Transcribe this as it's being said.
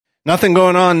Nothing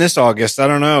going on this August. I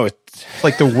don't know. It's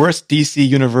like the worst DC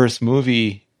Universe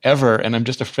movie ever, and I'm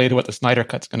just afraid of what the Snyder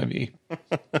Cut's going to be.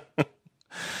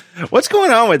 What's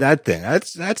going on with that thing?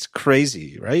 That's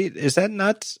crazy, right? Is that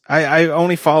nuts? I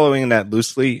only following that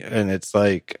loosely, and it's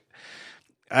like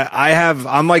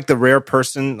I'm like the rare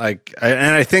person, like,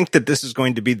 and I think that this is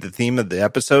going to be the theme of the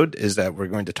episode, is that we're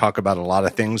going to talk about a lot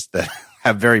of things that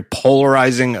have very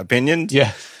polarizing opinions.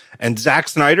 Yeah. And Zack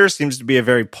Snyder seems to be a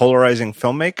very polarizing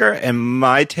filmmaker. And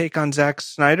my take on Zack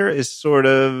Snyder is sort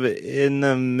of in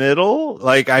the middle.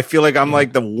 Like, I feel like I'm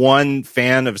like the one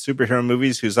fan of superhero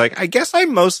movies who's like, I guess I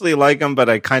mostly like him, but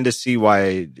I kind of see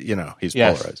why, he's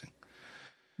polarizing.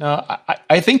 No,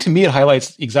 I think to me it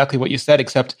highlights exactly what you said,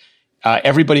 except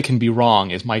everybody can be wrong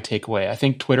is my takeaway. I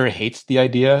think Twitter hates the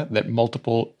idea that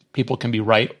multiple people can be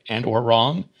right and or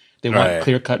wrong. They want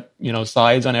clear-cut,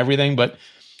 sides on everything, but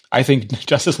I think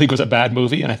Justice League was a bad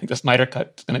movie, and I think the Snyder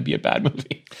Cut is going to be a bad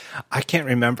movie. I can't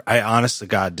remember. I honestly,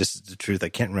 God, this is the truth. I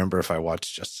can't remember if I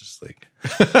watched Justice League.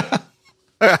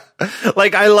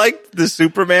 Like, I liked the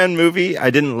Superman movie.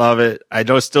 I didn't love it. I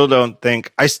still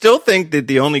think that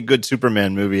the only good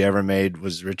Superman movie ever made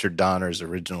was Richard Donner's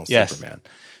original Superman.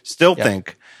 Still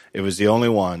think it was the only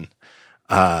one.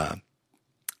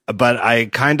 But I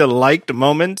kind of liked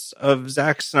moments of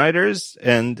Zack Snyder's,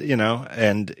 and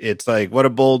it's like, what a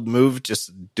bold move,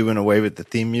 just doing away with the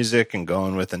theme music and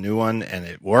going with a new one, and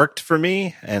it worked for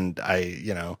me. And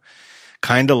I,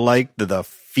 kind of liked the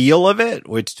feel of it,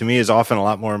 which to me is often a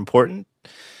lot more important.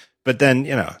 But then,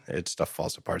 stuff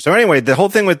falls apart. So anyway, the whole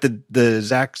thing with the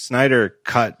Zack Snyder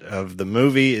cut of the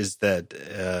movie is that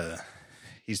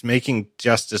he's making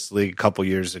Justice League a couple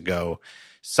years ago.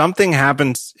 Something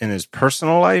happens in his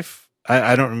personal life.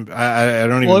 I don't even mean to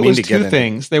get into. Well, it was two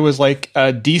things. There was like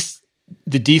the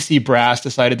DC brass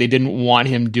decided they didn't want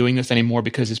him doing this anymore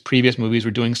because his previous movies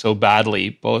were doing so badly,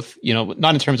 both,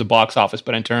 not in terms of box office,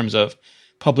 but in terms of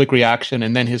public reaction.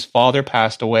 And then his father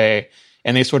passed away,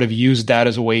 and they sort of used that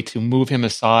as a way to move him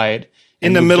aside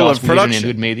in the middle of production.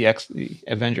 Who'd made the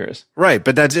Avengers. Right,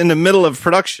 but that's in the middle of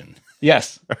production.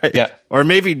 Yes. Right. Yeah. Or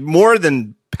maybe more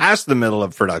than past the middle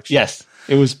of production. Yes.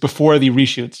 It was before the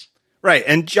reshoots. Right.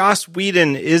 And Joss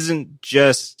Whedon isn't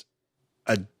just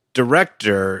a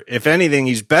director. If anything,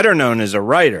 he's better known as a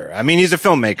writer. I mean, he's a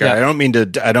filmmaker. Yeah.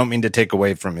 I don't mean to take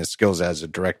away from his skills as a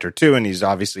director too. And he's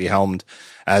obviously helmed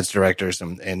as director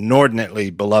some inordinately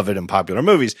beloved and popular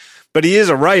movies, but he is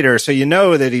a writer. So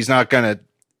that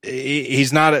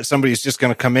he's not somebody who's just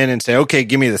going to come in and say, okay,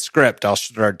 give me the script. I'll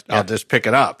just pick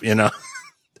it up,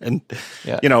 and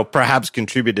perhaps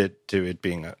contributed to it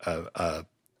being a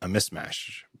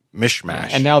mishmash.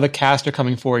 And now the cast are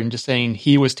coming forward and just saying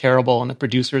he was terrible and the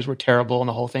producers were terrible and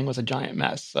the whole thing was a giant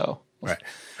mess. So right.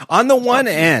 On the one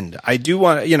end, I do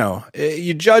want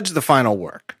you judge the final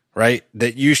work, right?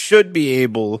 That you should be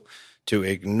able to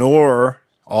ignore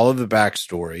all of the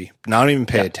backstory, not even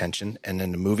pay attention, and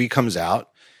then the movie comes out.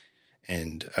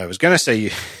 And I was going to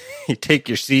say you take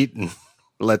your seat and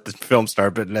let the film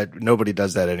start, but nobody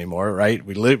does that anymore, right?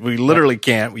 We literally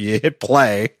can't. You hit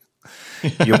play,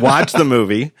 you watch the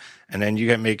movie, and then you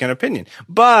can make an opinion.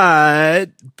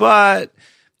 But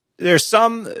there's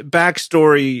some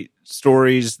backstory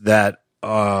stories that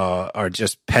are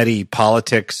just petty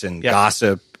politics and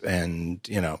gossip, and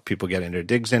people getting their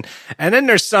digs in. And then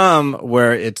there's some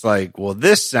where it's like, well,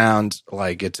 this sounds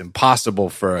like it's impossible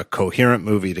for a coherent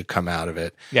movie to come out of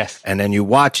it. Yes. And then you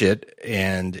watch it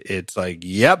and it's like,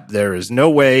 yep, there is no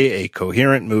way a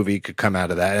coherent movie could come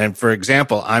out of that. And for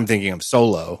example, I'm thinking of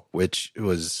Solo, which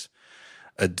was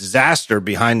a disaster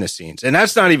behind the scenes. And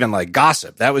that's not even like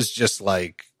gossip. That was just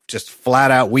flat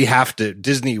out,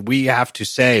 Disney, we have to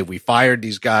say, we fired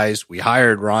these guys. We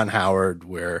hired Ron Howard.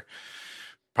 We're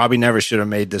probably never should have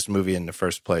made this movie in the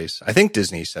first place. I think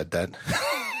Disney said that.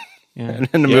 And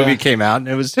then the movie came out and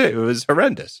it was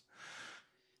horrendous.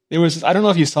 There was, I don't know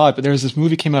if you saw it, but there was this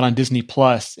movie came out on Disney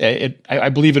Plus. I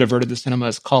believe it averted the cinema.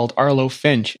 It's called Arlo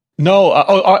Finch. No,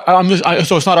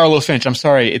 so it's not Arlo Finch. I'm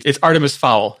sorry. It's Artemis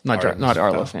Fowl, not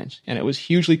Arlo Finch. And it was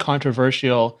hugely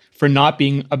controversial for not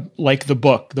being like the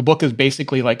book. The book is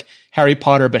basically like Harry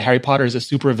Potter, but Harry Potter is a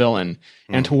supervillain.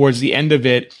 And towards the end of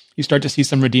it, you start to see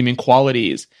some redeeming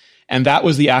qualities. And that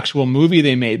was the actual movie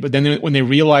they made. But then when they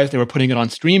realized they were putting it on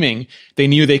streaming, they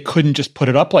knew they couldn't just put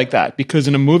it up like that. Because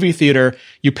in a movie theater,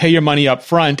 you pay your money up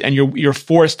front and you're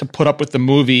forced to put up with the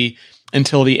movie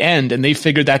until the end. And they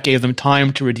figured that gave them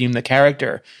time to redeem the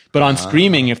character. But on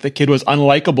streaming, if the kid was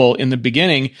unlikable in the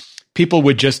beginning, people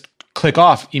would just click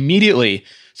off immediately.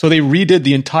 So they redid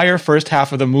the entire first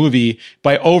half of the movie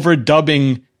by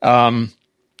overdubbing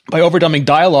by overdubbing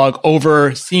dialogue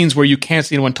over scenes where you can't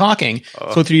see anyone talking.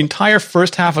 So through the entire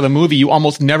first half of the movie, you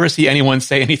almost never see anyone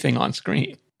say anything on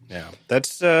screen. Yeah,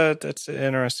 that's an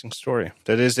interesting story.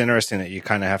 That is interesting that you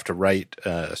kind of have to write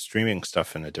streaming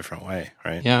stuff in a different way,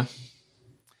 right? Yeah.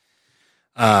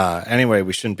 Anyway,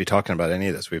 we shouldn't be talking about any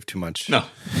of this. We have too much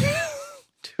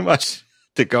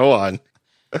to go on.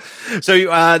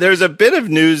 So there's a bit of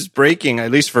news breaking,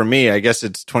 at least for me. I guess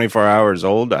it's 24 hours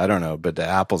old. I don't know, but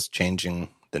Apple's changing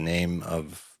the name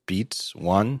of Beats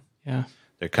One. Yeah.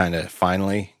 They're kind of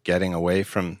finally getting away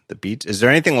from the Beats. Is there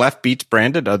anything left Beats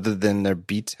branded other than their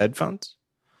Beats headphones?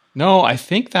 No, I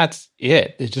think that's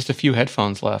it. There's just a few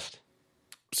headphones left.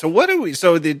 So what do we?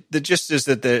 So the gist is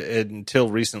that until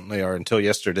recently or until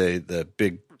yesterday, the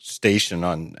big station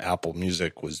on Apple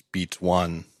Music was Beats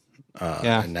One,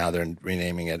 and now they're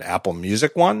renaming it Apple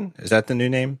Music One. Is that the new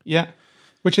name? Yeah,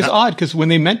 which is odd because when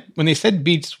they said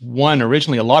Beats One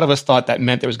originally, a lot of us thought that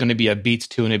meant there was going to be a Beats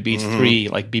Two and a Beats Three,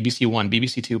 like BBC One,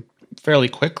 BBC Two, fairly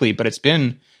quickly. But it's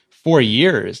been 4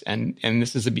 years, and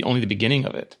this is only the beginning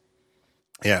of it.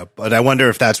 Yeah, but I wonder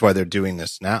if that's why they're doing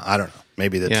this now. I don't know.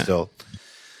 Maybe that's still.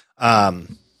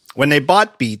 When they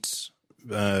bought Beats,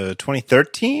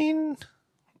 2013,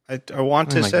 I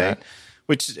want to say,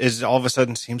 which is all of a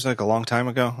sudden seems like a long time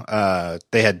ago.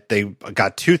 They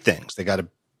got two things. They got a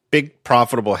big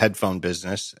profitable headphone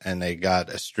business, and they got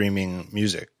a streaming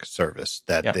music service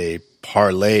that they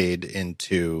parlayed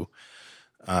into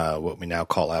what we now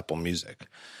call Apple Music.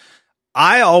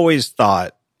 I always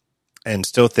thought and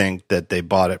still think that they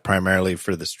bought it primarily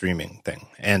for the streaming thing,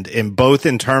 and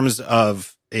in terms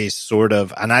of a sort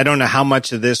of, and I don't know how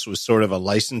much of this was sort of a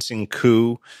licensing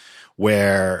coup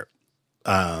where,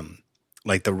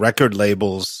 like the record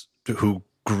labels who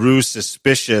grew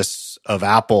suspicious of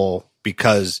Apple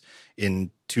because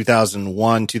in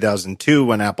 2001, 2002,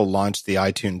 when Apple launched the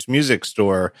iTunes Music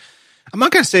Store, I'm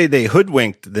not going to say they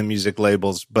hoodwinked the music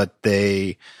labels, but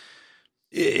they,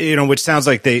 which sounds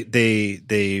like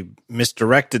they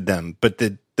misdirected them, but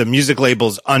the music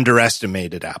labels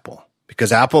underestimated Apple.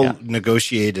 Because Apple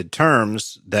negotiated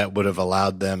terms that would have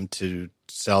allowed them to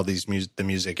sell the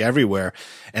music everywhere.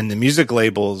 And the music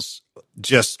labels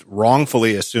just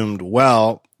wrongfully assumed,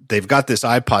 well, they've got this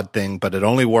iPod thing, but it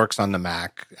only works on the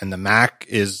Mac. And the Mac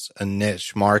is a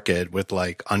niche market with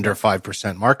like under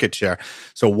 5% market share.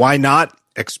 So why not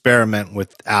experiment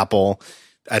with Apple?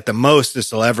 At the most,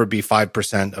 this will ever be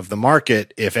 5% of the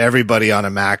market if everybody on a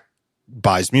Mac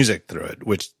buys music through it,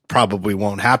 which probably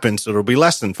won't happen. So it'll be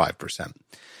less than 5%.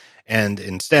 And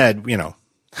instead, the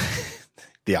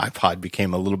iPod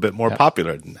became a little bit more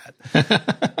popular than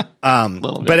that.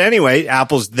 But anyway,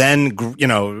 Apple's then,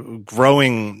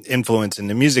 growing influence in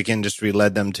the music industry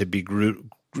led them to be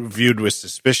viewed with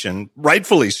suspicion,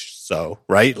 rightfully so,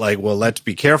 right? Like, well, let's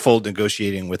be careful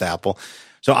negotiating with Apple.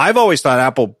 So I've always thought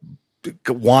Apple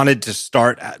wanted to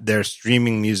start their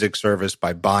streaming music service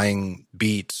by buying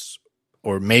Beats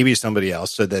or maybe somebody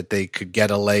else so that they could get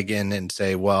a leg in and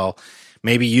say, well,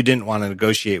 maybe you didn't want to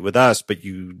negotiate with us, but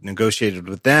you negotiated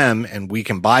with them and we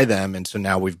can buy them. And so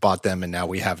now we've bought them and now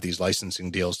we have these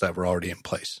licensing deals that were already in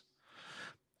place.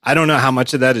 I don't know how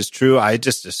much of that is true. I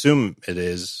just assume it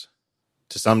is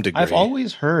to some degree. I've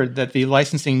always heard that the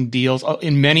licensing deals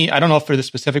in many, I don't know if for the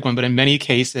specific one, but in many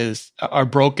cases are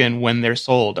broken when they're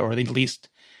sold or they at least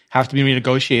have to be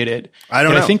renegotiated. I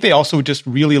don't know. I think they also just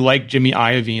really like Jimmy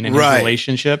Iovine and his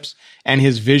relationships and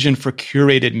his vision for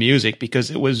curated music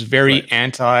because it was very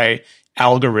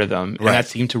anti-algorithm. And that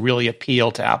seemed to really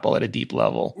appeal to Apple at a deep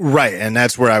level. Right. And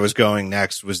that's where I was going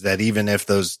next, was that even if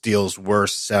those deals were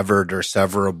severed or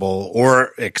severable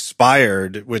or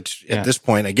expired, which at this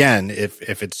point, again, if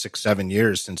it's 6-7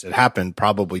 years since it happened,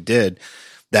 probably did,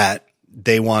 that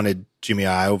they wanted Jimmy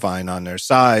Iovine on their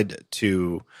side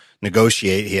to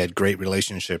negotiate. He had great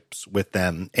relationships with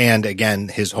them. And again,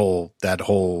 that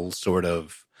whole sort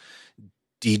of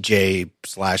DJ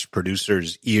 /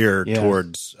 producer's ear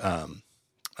towards,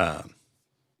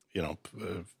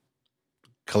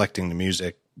 collecting the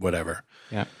music, whatever.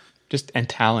 Yeah. And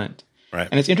talent. Right.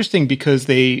 And it's interesting because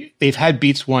they've had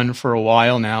Beats One for a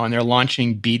while now and they're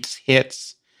launching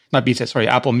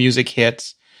Apple Music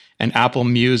Hits and Apple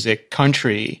Music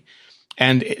Country.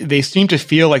 And they seem to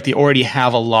feel like they already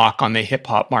have a lock on the hip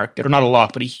hop market, or not a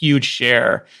lock, but a huge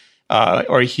share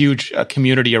or a huge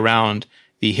community around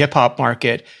the hip hop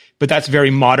market. But that's very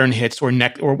modern hits or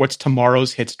what's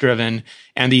tomorrow's hits driven.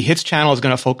 And the hits channel is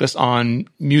going to focus on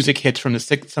music hits from the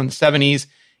 70s,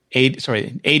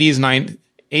 80s,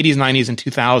 90s, and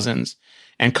 2000s.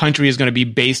 And country is going to be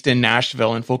based in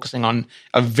Nashville and focusing on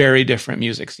a very different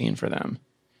music scene for them.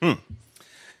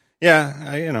 Yeah,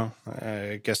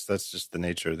 I guess that's just the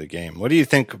nature of the game. What do you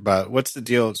think about what's the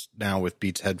deal now with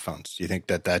Beats headphones? Do you think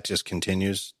that just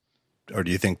continues, or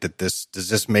do you think that does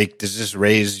this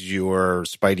raise your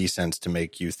spidey sense to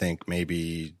make you think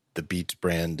maybe the Beats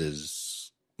brand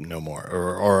is no more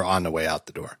or on the way out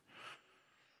the door?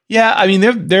 Yeah, I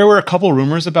mean, there were a couple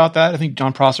rumors about that. I think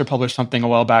John Prosser published something a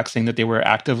while back saying that they were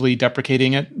actively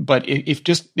deprecating it. But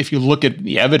if you look at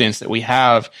the evidence that we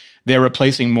have, they're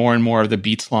replacing more and more of the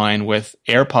Beats line with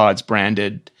AirPods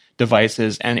branded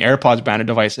devices, and AirPods branded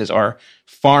devices are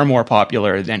far more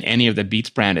popular than any of the Beats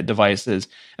branded devices.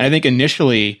 And I think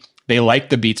initially they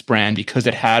liked the Beats brand because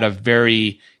it had a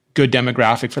very good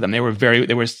demographic for them. They were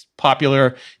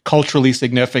popular, culturally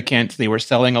significant. They were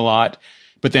selling a lot.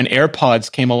 But then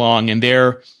AirPods came along and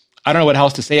I don't know what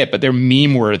else to say it, but they're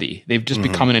meme worthy. They've just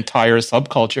become an entire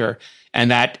subculture. And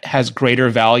that has greater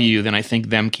value than I think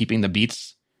them keeping the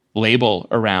Beats label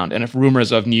around. And if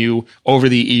rumors of new over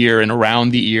the ear and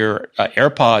around the ear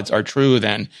AirPods are true,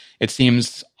 then it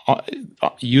seems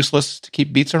useless to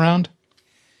keep Beats around.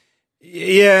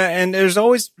 Yeah, and there's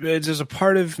a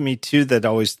part of me too that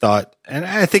always thought, and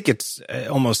I think it's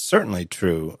almost certainly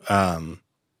true,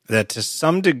 that to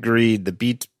some degree the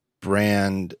Beats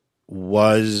brand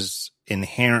was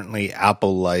inherently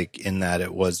Apple-like in that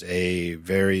it was a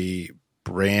very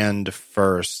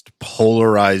brand-first,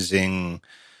 polarizing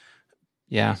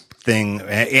thing,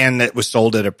 and it was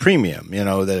sold at a premium.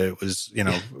 That it was,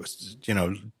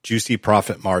 juicy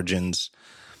profit margins,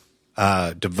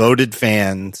 devoted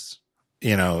fans.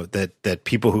 That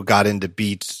people who got into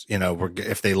Beats,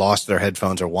 if they lost their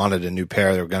headphones or wanted a new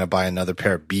pair, they were going to buy another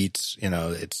pair of Beats.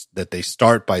 It's that they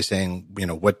start by saying,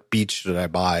 what Beats should I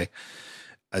buy,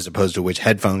 as opposed to which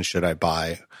headphones should I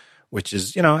buy, which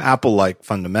is, Apple-like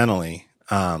fundamentally.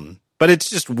 But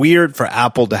it's just weird for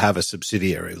Apple to have a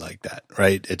subsidiary like that,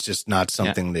 right? It's just not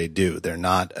something they do. They're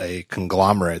not a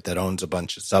conglomerate that owns a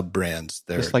bunch of sub-brands.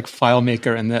 They're just like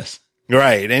FileMaker and this.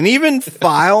 Right. And even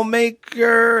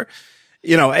FileMaker...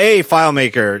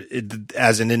 FileMaker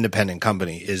as an independent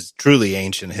company is truly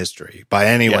ancient history by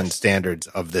anyone's standards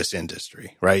of this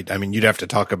industry, right? I mean, you'd have to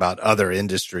talk about other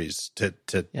industries to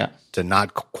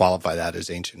not qualify that as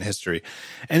ancient history.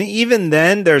 And even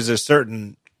then, there's a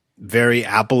certain very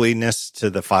Apple-iness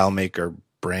to the FileMaker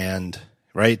brand,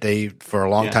 right? For a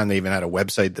long time, they even had a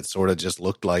website that sort of just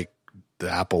looked like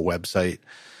the Apple website.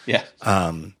 Yeah.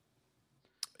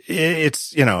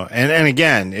 It's, and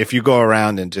again, if you go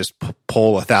around and just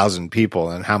poll 1,000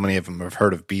 people and how many of them have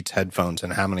heard of Beats headphones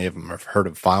and how many of them have heard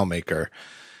of FileMaker,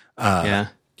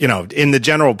 in the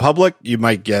general public, you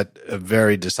might get a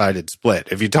very decided split.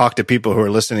 If you talk to people who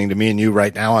are listening to me and you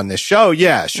right now on this show,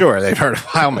 yeah, sure, they've heard of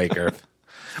FileMaker.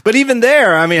 But even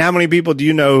there, I mean, how many people do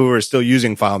you know who are still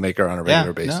using FileMaker on a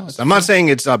regular basis? I'm not saying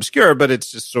it's obscure, but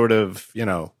it's just sort of,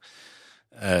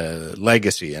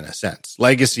 legacy in a sense.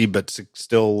 Legacy, but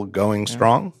still going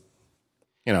strong.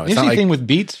 The interesting thing with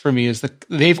Beats for me is that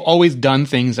they've always done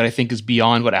things that I think is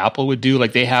beyond what Apple would do.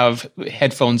 Like they have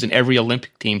headphones in every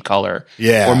Olympic team color,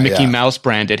 or Mickey Mouse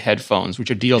branded headphones, which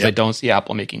are deals I don't see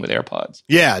Apple making with AirPods.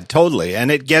 Yeah, totally.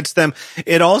 And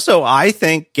it also, I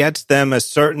think, gets them a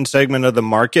certain segment of the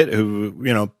market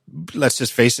who, let's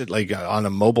just face it, like on a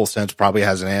mobile sense, probably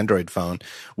has an Android phone,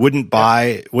 wouldn't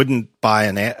buy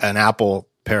an Apple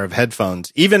pair of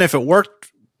headphones, even if it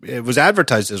was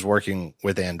advertised as working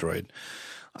with Android.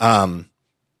 And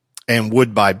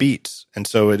would buy Beats. And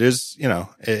so it is,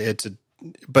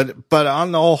 but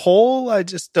on the whole, I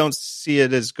just don't see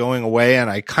it as going away. And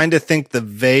I kind of think the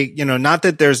vague, not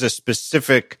that there's a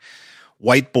specific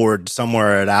whiteboard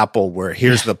somewhere at Apple where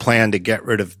here's the plan to get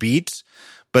rid of Beats,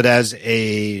 but as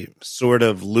a sort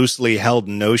of loosely held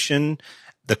notion,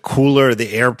 the cooler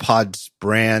the AirPods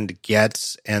brand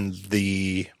gets and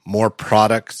the more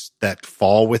products that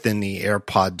fall within the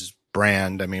AirPods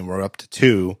brand. I mean, we're up to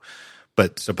 2,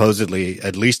 but supposedly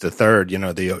at least a third,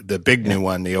 the big new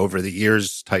one, the over the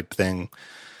ears type thing,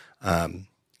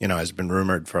 has been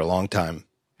rumored for a long time.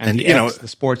 And the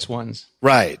sports ones.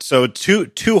 Right. So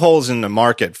two holes in the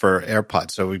market for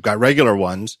AirPods. So we've got regular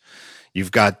ones.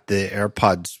 You've got the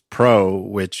AirPods Pro,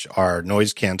 which are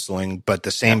noise canceling, but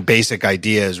the same basic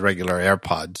idea as regular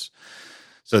AirPods.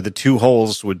 So the 2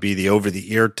 holes would be the over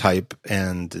the ear type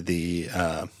and the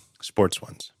sports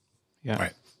ones. Yeah.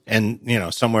 Right. And,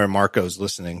 somewhere Marco's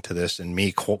listening to this and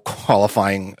me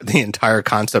qualifying the entire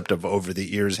concept of over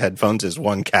the ears headphones as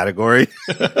one category.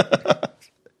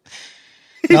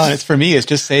 No, and for me, it's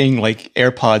just saying like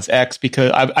AirPods X,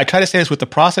 because I try to say this with the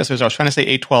processors. I was trying to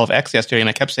say A12X yesterday and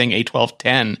I kept saying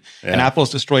A1210, and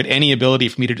Apple's destroyed any ability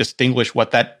for me to distinguish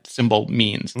what that symbol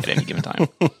means at any given time.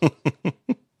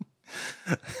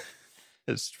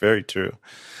 It's very true.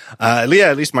 At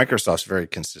least Microsoft's very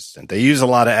consistent. They use a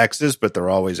lot of X's, but they're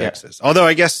always X's. Although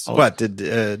I guess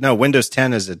Windows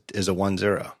 10 is a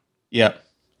 1.0. Yep.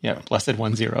 Blessed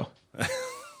 1.0.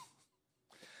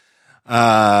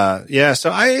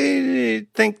 So I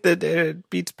think that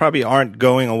beats probably aren't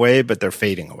going away, but they're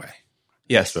fading away.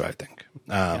 Yes. That's what I think.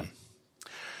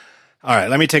 All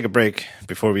right, let me take a break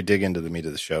before we dig into the meat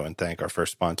of the show and thank our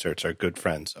first sponsor. It's our good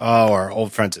friends. Our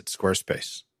old friends at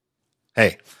Squarespace.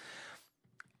 Hey,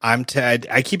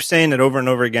 I keep saying it over and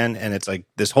over again, and it's like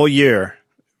this whole year,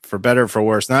 for better or for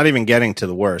worse, not even getting to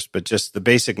the worst, but just the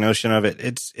basic notion of it,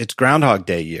 it's Groundhog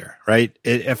Day year, right?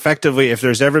 It effectively, if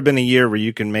there's ever been a year where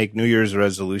you can make New Year's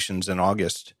resolutions in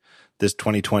August, this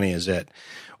 2020 is it.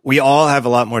 We all have a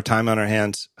lot more time on our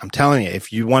hands. I'm telling you,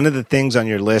 one of the things on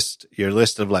your list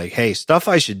of like, hey, stuff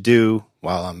I should do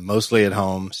while I'm mostly at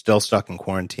home, still stuck in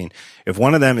quarantine. If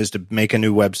one of them is to make a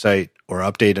new website or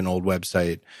update an old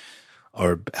website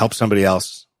or help somebody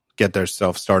else get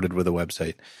themselves started with a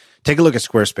website, take a look at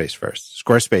Squarespace first.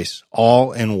 Squarespace,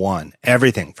 all in one.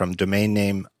 Everything from domain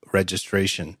name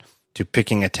registration to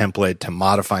picking a template, to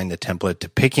modifying the template, to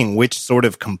picking which sort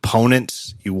of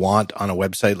components you want on a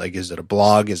website. Like, is it a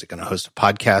blog? Is it going to host a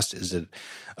podcast? Is it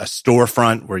a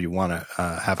storefront where you want to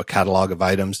have a catalog of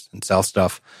items and sell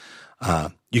stuff?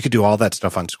 You could do all that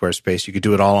stuff on Squarespace. You could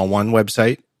do it all on one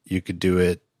website. You could do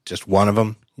it just one of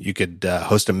them. You could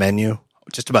host a menu.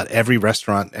 Just about every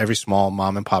restaurant, every small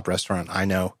mom and pop restaurant I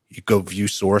know, you go view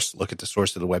source, look at the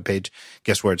source of the webpage.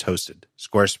 Guess where it's hosted?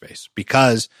 Squarespace.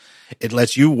 Because it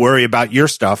lets you worry about your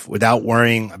stuff without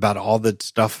worrying about all the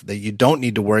stuff that you don't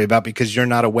need to worry about because you're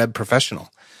not a web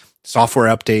professional.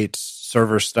 Software updates,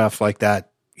 server stuff like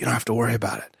that, you don't have to worry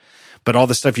about it. But all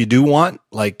the stuff you do want,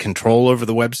 like control over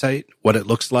the website, what it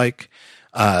looks like,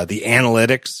 the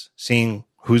analytics, seeing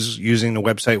who's using the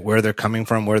website, where they're coming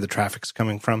from, where the traffic's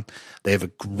coming from. They have a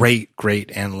great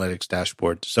analytics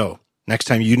dashboard. So next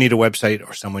time you need a website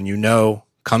or someone you know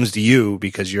comes to you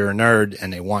because you're a nerd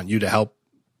and they want you to help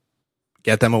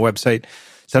get them a website,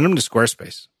 send them to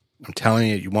Squarespace. I'm telling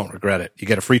you, you won't regret it. You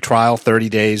get a free trial, 30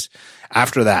 days.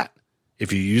 After that,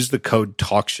 if you use the code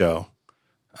TALKSHOW,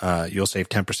 you'll save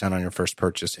 10% on your first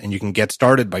purchase. And you can get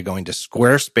started by going to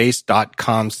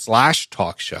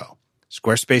squarespace.com/talkshow.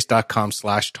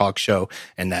 Squarespace.com/talkshow.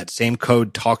 And that same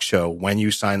code TALKSHOW, when you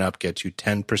sign up, gets you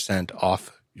 10%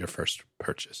 off your first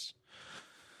purchase.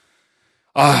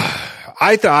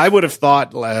 I would have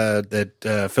thought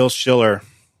that Phil Schiller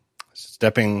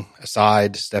stepping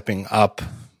aside, stepping up,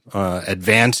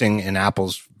 advancing in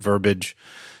Apple's verbiage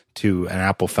to an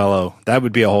Apple fellow, that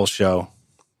would be a whole show.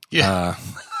 Yeah.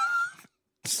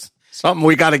 Something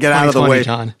we got to get out of the way.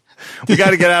 John. We got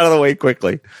to get out of the way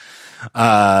quickly.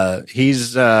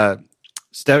 He's a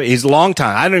long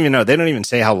time. I don't even know. They don't even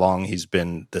say how long he's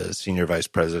been the senior vice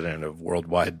president of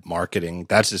worldwide marketing.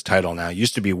 That's his title now. It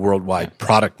used to be worldwide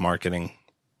product marketing.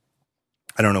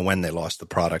 I don't know when they lost the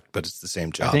product, but it's the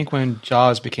same job. I think when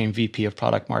Jaws became VP of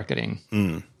product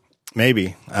marketing.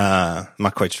 Maybe. I'm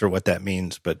not quite sure what that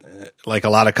means, but like a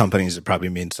lot of companies, it probably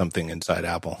means something inside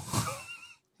Apple.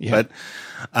 Yeah. But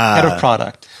head of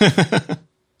product.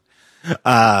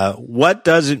 What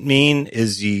does it mean?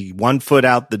 Is he 1 foot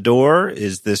out the door?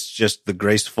 Is this just the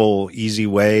graceful, easy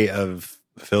way of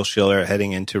Phil Schiller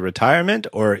heading into retirement?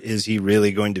 Or is he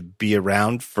really going to be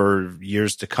around for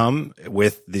years to come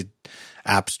with the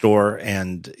App Store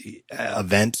and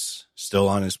events still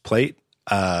on his plate?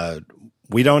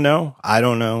 We don't know. I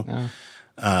don't know.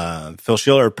 No. Phil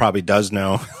Schiller probably does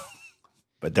know,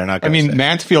 but they're not going to say.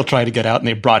 Mansfield tried to get out and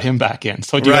they brought him back in.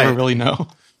 So do you ever really know?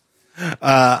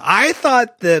 I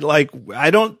thought that, I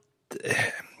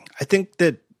think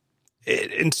that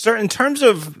in terms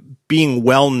of being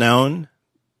well known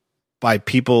by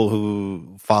people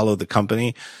who follow the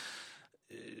company,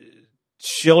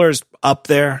 Schiller's up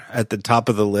there at the top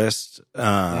of the list.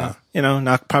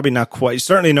 Probably not quite.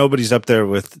 Certainly nobody's up there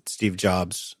with Steve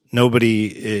Jobs.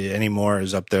 Nobody anymore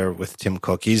is up there with Tim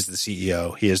Cook. He's the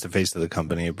CEO. He is the face of the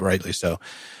company, rightly so.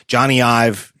 Johnny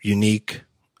Ive, unique.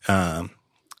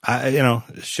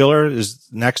 Schiller is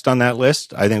next on that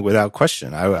list. I think without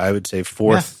question. I would say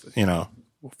fourth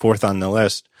on the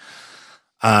list.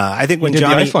 I think when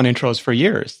Johnny did the iPhone intros for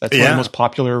years, that's one of the most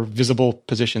popular visible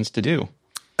positions to do.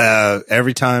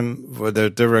 Every time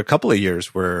there were a couple of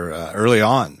years where early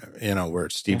on, where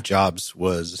Steve Jobs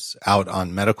was out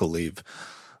on medical leave.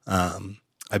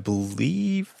 I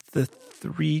believe the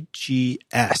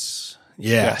 3GS.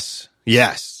 Yes.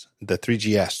 The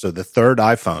 3GS. So the third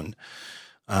iPhone,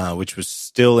 which was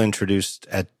still introduced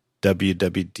at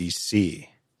WWDC.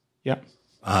 Yeah.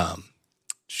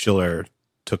 Schiller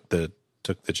took the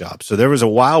took the job. So there was a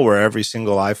while where every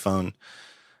single iPhone,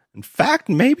 in fact,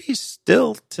 maybe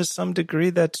still to some degree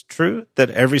that's true, that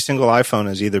every single iPhone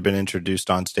has either been introduced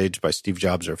on stage by Steve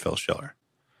Jobs or Phil Schiller.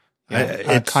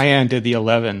 Yeah, Cayenne did the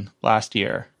 11 last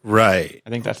year. Right. I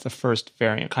think that's the first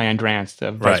variant. Cayenne Drance,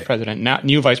 the vice president,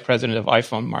 new vice president of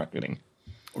iPhone marketing.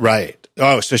 Right.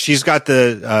 Oh, so she's got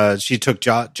she took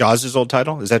Jaws's old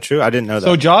title. Is that true? I didn't know that.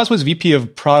 So Jaws was VP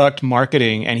of product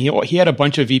marketing, and he had a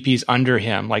bunch of VPs under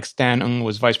him. Like Stan Ng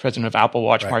was vice president of Apple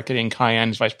Watch marketing. Cayenne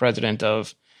is vice president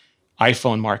of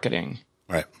iPhone marketing.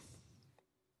 Right.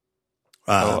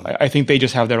 So I think they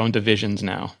just have their own divisions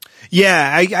now.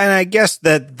 Yeah, and I guess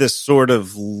that the sort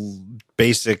of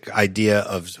basic idea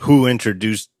of who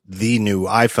introduced the new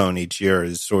iPhone each year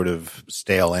is sort of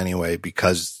stale anyway,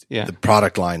 because the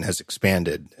product line has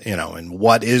expanded, and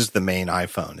what is the main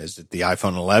iPhone? Is it the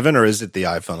iPhone 11 or is it the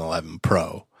iPhone 11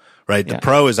 Pro? Right? The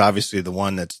Pro is obviously the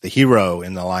one that's the hero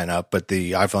in the lineup, but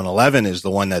the iPhone 11 is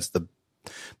the one that's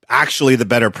actually the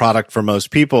better product for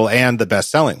most people and the best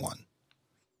selling one.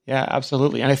 Yeah,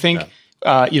 absolutely. And I think,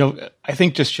 I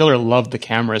think just Schiller loved the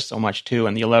cameras so much too.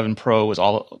 And the 11 Pro was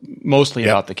mostly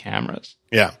about the cameras.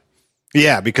 Yeah.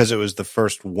 Yeah, because it was the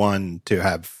first one to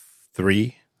have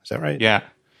 3. Is that right? Yeah.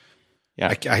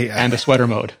 Yeah. And the sweater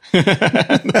mode.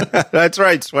 That's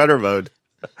right. Sweater mode.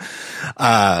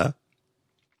 I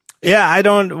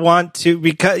don't want to,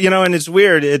 because, and it's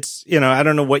weird. It's, I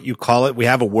don't know what you call it. We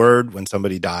have a word when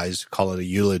somebody dies, call it a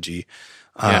eulogy.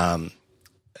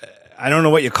 I don't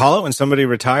know what you call it when somebody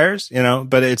retires,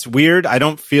 but it's weird. I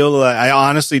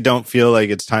honestly don't feel like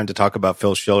it's time to talk about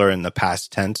Phil Schiller in the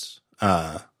past tense.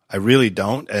 I really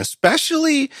don't,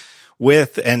 especially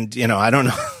with, and I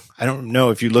don't know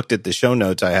if you looked at the show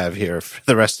notes I have here for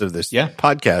the rest of this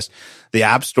podcast. The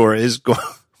App Store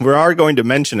we are going to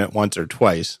mention it once or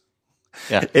twice.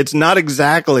 Yeah. It's not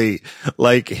exactly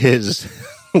like his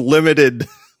limited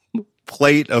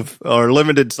plate or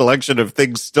limited selection of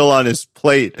things still on his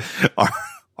plate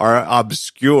are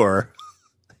obscure.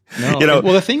 No.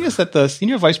 Well, the thing is that the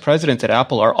senior vice presidents at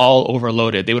Apple are all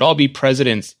overloaded. They would all be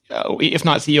presidents, if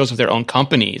not CEOs of their own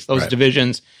companies. Those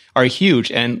divisions are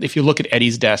huge. And if you look at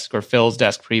Eddie's desk or Phil's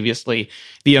desk previously,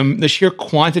 the sheer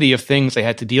quantity of things they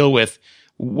had to deal with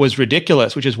was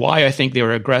ridiculous, which is why I think they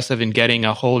were aggressive in getting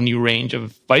a whole new range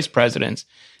of vice presidents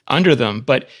under them.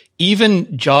 But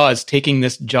even Jaws taking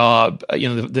this job,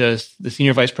 the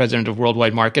senior vice president of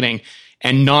worldwide marketing,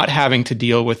 and not having to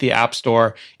deal with the App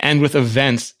Store and with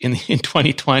events in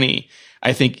 2020,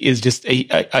 I think is just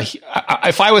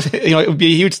if I was, it would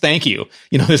be a huge thank you.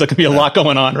 There's going to be a lot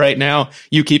going on right now.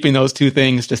 You keeping those two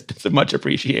things just much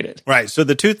appreciated. Right. So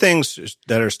the two things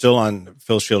that are still on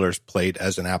Phil Schiller's plate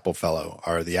as an Apple fellow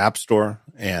are the App Store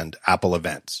and Apple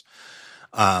events,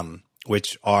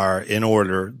 which are in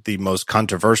order the most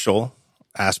controversial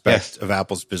aspect of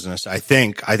Apple's business. I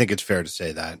think it's fair to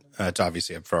say that. It's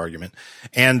obviously up for argument.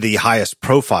 And the highest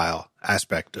profile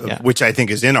aspect, which I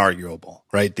think is inarguable,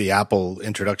 right? The Apple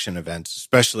introduction events,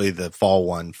 especially the fall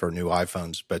one for new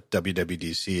iPhones, but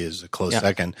WWDC is a close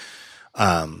second.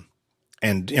 And,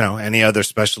 any other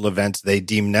special events they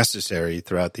deem necessary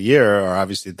throughout the year are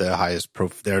obviously the highest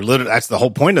that's the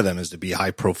whole point of them, is to be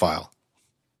high profile.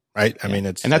 Right. I mean,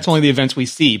 that's only the events we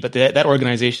see, but that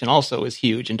organization also is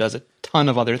huge and does a ton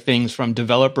of other things, from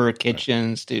developer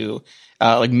kitchens to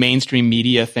like mainstream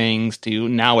media things to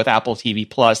now with Apple TV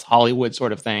Plus, Hollywood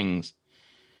sort of things.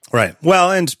 Right.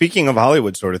 Well, and speaking of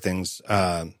Hollywood sort of things,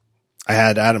 I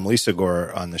had Adam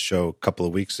Lisagor on the show a couple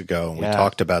of weeks ago, and we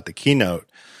talked about the keynote.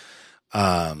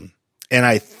 And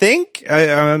I think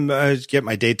I get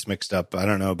my dates mixed up. I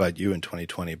don't know about you in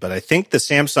 2020, but I think the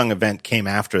Samsung event came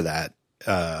after that.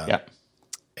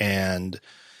 And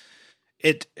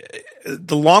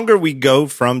the longer we go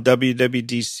from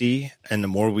WWDC and the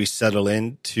more we settle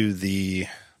into the,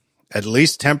 at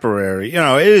least temporary,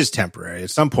 it is temporary. At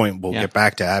some point we'll get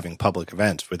back to having public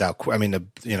events for the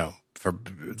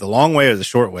long way or the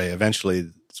short way, eventually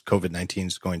COVID-19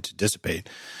 is going to dissipate.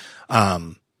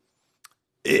 But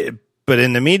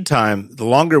in the meantime, the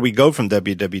longer we go from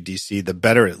WWDC, the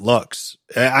better it looks.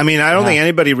 I don't think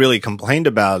anybody really complained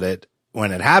about it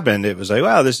when it happened. It was like,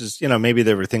 wow, this is, maybe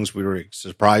there were things we were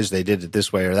surprised they did it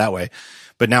this way or that way.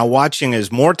 But now watching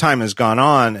as more time has gone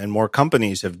on and more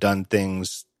companies have done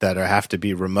things that have to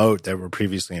be remote that were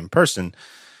previously in person,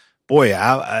 boy,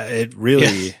 it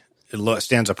really it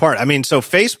stands apart. So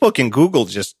Facebook and Google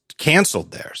just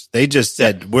canceled theirs. They just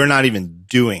said, we're not even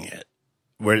doing it.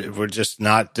 We're just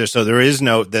not there. So there is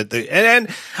no and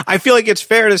I feel like it's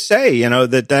fair to say,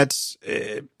 that's,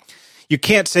 you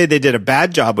can't say they did a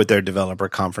bad job with their developer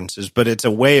conferences, but it's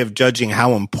a way of judging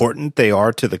how important they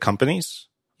are to the companies.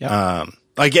 Yeah.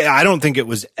 I don't think it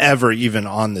was ever even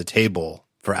on the table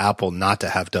for Apple not to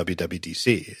have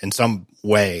WWDC in some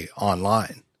way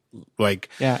online.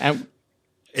 And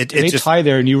they just tie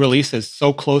their new releases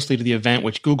so closely to the event,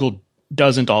 which Google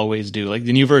doesn't always do. Like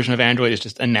the new version of Android is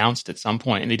just announced at some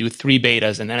point, and they do 3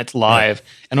 betas, and then it's live.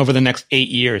 Right. And over the next 8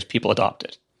 years, people adopt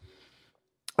it.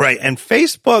 Right. And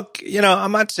Facebook,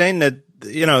 I'm not saying that,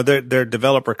 their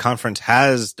developer conference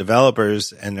has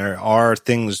developers, and there are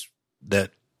things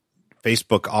that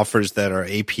Facebook offers that are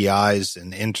APIs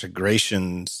and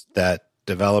integrations that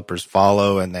developers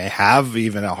follow, and they have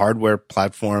even a hardware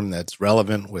platform that's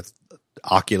relevant with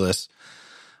Oculus.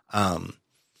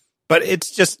 But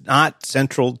it's just not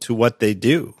central to what they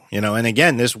do, and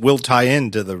again, this will tie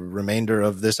into the remainder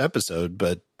of this episode,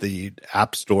 but the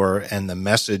App Store and the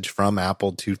message from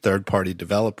Apple to third-party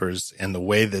developers and the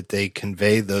way that they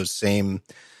convey those same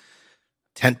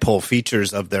tentpole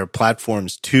features of their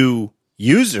platforms to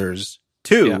users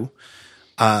too,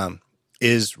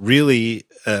 is really,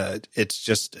 it's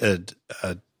just it's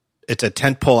a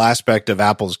tentpole aspect of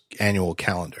Apple's annual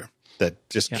calendar that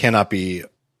just cannot be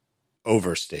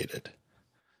overstated.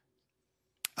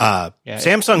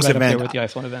 Samsung's event, with the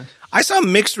iPhone event, I saw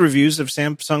mixed reviews of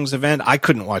Samsung's event. I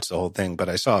couldn't watch the whole thing, but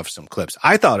I saw some clips.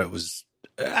 I thought it was,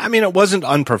 it wasn't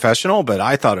unprofessional, but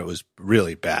I thought it was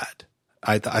really bad.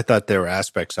 I thought there were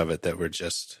aspects of it that were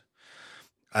just,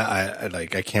 I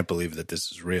can't believe that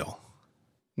this is real.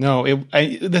 No,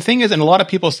 the thing is, and a lot of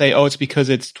people say, oh, it's because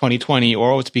it's 2020,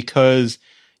 or it's because,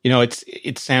 it's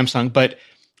Samsung, but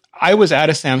I was at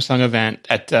a Samsung event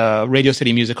at Radio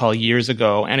City Music Hall years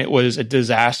ago, and it was a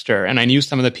disaster. And I knew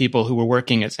some of the people who were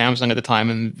working at Samsung at the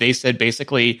time, and they said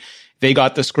basically they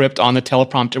got the script on the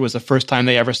teleprompter. It was the first time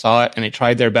they ever saw it, and they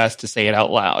tried their best to say it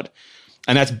out loud.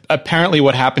 And that's apparently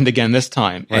what happened again this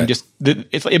time. Right.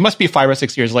 And it must be 5 or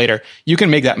 6 years later. You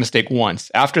can make that mistake once.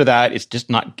 After that, it's just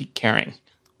not carrying.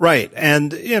 Right.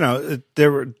 And,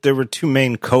 there were 2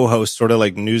 main co-hosts, sort of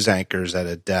like news anchors at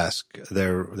a desk.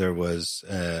 There was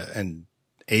an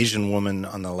Asian woman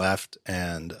on the left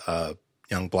and a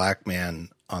young black man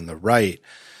on the right.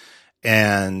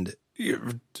 And,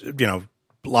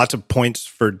 lots of points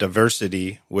for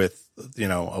diversity with,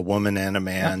 a woman and a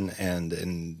man and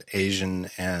an Asian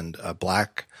and a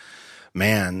black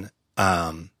man.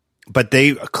 But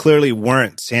they clearly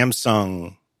weren't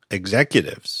Samsung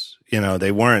executives.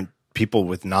 They weren't people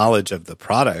with knowledge of the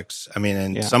products.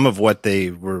 Some of what they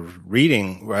were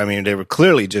reading, they were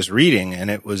clearly just reading,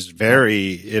 and it was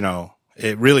very,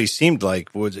 it really seemed like,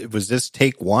 was this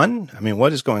take one?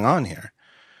 What is going on here?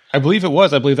 I believe it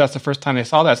was. I believe that's the first time they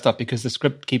saw that stuff, because the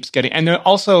script keeps getting, and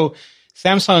also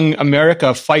Samsung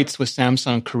America fights with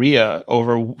Samsung Korea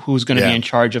over who's going to be in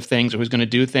charge of things or who's going to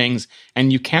do things.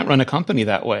 And you can't run a company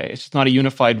that way. It's just not a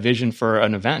unified vision for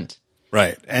an event.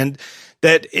 Right. And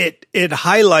that it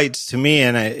highlights to me,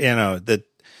 and that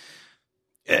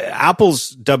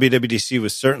Apple's WWDC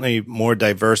was certainly more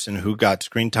diverse in who got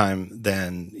screen time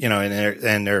than,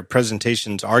 and their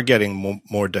presentations are getting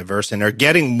more diverse, and they're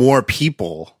getting more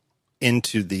people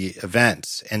into the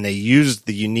events, and they use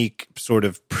the unique sort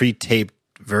of pre-taped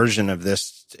version of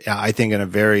this, I think, in a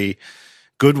very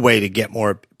good way to get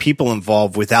more people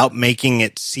involved without making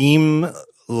it seem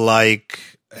like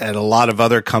at a lot of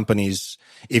other companies,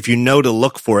 if you know to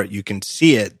look for it, you can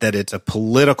see it, that it's a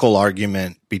political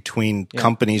argument between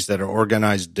companies that are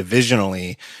organized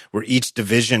divisionally, where each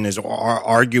division is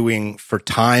arguing for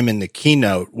time in the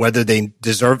keynote, whether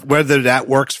that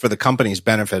works for the company's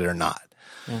benefit or not.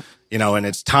 Yeah. And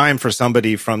it's time for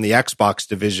somebody from the Xbox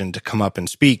division to come up and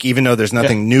speak, even though there's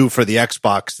nothing new for the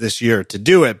Xbox this year to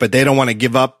do it, but they don't want to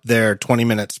give up their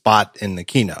 20-minute spot in the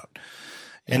keynote.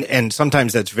 And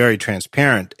sometimes that's very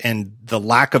transparent, and the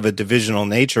lack of a divisional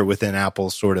nature within Apple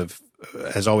sort of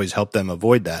has always helped them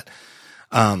avoid that.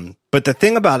 But the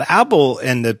thing about Apple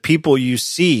and the people you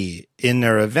see in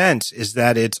their events is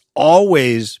that it's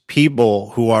always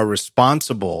people who are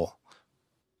responsible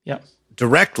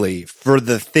directly for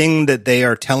the thing that they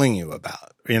are telling you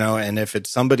about, and if it's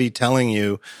somebody telling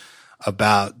you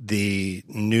about the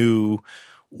new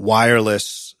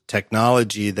wireless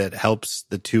technology that helps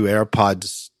the 2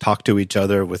 AirPods talk to each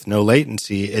other with no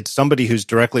latency, it's somebody who's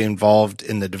directly involved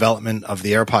in the development of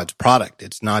the AirPods product.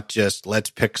 It's not just,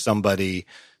 let's pick somebody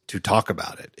to talk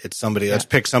about it. It's let's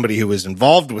pick somebody who is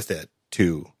involved with it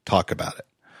to talk about it.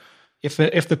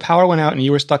 If the power went out and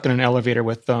you were stuck in an elevator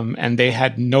with them and they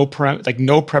had no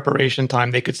preparation time,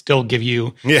 they could still give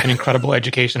you an incredible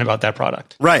education about that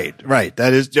product. Right.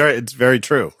 It's very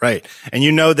true. Right. And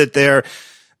that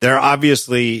they're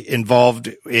obviously involved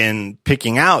in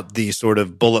picking out these sort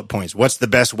of bullet points. What's the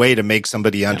best way to make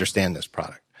somebody understand this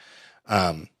product?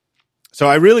 So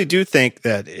I really do think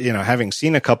that, having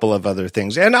seen a couple of other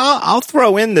things, and I'll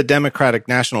throw in the Democratic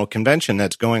National Convention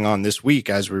that's going on this week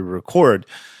as we record,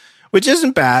 which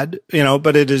isn't bad,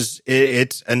 but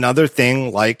it's another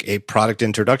thing like a product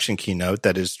introduction keynote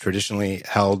that is traditionally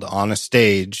held on a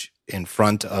stage in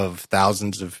front of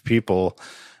thousands of people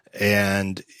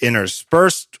and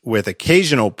interspersed with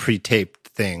occasional pre-taped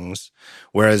things,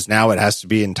 whereas now it has to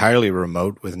be entirely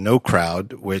remote with no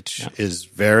crowd, which is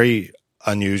very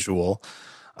unusual.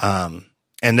 And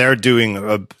they're doing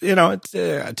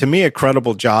to me, a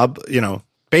credible job.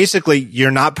 Basically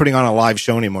you're not putting on a live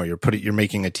show anymore. You're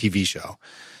making a TV show.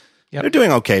 Yep. They're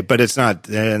doing okay, but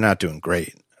they're not doing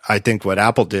great. I think what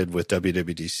Apple did with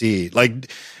WWDC,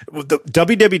 the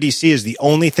WWDC is the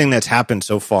only thing that's happened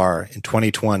so far in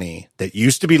 2020 that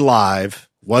used to be live,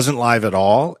 wasn't live at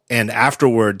all, and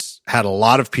afterwards had a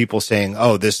lot of people saying,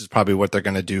 oh, this is probably what they're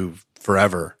going to do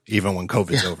forever, even when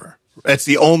COVID's over. That's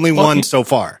the only one so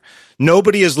far.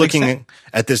 Nobody is looking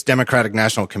at this Democratic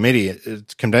National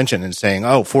Convention and saying,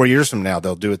 oh, 4 years from now,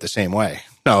 they'll do it the same way.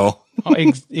 No.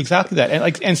 Exactly that.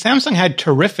 And Samsung had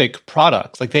terrific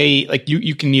products.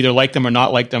 You can either like them or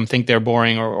not like them, think they're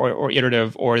boring or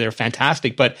iterative, or they're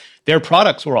fantastic, but their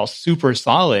products were all super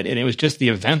solid. And it was just the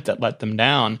event that let them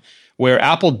down, where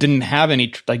Apple didn't have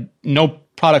any, no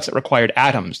products that required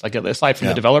atoms, aside from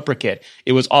the developer kit.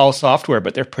 It was all software,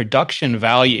 but their production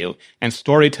value and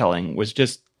storytelling was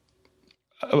just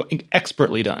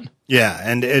expertly done. Yeah,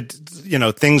 and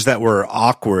things that were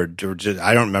awkward or just,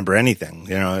 I don't remember anything.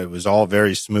 It was all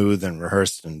very smooth and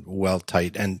rehearsed and well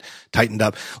tightened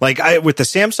up. With the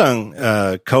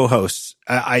Samsung co-hosts,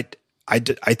 I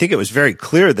think it was very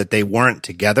clear that they weren't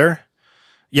together.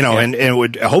 And it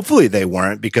would, hopefully they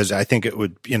weren't, because I think it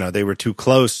would, they were too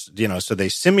close, so they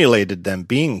simulated them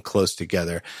being close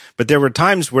together. But there were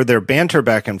times where their banter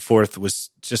back and forth was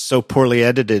just so poorly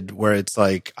edited, where it's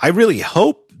like, I really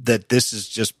hope that this is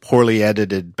just poorly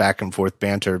edited back and forth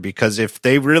banter, because if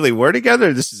they really were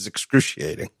together, this is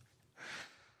excruciating.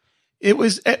 It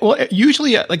was,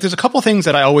 usually, there's a couple things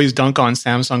that I always dunk on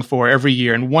Samsung for every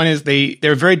year. And one is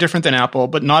they're very different than Apple,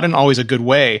 but not in always a good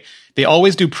way. They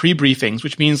always do pre-briefings,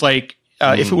 which means if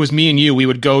it was me and you, we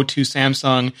would go to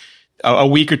Samsung a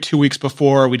week or 2 weeks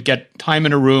before. We'd get time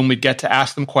in a room. We'd get to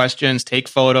ask them questions, take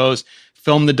photos,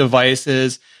 film the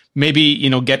devices, maybe,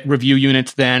 get review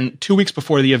units then 2 weeks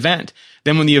before the event.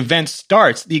 Then when the event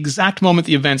starts, the exact moment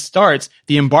the event starts,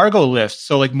 the embargo lifts.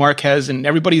 So Marquez and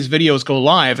everybody's videos go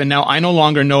live. And now I no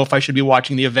longer know if I should be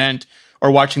watching the event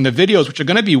or watching the videos, which are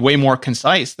going to be way more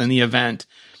concise than the event,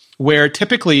 where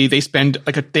typically they spend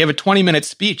they have a 20-minute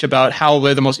speech about how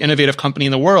they're the most innovative company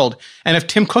in the world. And if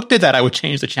Tim Cook did that, I would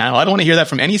change the channel. I don't want to hear that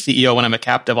from any CEO when I'm a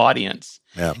captive audience.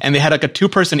 Yeah. And they had a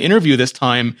 2-person interview this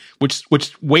time, which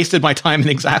wasted my time in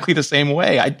exactly the same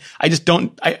way. I just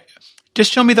don't.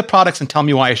 Just show me the products and tell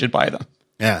me why I should buy them.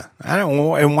 Yeah, I don't.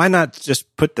 And why not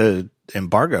just put the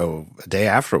embargo a day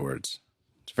afterwards?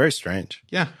 It's very strange.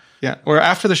 Yeah. Or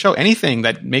after the show, anything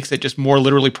that makes it just more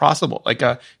literally possible,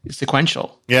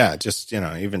 sequential. Yeah, just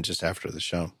even just after the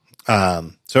show.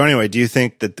 So anyway, do you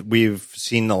think that we've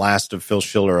seen the last of Phil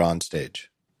Schiller on stage?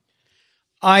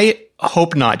 I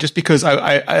hope not, just because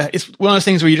it's one of those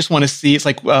things where you just want to see. It's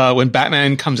like when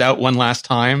Batman comes out one last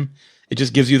time, it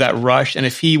just gives you that rush. And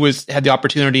if he had the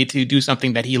opportunity to do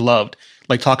something that he loved,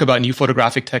 like talk about new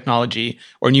photographic technology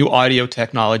or new audio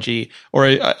technology or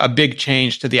a big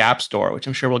change to the App Store, which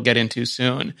I'm sure we'll get into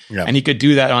soon, and he could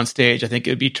do that on stage, I think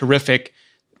it would be terrific.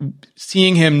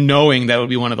 Seeing him knowing that would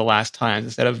be one of the last times,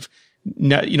 instead of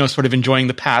sort of enjoying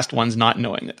the past ones, not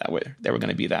knowing that way they were going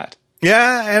to be that.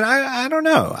 Yeah, and I don't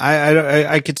know.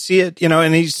 I could see it,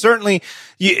 and he certainly.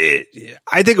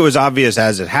 I think it was obvious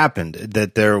as it happened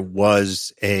that there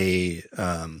was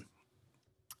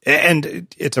and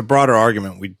it's a broader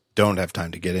argument we don't have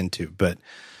time to get into, but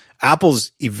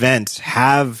Apple's events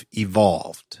have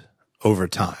evolved over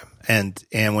time, and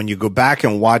when you go back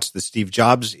and watch the Steve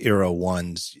Jobs era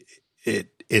ones,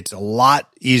 it's a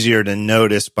lot easier to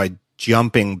notice by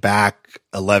jumping back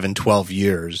 11, 12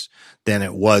 years than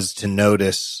it was to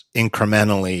notice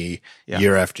incrementally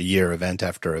year after year, event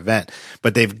after event.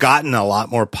 But they've gotten a lot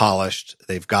more polished.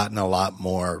 They've gotten a lot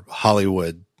more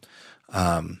Hollywood,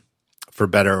 for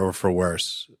better or for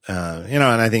worse. And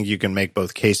I think you can make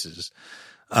both cases.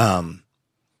 But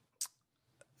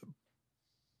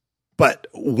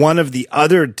one of the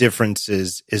other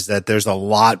differences is that there's a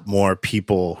lot more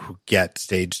people who get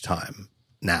stage time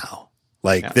now.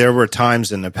 There were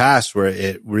times in the past where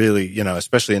it really,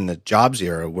 especially in the Jobs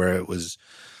era, where it was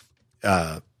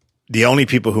the only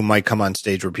people who might come on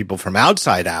stage were people from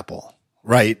outside Apple,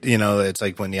 right? You know, it's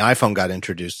like when the iPhone got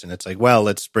introduced and it's like, well,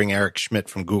 let's bring Eric Schmidt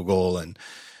from Google and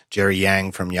Jerry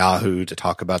Yang from Yahoo to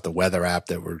talk about the weather app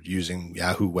that we're using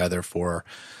Yahoo Weather for.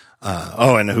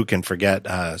 And who can forget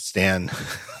Stan?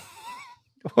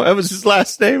 What was his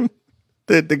last name?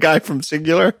 The guy from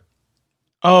Singular?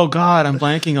 Oh God, I'm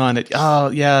blanking on it. Oh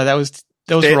yeah,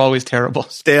 those were always terrible.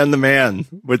 Stan the man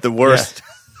with the worst,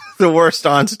 the worst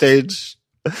onstage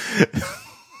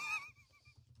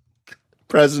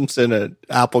presence in an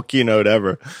Apple keynote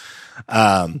ever.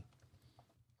 But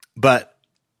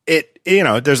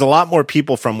there's a lot more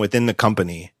people from within the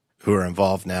company who are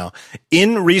involved now.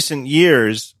 In recent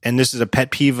years, and this is a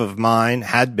pet peeve of mine,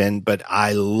 had been, but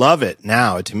I love it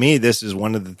now. To me, this is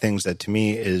one of the things that to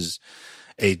me is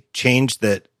a change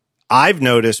that I've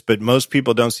noticed, but most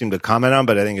people don't seem to comment on,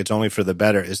 but I think it's only for the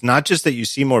better. It's not just that you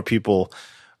see more people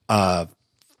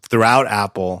throughout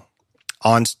Apple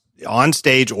on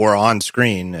stage or on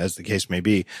screen, as the case may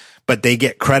be, but they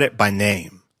get credit by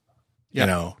name. Yep. You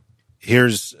know,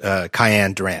 here's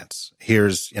Kyan Durance.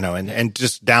 Here's, and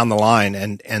just down the line,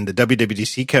 and the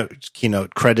WWDC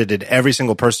keynote credited every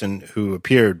single person who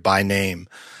appeared by name,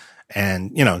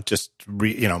 and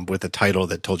with a title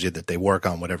that told you that they work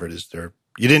on whatever it is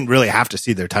you didn't really have to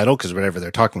see their title because whatever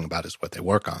they're talking about is what they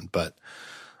work on. But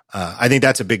I think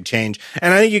that's a big change,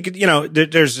 and I think you could,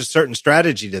 there's a certain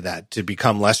strategy to that to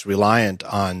become less reliant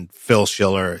on Phil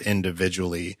Schiller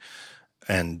individually,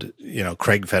 and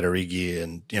Craig Federighi,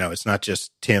 and it's not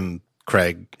just Tim,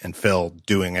 Craig, and Phil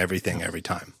doing everything every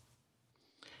time,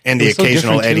 and the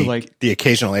occasional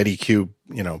Eddie Q,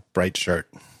 bright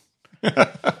shirt.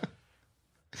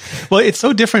 Well, it's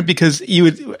so different because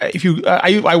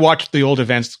I watched the old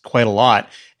events quite a lot,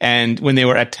 and when they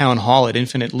were at Town Hall at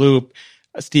Infinite Loop,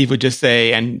 Steve would just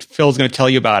say, and Phil's going to tell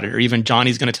you about it, or even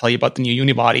Johnny's going to tell you about the new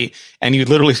Unibody, and you'd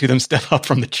literally see them step up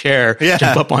from the chair,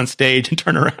 jump up on stage, and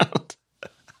turn around.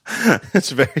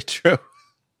 It's very true.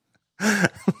 I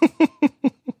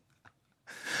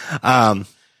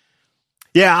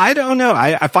don't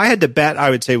know. If I had to bet, I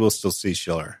would say we'll still see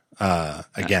Schiller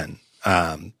again.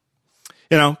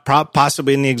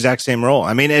 Possibly in the exact same role.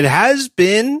 I mean, it has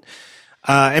been,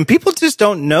 and people just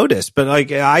don't notice. But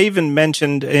like I even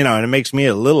mentioned, and it makes me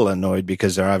a little annoyed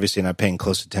because they're obviously not paying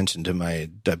close attention to my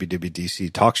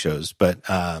WWDC talk shows. But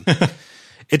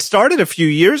it started a few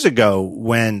years ago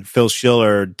when Phil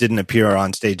Schiller didn't appear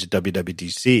on stage at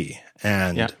WWDC.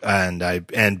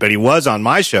 But he was on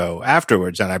my show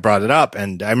afterwards, and I brought it up,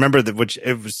 and I remember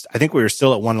I think we were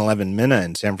still at 111 Minna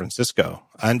in San Francisco.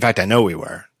 In fact, I know we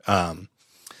were, or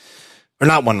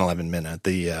not 111 Minna,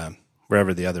 the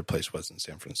wherever the other place was in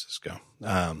San Francisco.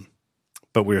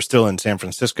 But we were still in San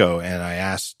Francisco, and I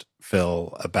asked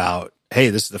Phil about, hey,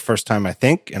 this is the first time I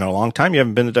think in a long time you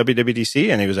haven't been to WWDC,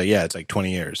 and he was like, yeah, it's like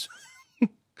 20 years.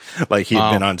 Like he'd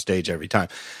been on stage every time.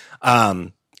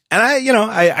 And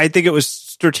I think it was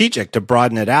strategic to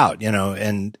broaden it out,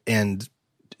 and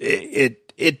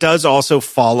it does also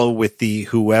follow with the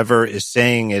whoever is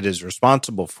saying it is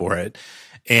responsible for it.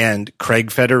 And Craig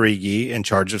Federighi, in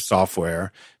charge of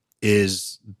software,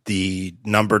 is the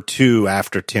number 2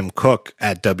 after Tim Cook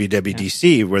at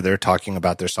WWDC, where they're talking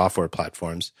about their software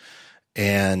platforms.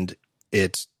 And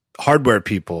it's hardware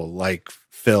people like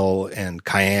Phil and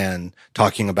Kyan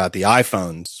talking about the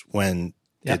iPhones when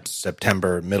it's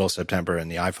September, middle September,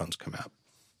 and the iPhones come out.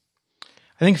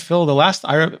 I think, Phil, the last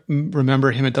I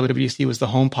remember him at WWDC was the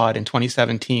HomePod in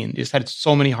 2017. He just had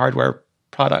so many hardware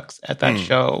products at that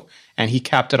show, and he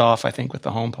capped it off, I think, with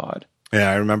the HomePod.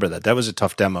 Yeah, I remember that. That was a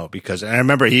tough demo and I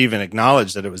remember he even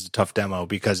acknowledged that it was a tough demo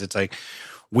because it's like,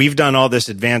 we've done all this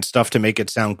advanced stuff to make it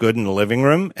sound good in the living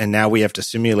room, and now we have to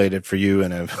simulate it for you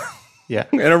in a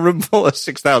in a room full of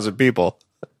 6,000 people.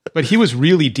 But he was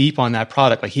really deep on that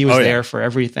product. Like he was there for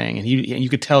everything, and you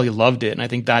could tell he loved it. And I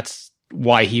think that's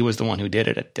why he was the one who did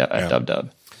it at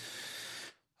DubDub.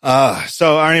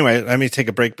 So anyway, let me take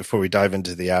a break before we dive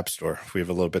into the App Store. We have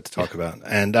a little bit to talk about.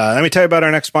 And let me tell you about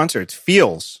our next sponsor. It's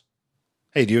Feels.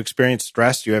 Hey, do you experience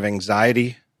stress? Do you have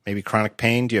anxiety? Maybe chronic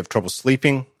pain? Do you have trouble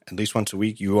sleeping? At least once a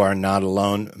week? You are not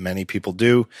alone. Many people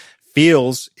do.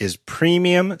 Feels is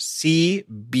premium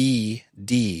CBD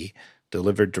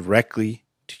delivered directly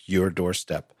to your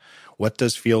doorstep. What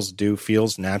does Feels do?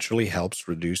 Feels naturally helps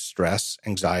reduce stress,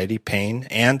 anxiety, pain,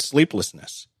 and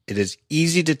sleeplessness. It is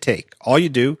easy to take. All you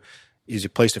do is you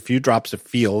place a few drops of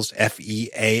Feels,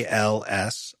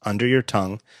 Feals, under your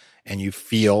tongue, and you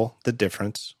feel the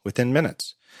difference within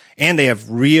minutes. And they have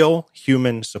real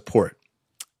human support.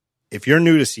 If you're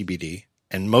new to CBD,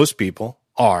 and most people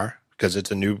are, because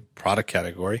it's a new product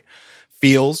category,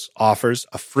 Feels offers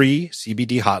a free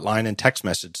CBD hotline and text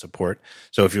message support.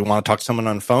 So if you want to talk to someone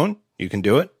on the phone, you can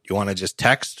do it. You want to just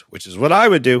text, which is what I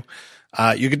would do.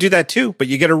 You could do that too, but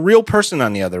you get a real person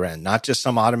on the other end, not just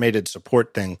some automated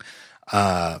support thing.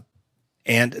 And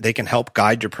they can help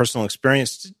guide your personal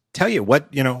experience, tell you what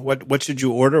should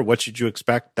you order, what should you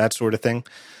expect, that sort of thing.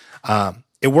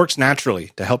 It works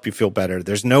naturally to help you feel better.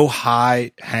 There's no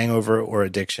high hangover or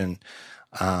addiction.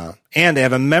 And they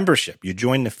have a membership. You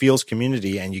join the Feels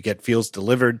community and you get Feels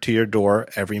delivered to your door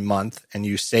every month, and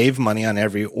you save money on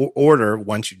every order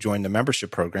once you join the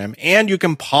membership program, and you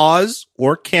can pause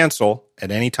or cancel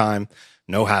at any time.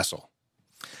 No hassle.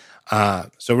 So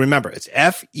remember, it's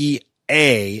FEALS.com.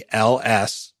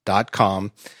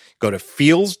 Go to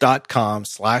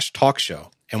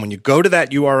feels.com/talkshow. And when you go to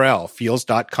that URL,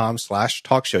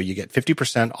 feels.com/talkshow, you get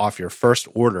 50% off your first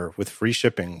order with free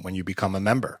shipping when you become a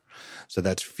member. So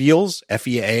that's feals,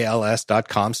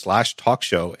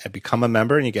 FEALS.com/talkshow, and become a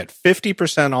member, and you get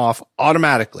 50% off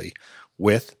automatically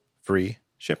with free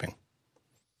shipping.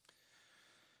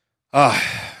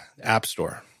 App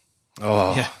Store.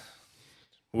 Oh, yeah.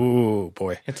 Ooh,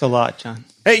 boy. It's a lot, John.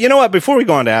 Hey, you know what? Before we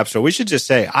go on to App Store, we should just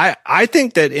say, I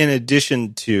think that in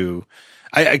addition to,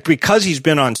 because he's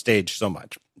been on stage so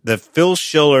much, the Phil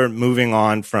Schiller moving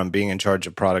on from being in charge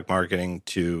of product marketing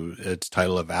to its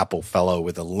title of Apple Fellow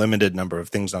with a limited number of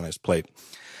things on his plate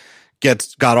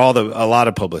got a lot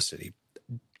of publicity.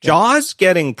 Jaws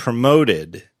getting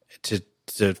promoted to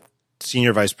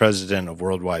senior vice president of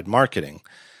worldwide marketing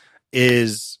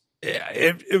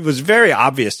it was very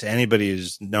obvious to anybody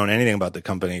who's known anything about the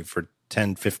company for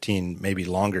 10, 15, maybe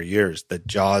longer years that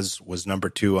Jaws was number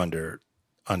 2 under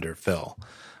Phil.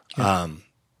 Yeah.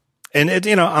 And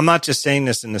I'm not just saying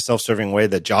this in a self-serving way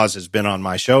that Jaws has been on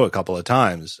my show a couple of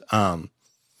times.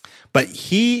 But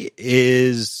he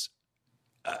is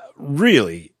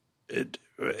really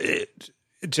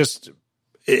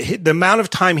the amount of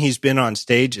time he's been on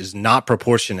stage is not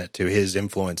proportionate to his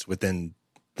influence within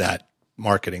that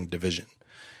marketing division.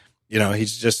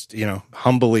 He's just,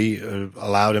 humbly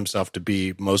allowed himself to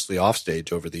be mostly off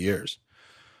stage over the years.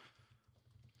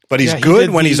 But he's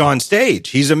good when he's on stage.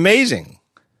 He's amazing.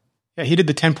 Yeah, he did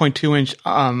the 10.2-inch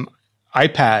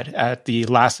iPad at the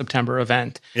last September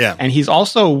event. Yeah. And he's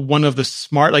also one of the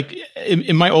smart,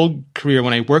 in my old career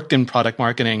when I worked in product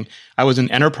marketing, I was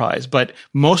in enterprise, but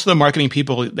most of the marketing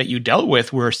people that you dealt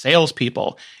with were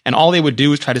salespeople. And all they would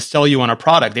do is try to sell you on a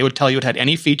product. They would tell you it had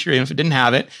any feature, and if it didn't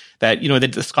have it, that,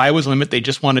 that the sky was the limit. They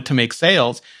just wanted to make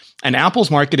sales. And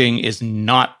Apple's marketing is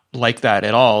not like that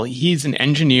at all. He's an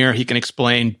engineer. He can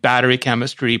explain battery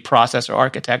chemistry, processor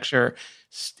architecture,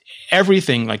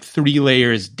 everything like 3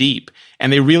 layers deep.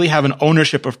 And they really have an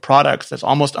ownership of products that's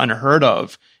almost unheard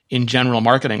of in general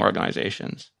marketing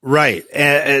organizations. Right.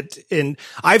 And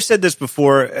I've said this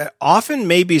before, often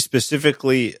maybe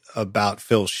specifically about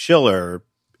Phil Schiller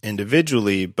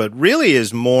individually, but really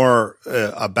is more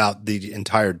about the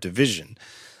entire division.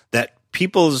 That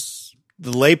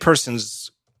the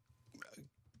layperson's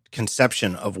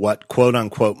conception of what quote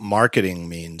unquote marketing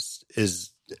means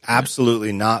is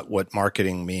absolutely not what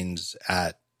marketing means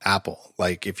at Apple.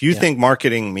 Like if you think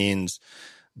marketing means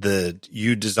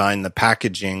you design the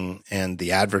packaging and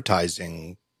the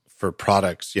advertising for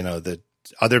products, that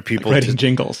other people writing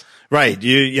jingles. Right.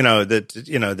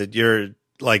 That you're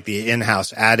like the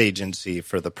in-house ad agency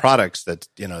for the products that,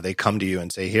 they come to you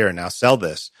and say, here, now sell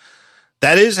this.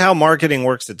 That is how marketing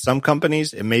works at some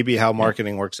companies. It may be how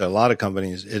marketing works at a lot of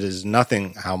companies. It is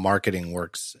nothing how marketing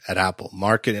works at Apple.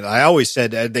 Marketing, I always said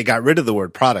they got rid of the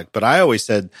word product, but I always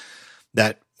said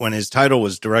that when his title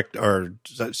was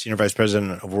senior vice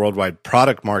president of worldwide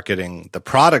product marketing, the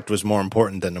product was more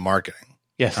important than the marketing.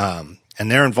 Yes.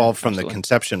 And they're involved from the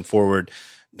conception forward.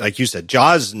 Like you said,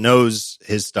 Jaws knows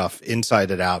his stuff inside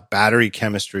and out, battery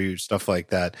chemistry, stuff like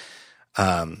that.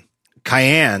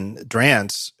 Cayenne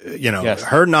Drance,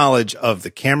 her knowledge of the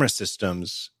camera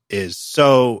systems is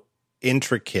so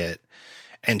intricate,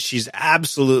 and she's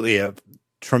absolutely a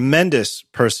tremendous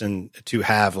person to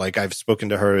have. Like I've spoken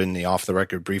to her in the off the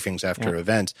record briefings after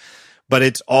events, but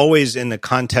it's always in the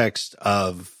context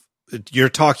of you're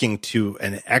talking to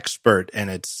an expert,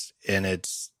 and it's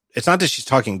not that she's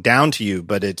talking down to you,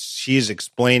 but she's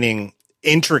explaining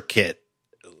intricate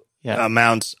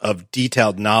amounts of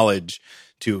detailed knowledge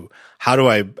to how do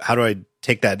I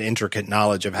take that intricate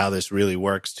knowledge of how this really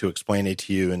works to explain it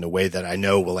to you in the way that I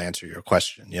know will answer your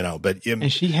question, but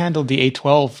and she handled the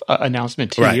A12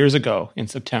 announcement 2 years ago in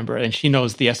September, and she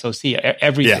knows the SoC,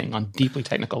 everything on deeply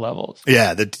technical levels.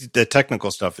 Yeah. The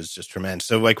technical stuff is just tremendous.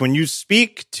 So like when you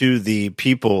speak to the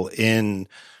people in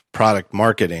product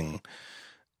marketing,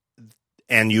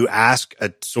 and you ask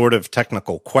a sort of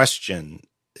technical question,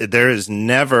 there is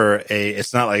never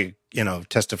it's not like,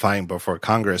 testifying before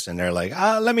Congress and they're like,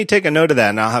 let me take a note of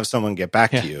that and I'll have someone get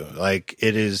back to you. Like,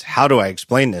 it is, how do I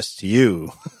explain this to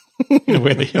you? In a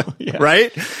way that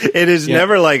Right? It is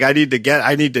never like, I need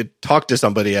to talk to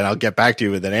somebody and I'll get back to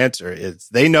you with an answer.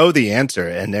 They know the answer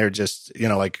and they're just,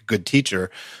 like a good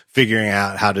teacher figuring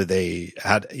out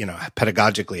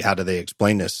pedagogically, how do they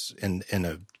explain this in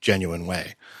a genuine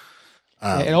way.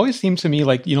 It always seemed to me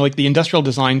like, like the industrial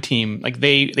design team, like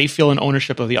they feel an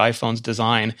ownership of the iPhone's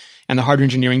design, and the hardware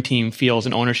engineering team feels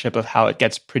an ownership of how it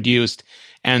gets produced,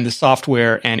 and the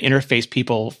software and interface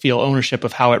people feel ownership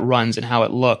of how it runs and how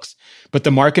it looks. But the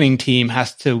marketing team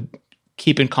has to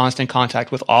keep in constant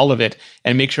contact with all of it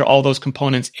and make sure all those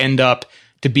components end up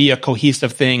to be a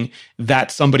cohesive thing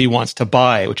that somebody wants to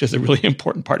buy, which is a really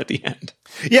important part at the end.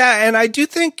 Yeah, and I do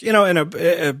think, in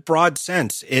a broad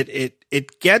sense,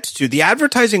 it gets to the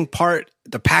advertising part,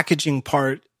 the packaging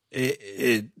part,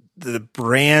 the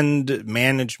brand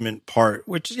management part,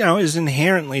 which, is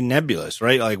inherently nebulous,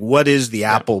 right? Like, what is the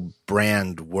Apple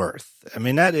brand worth? I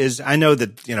mean, I know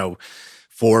that,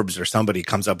 Forbes or somebody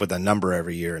comes up with a number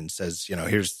every year and says,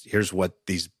 here's what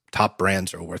these top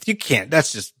brands are worth. You can't,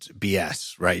 that's just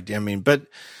BS, right? I mean, but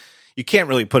you can't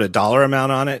really put a dollar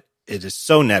amount on it. It is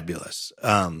so nebulous.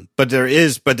 But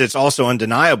it's also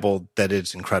undeniable that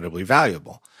it's incredibly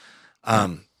valuable.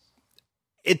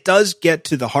 It does get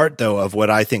to the heart, though, of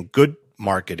what I think good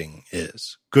marketing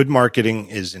is. Good marketing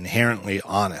is inherently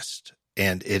honest,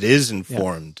 and it is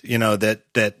informed,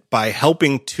 that by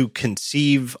helping to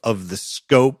conceive of the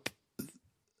scope,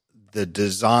 the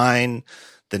design,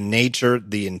 the nature,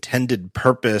 the intended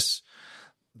purpose,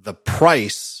 the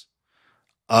price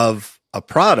of a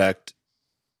product,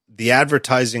 the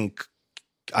advertising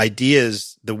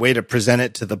ideas, the way to present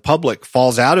it to the public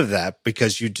falls out of that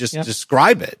because you just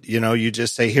describe it. You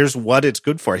just say, here's what it's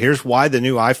good for. Here's why the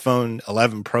new iPhone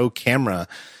 11 Pro camera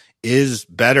is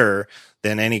better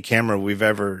than any camera we've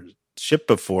ever shipped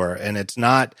before. And it's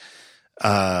not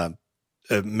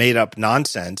made up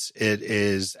nonsense. It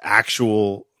is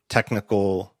actual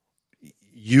technical,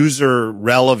 user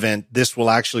relevant. This will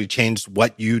actually change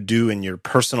what you do in your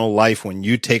personal life when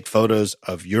you take photos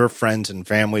of your friends and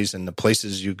families and the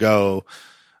places you go,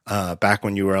 back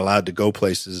when you were allowed to go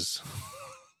places.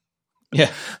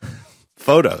 Yeah.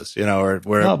 Photos, or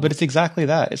where. No, but it's exactly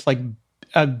that. It's like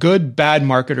bad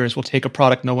marketers will take a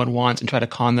product no one wants and try to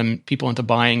con people into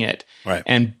buying it. Right.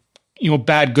 And,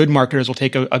 good marketers will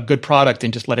take a good product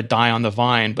and just let it die on the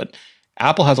vine. But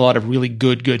Apple has a lot of really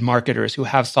good marketers who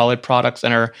have solid products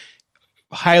and are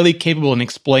highly capable in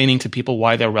explaining to people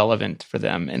why they're relevant for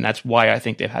them. And that's why I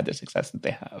think they've had the success that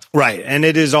they have. Right. And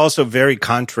it is also very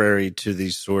contrary to the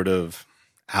sort of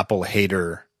Apple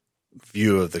hater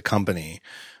view of the company,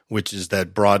 which is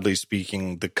that broadly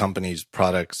speaking, the company's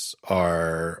products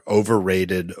are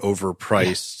overrated,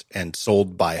 overpriced, and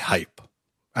sold by hype.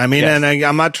 I mean, and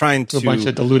I'm not trying to... A bunch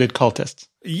of deluded cultists.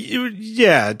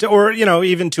 Yeah, or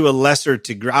even to a lesser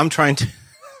degree. I'm trying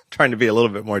to be a little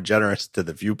bit more generous to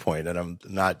the viewpoint, and I'm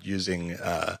not using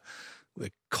the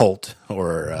cult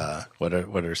or what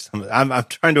are some. I'm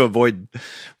trying to avoid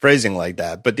phrasing like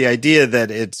that. But the idea that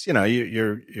it's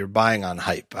you're buying on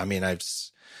hype. I mean,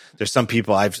 there's some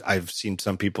people I've seen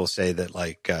some people say that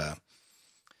like.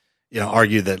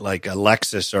 Argue that like a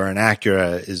Lexus or an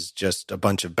Acura is just a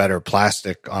bunch of better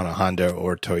plastic on a Honda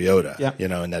or Toyota,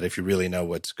 and that if you really know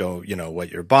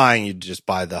what you're buying, you just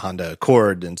buy the Honda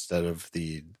Accord instead of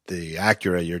the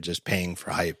Acura. You're just paying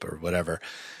for hype or whatever.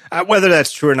 Whether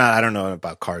that's true or not, I don't know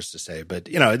about cars to say, but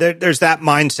there's that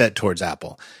mindset towards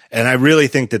Apple. And I really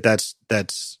think that's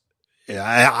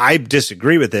I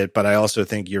disagree with it, but I also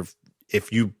think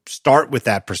if you start with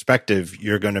that perspective,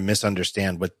 you're going to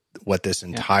misunderstand what this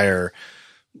entire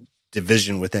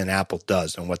division within Apple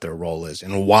does and what their role is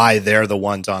and why they're the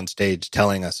ones on stage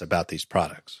telling us about these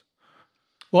products.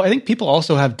 Well, I think people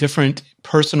also have different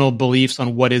personal beliefs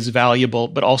on what is valuable,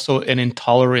 but also an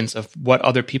intolerance of what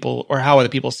other people or how other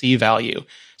people see value.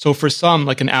 So for some,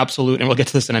 like an absolute, and we'll get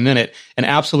to this in a minute, an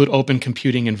absolute open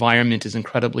computing environment is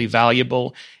incredibly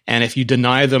valuable. And if you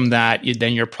deny them that,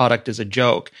 then your product is a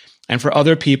joke. And for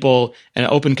other people, an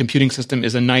open computing system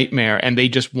is a nightmare, and they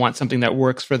just want something that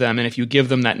works for them. And if you give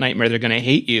them that nightmare, they're going to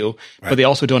hate you, right. But they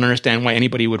also don't understand why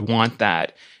anybody would want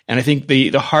that. And I think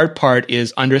the hard part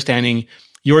is understanding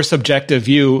your subjective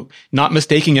view, not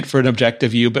mistaking it for an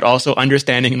objective view, but also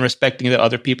understanding and respecting that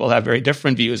other people have very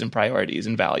different views and priorities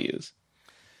and values.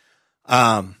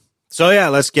 So yeah,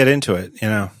 let's get into it.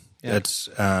 It's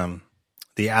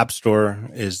the App Store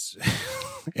is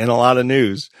in a lot of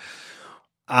news.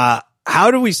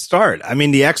 how do we start? I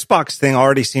mean, the Xbox thing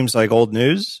already seems like old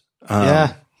news.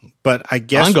 Yeah. But I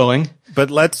guess ongoing.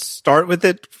 But let's start with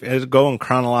it. Go in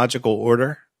chronological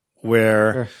order,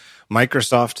 where Sure.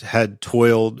 Microsoft had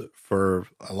toiled for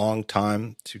a long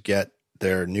time to get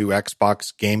their new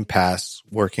Xbox Game Pass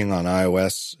working on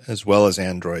iOS as well as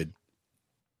Android.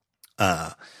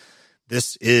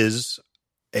 This is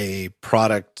a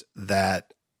product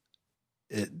that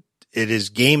it is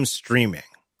game streaming.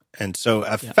 And so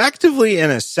effectively,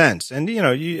 in a sense, and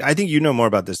I think you know more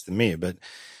about this than me, but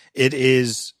it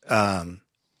is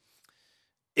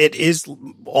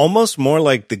almost more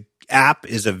like the app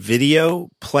is a video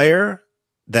player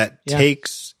that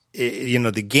takes,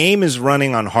 the game is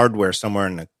running on hardware somewhere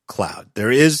in the cloud.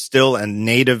 There is still a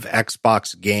native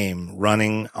Xbox game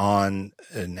running on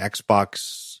an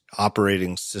Xbox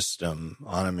operating system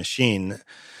on a machine.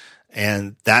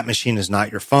 And that machine is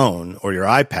not your phone or your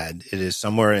iPad. It is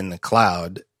somewhere in the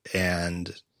cloud,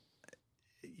 and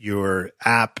your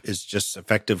app is just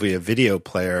effectively a video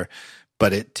player,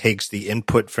 but it takes the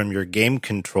input from your game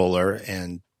controller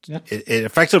and it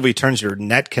effectively turns your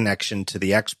net connection to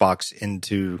the Xbox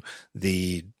into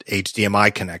the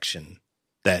HDMI connection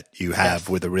that you have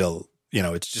with a real,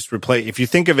 it's just if you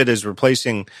think of it as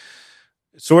replacing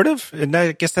sort of, and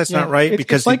I guess that's not right,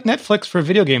 because it's like Netflix for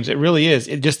video games. It really is.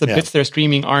 It just the bits they're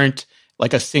streaming aren't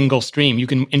like a single stream. You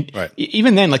can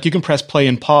even then, like, you can press play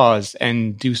and pause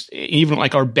and do even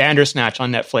like our Bandersnatch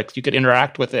on Netflix. You could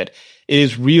interact with it. It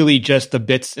is really just the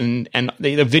bits and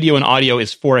the video and audio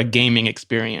is for a gaming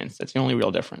experience. That's the only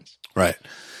real difference. Right.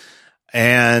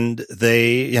 And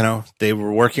they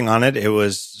were working on it. It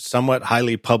was somewhat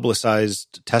highly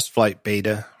publicized test flight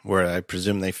beta, where I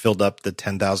presume they filled up the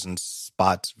 10,000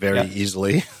 spots very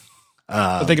easily.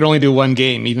 But they could only do one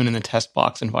game, even in the test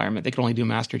box environment. They could only do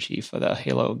Master Chief for the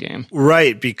Halo game.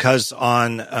 Right, because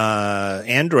on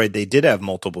Android, they did have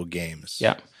multiple games.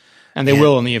 Yeah, and they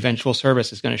will, and the eventual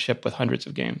service is going to ship with hundreds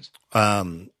of games.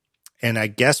 And I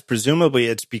guess presumably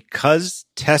it's because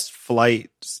test flight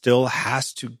still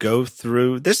has to go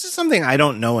through. This is something I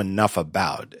don't know enough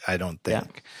about, I don't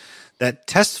think. That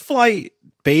test flight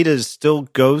betas still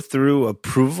go through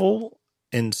approval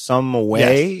in some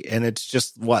way, and it's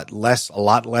just a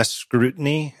lot less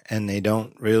scrutiny, and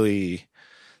they'll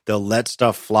let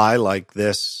stuff fly like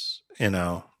this,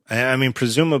 I mean,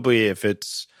 presumably if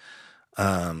it's,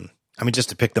 just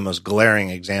to pick the most glaring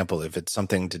example, if it's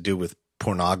something to do with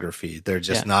pornography, they're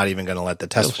just not even going to let the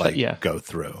test flight go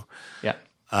through. Yeah.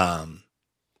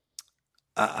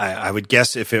 I would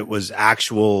guess if it was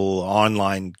actual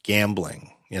online gambling,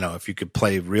 if you could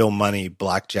play real money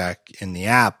blackjack in the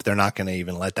app, they're not going to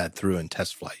even let that through in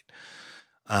test flight.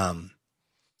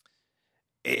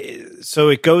 So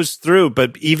it goes through,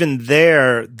 but even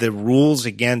there, the rules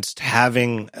against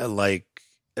having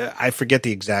I forget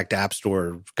the exact App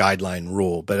Store guideline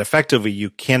rule, but effectively you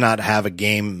cannot have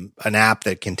an app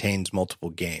that contains multiple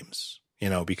games,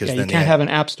 because then you can't have an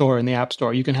app store in the App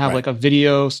Store. You can have like a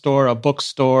video store, a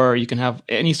bookstore. You can have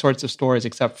any sorts of stores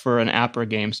except for an app or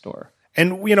game store.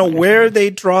 And, where they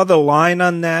draw the line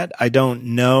on that, I don't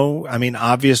know. I mean,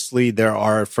 obviously there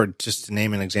are, for just to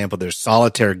name an example, there's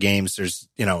solitaire games. There's,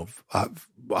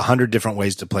 100 different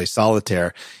ways to play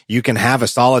solitaire. You can have a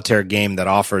solitaire game that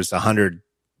offers 100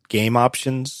 game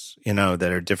options, that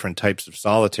are different types of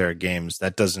solitaire games.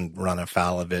 That doesn't run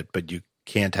afoul of it, but you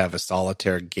can't have a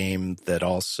solitaire game that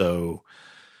also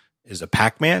is a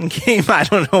Pac-Man game. I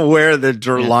don't know where the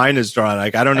line is drawn.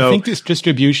 I don't know. I think this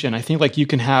distribution, I think you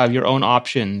can have your own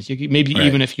options.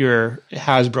 Even if you're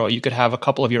Hasbro, you could have a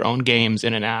couple of your own games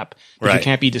in an app, but you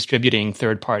can't be distributing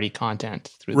third-party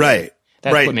content through that.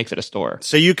 That's what makes it a store.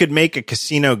 So you could make a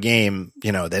casino game,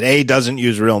 that doesn't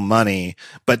use real money,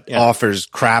 but offers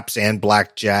craps and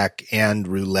blackjack and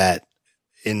roulette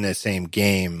in the same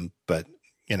game. But,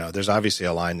 there's obviously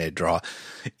a line they draw.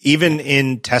 Even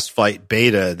in test flight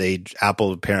beta,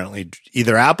 Apple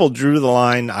drew the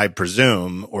line, I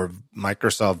presume, or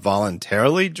Microsoft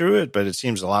voluntarily drew it, but it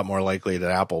seems a lot more likely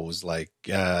that Apple was like,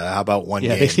 how about one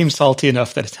game? Yeah, they seem salty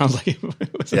enough that it sounds like it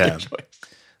was a good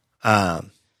choice.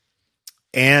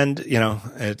 And,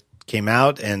 it came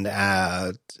out, and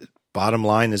bottom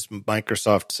line is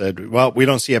Microsoft said, well, we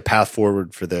don't see a path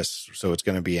forward for this, so it's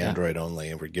going to be Android only,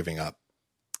 and we're giving up.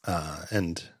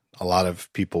 And a lot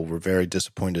of people were very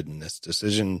disappointed in this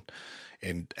decision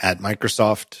at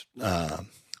Microsoft,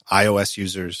 iOS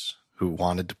users who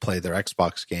wanted to play their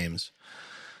Xbox games.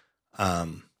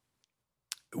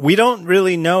 We don't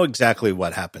really know exactly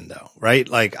what happened, though, right?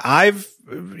 Like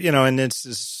and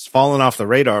it's fallen off the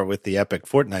radar with the Epic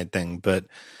Fortnite thing, but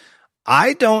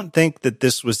I don't think that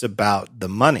this was about the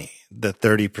money, the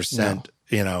 30%.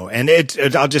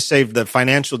 and I'll just say the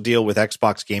financial deal with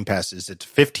Xbox Game Pass is it's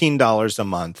 $15 a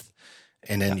month.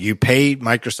 And then you pay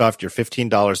Microsoft your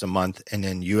 $15 a month, and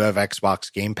then you have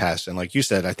Xbox Game Pass. And like you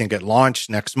said, I think at launch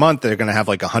next month, they're going to have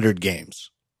like 100 games,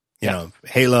 you know,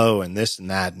 Halo and this and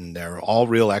that. And they're all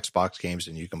real Xbox games,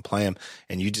 and you can play them.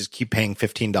 And you just keep paying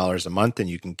 $15 a month, and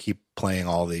you can keep playing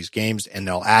all these games, and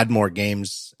they'll add more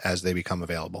games as they become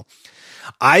available.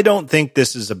 I don't think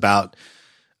this is about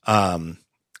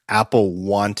Apple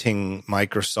wanting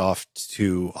Microsoft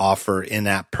to offer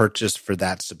in-app purchase for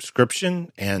that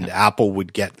subscription, and Apple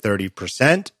would get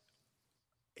 30%.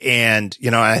 And,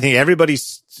 I think everybody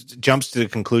jumps to the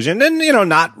conclusion, and,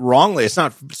 not wrongly, it's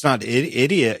not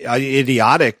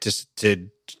idiotic to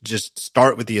just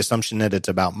start with the assumption that it's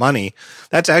about money.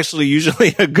 That's actually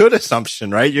usually a good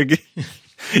assumption, right?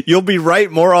 You'll be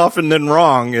right more often than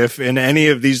wrong if in any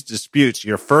of these disputes,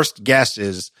 your first guess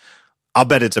is, I'll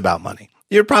bet it's about money.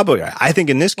 You're probably right. I think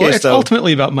in this case, it's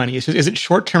ultimately about money. Is it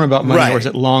short-term about money, or is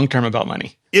it long-term about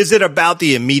money? Is it about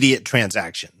the immediate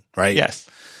transaction, right? Yes.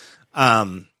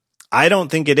 I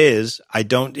don't think it is. I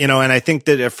don't, and I think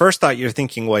that at first thought you're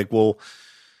thinking like, well,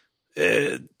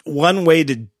 one way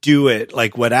to do it,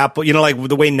 like what Apple, like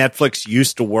the way Netflix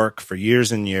used to work for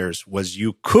years and years, was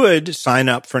you could sign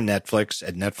up for Netflix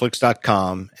at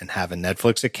Netflix.com and have a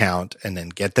Netflix account, and then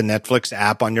get the Netflix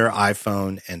app on your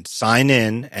iPhone and sign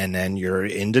in, and then you're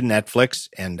into Netflix,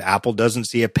 and Apple doesn't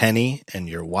see a penny, and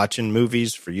you're watching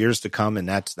movies for years to come, and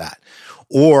that's that.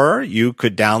 Or you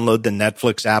could download the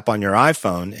Netflix app on your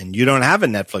iPhone, and you don't have a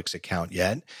Netflix account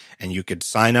yet, and you could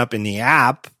sign up in the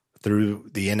app through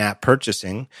the in-app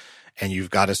purchasing, and you've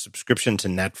got a subscription to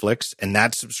Netflix, and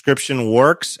that subscription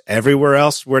works everywhere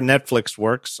else where Netflix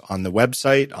works, on the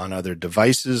website, on other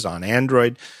devices, on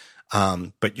Android.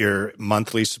 But your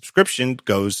monthly subscription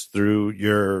goes through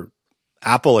your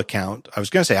Apple account. I was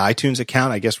going to say iTunes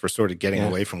account. I guess we're sort of getting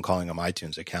away from calling them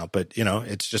iTunes account, but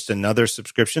it's just another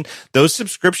subscription. Those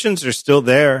subscriptions are still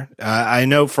there. I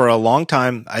know for a long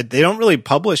time, they don't really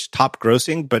publish top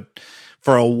grossing, but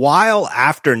for a while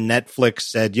after Netflix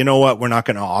said, you know what, we're not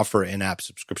going to offer in-app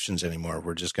subscriptions anymore,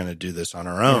 we're just going to do this on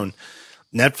our own.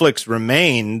 Netflix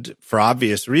remained, for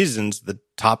obvious reasons, the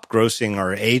top grossing,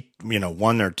 or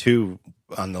one or two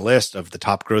on the list of the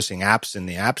top grossing apps in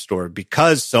the App Store,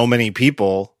 because so many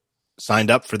people signed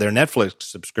up for their Netflix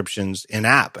subscriptions in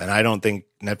app. And I don't think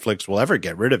Netflix will ever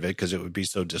get rid of it, because it would be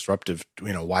so disruptive.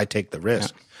 Why take the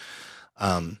risk?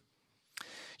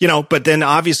 But then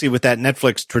obviously with that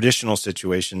Netflix traditional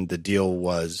situation, the deal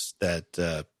was that,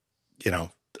 I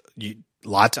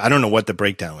don't know what the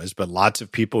breakdown is, but lots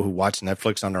of people who watch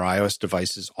Netflix on their iOS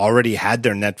devices already had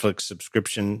their Netflix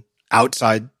subscription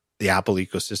outside the Apple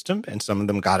ecosystem, and some of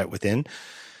them got it within.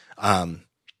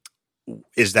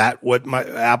 Is that what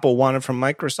Apple wanted from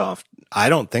Microsoft? I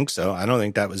don't think so. I don't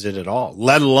think that was it at all,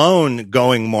 let alone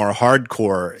going more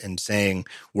hardcore and saying,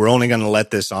 we're only going to let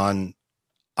this on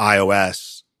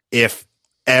iOS if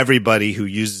everybody who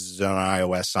uses it on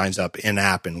iOS signs up in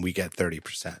app, and we get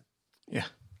 30%. Yeah.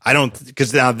 I don't,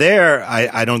 because now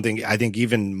I think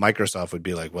even Microsoft would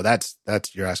be like, well, that's,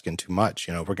 you're asking too much.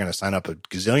 We're going to sign up a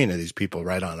gazillion of these people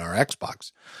right on our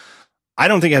Xbox. I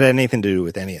don't think it had anything to do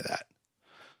with any of that.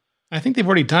 I think they've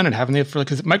already done it, haven't they?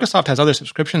 Because Microsoft has other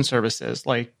subscription services,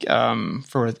 like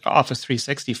for Office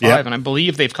 365, and I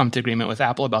believe they've come to agreement with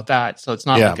Apple about that. So it's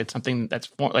not like it's something that's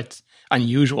more like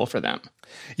unusual for them.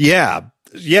 Yeah,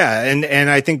 and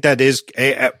I think that is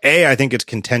I think it's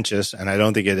contentious, and I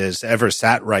don't think it has ever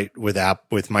sat right with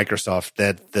Microsoft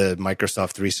that the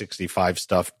Microsoft 365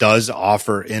 stuff does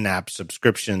offer in-app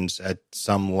subscriptions at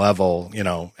some level,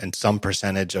 and some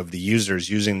percentage of the users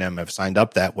using them have signed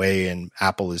up that way, and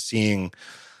Apple is seeing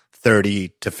 30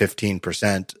 to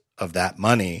 15% of that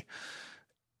money,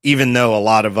 even though a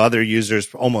lot of other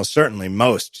users, almost certainly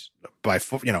most,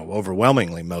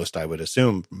 overwhelmingly most, I would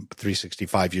assume,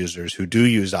 365 users who do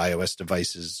use iOS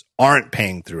devices aren't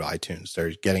paying through iTunes.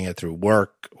 They're getting it through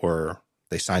work, or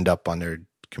they signed up on their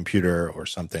computer or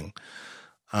something.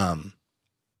 Again,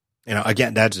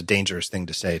 that's a dangerous thing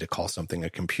to say, to call something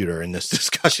a computer in this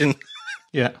discussion.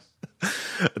 Yeah.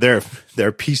 They're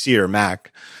PC or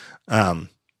Mac.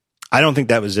 I don't think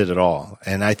that was it at all.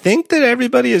 And I think that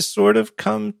everybody has sort of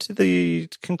come to the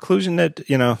conclusion that,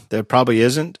 there probably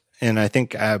isn't. And I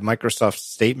think Microsoft's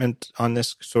statement on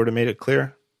this sort of made it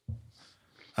clear.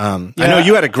 I know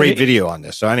you had a great video on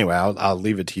this. So anyway, I'll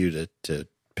leave it to you to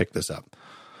pick this up.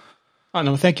 Oh,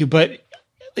 no, thank you. But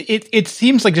it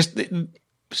seems like just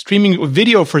streaming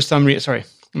video for some reason. Sorry,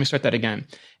 let me start that again.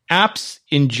 apps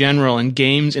in general and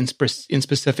games in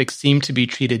specific seem to be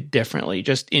treated differently,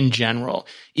 just in general.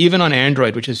 Even on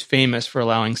Android, which is famous for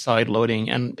allowing side loading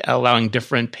and allowing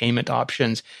different payment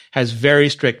options, has very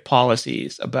strict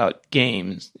policies about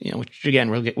games, which again,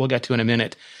 we'll get to in a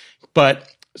minute. But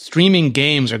streaming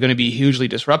games are going to be hugely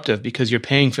disruptive because you're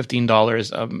paying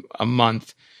 $15 a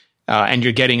month and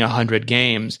you're getting 100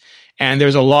 games. And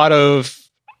there's a lot of,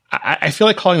 I feel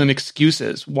like calling them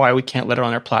excuses why we can't let it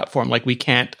on our platform. Like we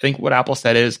can't, I think what Apple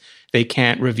said is they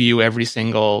can't review every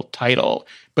single title,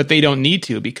 but they don't need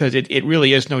to because it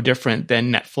really is no different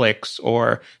than Netflix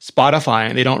or Spotify.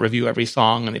 And they don't review every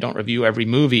song and they don't review every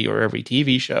movie or every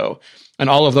TV show. And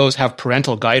all of those have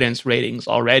parental guidance ratings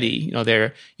already.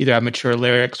 They're either have mature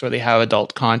lyrics or they have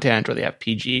adult content or they have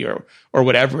PG or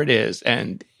whatever it is.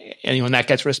 And that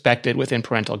gets respected within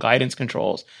parental guidance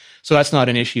controls. So that's not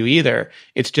an issue either.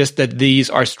 It's just that these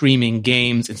are streaming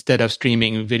games instead of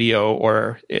streaming video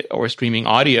or streaming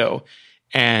audio.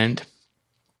 And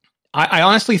I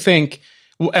honestly think,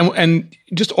 and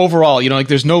just overall, like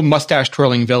there's no mustache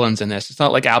twirling villains in this. It's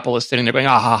not like Apple is sitting there going,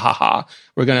 ah ha ha ha,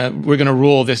 we're gonna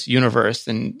rule this universe,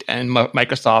 and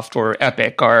Microsoft or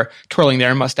Epic are twirling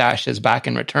their mustaches back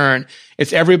in return.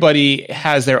 It's everybody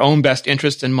has their own best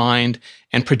interests in mind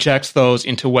and projects those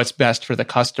into what's best for the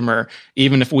customer,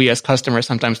 even if we as customers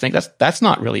sometimes think that's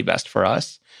not really best for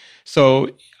us. So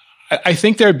I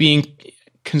think they're being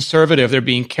conservative. They're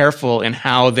being careful in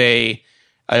how they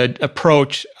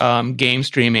approach game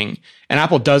streaming. And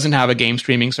Apple doesn't have a game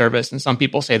streaming service, and some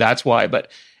people say that's why,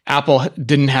 but Apple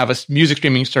didn't have a music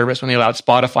streaming service when they allowed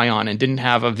Spotify on and didn't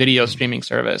have a video streaming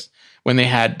service when they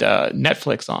had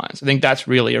Netflix on. So I think that's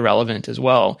really irrelevant as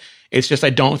well. It's just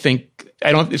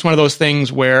it's one of those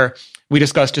things where we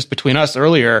discussed just between us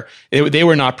earlier, they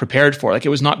were not prepared for. Like it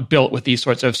was not built with these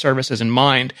sorts of services in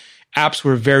mind. Apps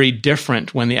were very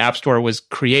different when the App Store was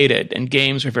created, and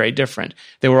games were very different.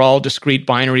 They were all discrete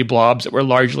binary blobs that were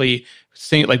largely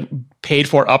paid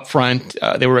for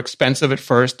upfront. They were expensive at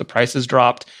first. The prices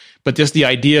dropped. But just the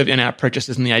idea of in-app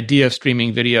purchases and the idea of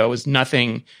streaming video was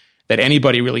nothing that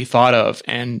anybody really thought of.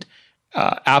 And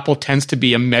Apple tends to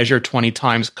be a measure 20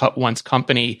 times cut once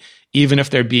company, even if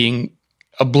they're being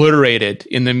obliterated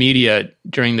in the media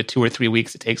during the 2 or 3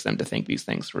 weeks it takes them to think these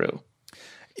things through.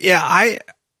 Yeah,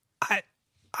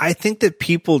 I think that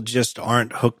people just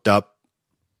aren't hooked up.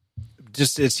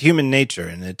 Just it's human nature,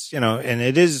 and it's and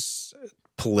it is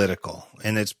political,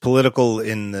 and it's political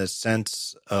in the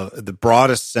sense of the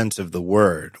broadest sense of the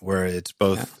word, where it's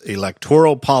both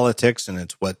electoral politics, and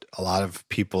it's what a lot of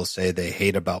people say they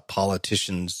hate about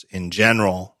politicians in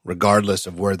general, regardless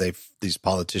of where these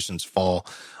politicians fall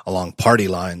along party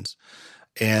lines,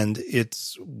 and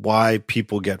it's why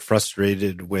people get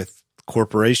frustrated with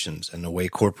corporations and the way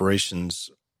corporations,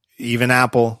 even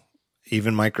Apple,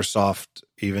 even Microsoft,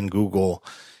 even Google,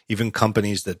 even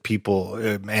companies that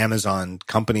Amazon,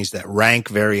 companies that rank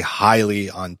very highly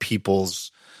on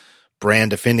people's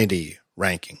brand affinity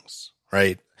rankings,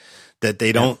 right? That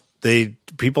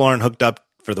people aren't hooked up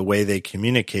for the way they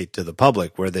communicate to the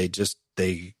public, where they're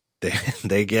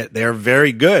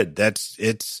very good.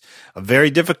 It's a very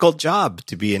difficult job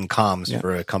to be in comms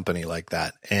for a company like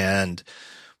that. And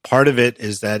part of it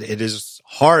is that it is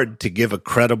hard to give a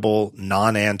credible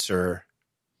non-answer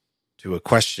to a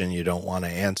question you don't want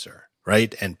to answer,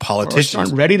 right? And politicians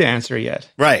aren't ready to answer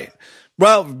yet. Right.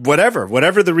 Well, whatever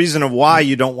the reason of why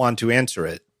you don't want to answer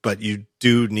it, but you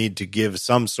do need to give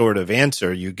some sort of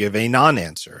answer, you give a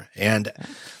non-answer. And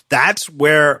that's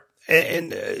where,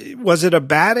 and was it a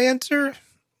bad answer?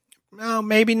 No,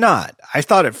 maybe not. I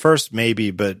thought at first maybe,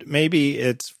 but maybe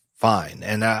it's fine.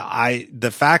 And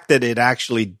the fact that it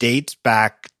actually dates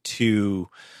back to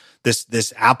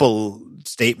this Apple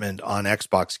statement on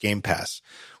Xbox Game Pass,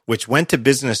 which went to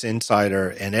Business Insider,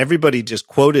 and everybody just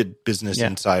quoted Business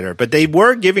Insider, but they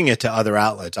were giving it to other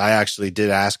outlets. I actually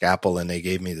did ask Apple, and they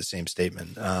gave me the same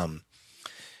statement.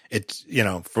 It's,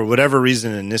 for whatever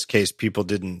reason, in this case,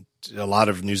 a lot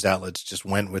of news outlets just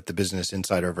went with the Business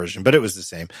Insider version, but it was the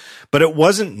same. But it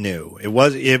wasn't new. It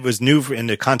was new in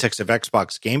the context of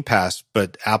Xbox Game Pass,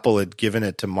 but Apple had given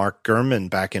it to Mark Gurman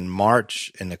back in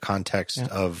March in the context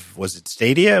of, was it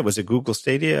Stadia? Was it Google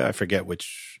Stadia? I forget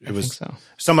which. It was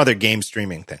some other game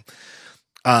streaming thing.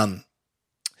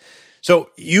 So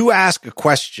you ask a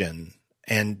question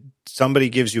and somebody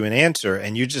gives you an answer,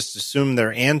 and you just assume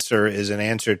their answer is an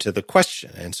answer to the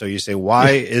question. And so you say,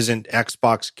 why isn't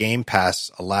Xbox Game Pass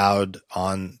allowed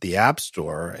on the App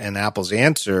Store? And Apple's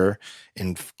answer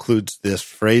includes this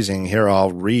phrasing here.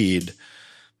 I'll read.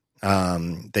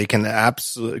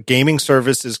 Gaming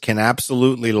services can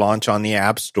absolutely launch on the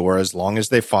App Store as long as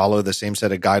they follow the same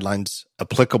set of guidelines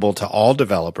applicable to all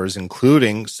developers,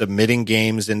 including submitting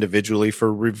games individually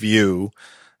for review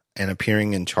and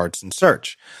appearing in charts and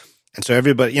search. And so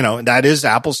everybody, that is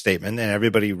Apple's statement, and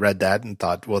everybody read that and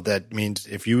thought, well, that means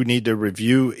if you need to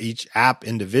review each app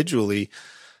individually,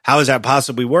 how does that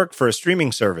possibly work for a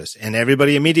streaming service? And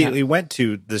everybody immediately went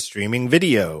to the streaming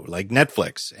video like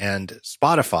Netflix and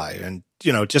Spotify. And,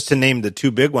 just to name the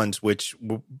two big ones, which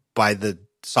by the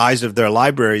size of their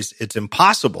libraries, it's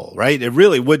impossible, right? It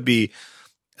really would be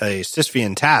a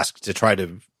Sisyphean task to try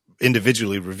to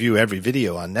individually review every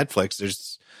video on Netflix.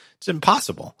 It's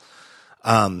impossible.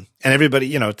 And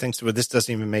everybody, thinks, well, this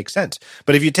doesn't even make sense.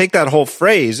 But if you take that whole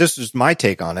phrase, this is my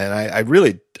take on it. And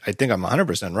I think I'm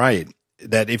 100% right.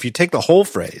 That if you take the whole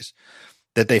phrase,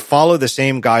 that they follow the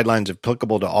same guidelines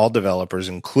applicable to all developers,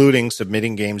 including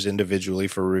submitting games individually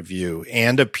for review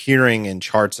and appearing in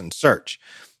charts and search.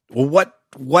 Well,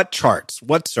 what charts?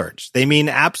 What search? They mean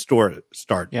App Store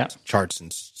charts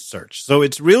and search. So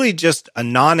it's really just a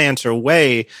non-answer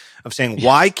way of saying,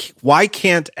 why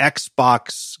can't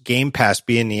Xbox Game Pass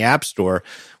be in the App Store?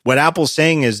 What Apple's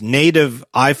saying is native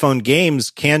iPhone games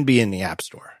can be in the App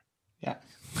Store.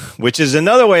 Which is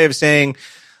another way of saying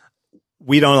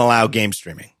we don't allow game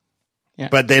streaming. Yeah.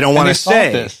 But they don't want to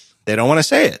say this. They don't want to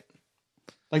say it.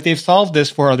 Like they've solved this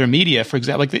for other media. For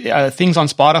example, like things on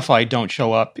Spotify don't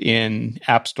show up in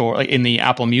App Store, like in the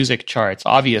Apple Music charts,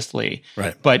 obviously.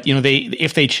 Right. But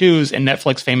if they choose, and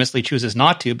Netflix famously chooses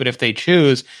not to, but if they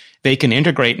choose, they can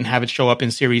integrate and have it show up in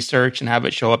Siri search and have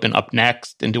it show up in Up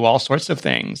Next and do all sorts of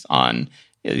things on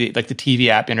like the TV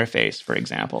app interface, for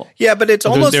example. Yeah, but it's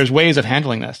almost there's ways of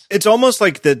handling this. It's almost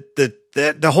like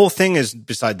the whole thing is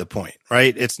beside the point,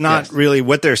 right? It's not really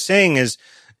what they're saying is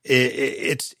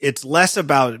it's less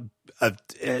about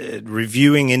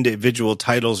reviewing individual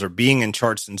titles or being in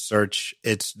charts and search.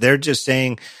 They're just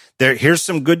saying here's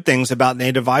some good things about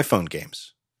native iPhone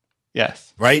games.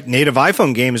 Yes. Right? Native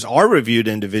iPhone games are reviewed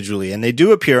individually and they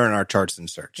do appear in our charts and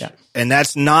search. Yeah. And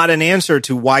that's not an answer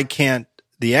to why isn't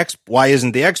the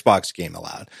Xbox game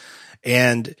allowed?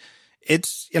 And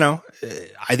it's,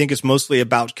 I think it's mostly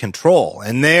about control.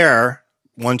 And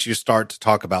once you start to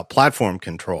talk about platform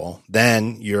control,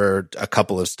 then you're a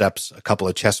couple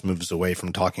of chess moves away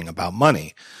from talking about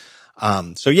money.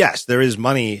 So yes, there is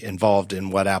money involved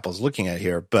in what Apple's looking at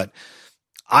here, but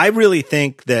I really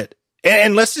think that,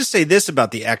 and let's just say this about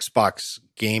the Xbox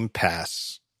Game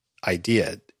Pass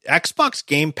idea. Xbox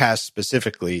Game Pass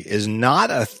specifically is not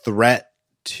a threat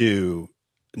to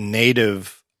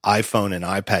native iPhone and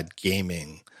iPad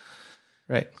gaming.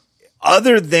 Right.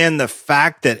 Other than the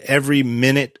fact that every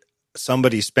minute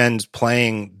somebody spends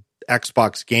playing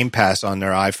Xbox Game Pass on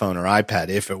their iPhone or iPad,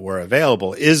 if it were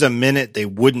available, is a minute they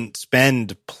wouldn't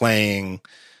spend playing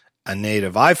a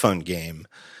native iPhone game.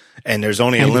 And there's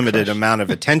only a limited amount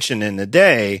of attention in the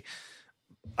day.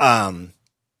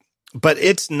 But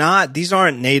it's not, these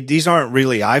aren't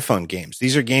really iPhone games.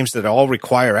 These are games that all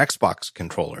require Xbox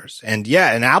controllers. And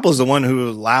and Apple's the one who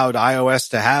allowed iOS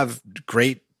to have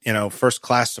great, first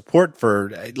class support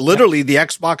for literally the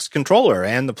Xbox controller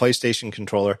and the PlayStation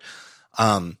controller.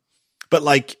 But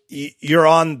like you're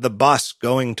on the bus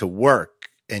going to work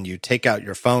and you take out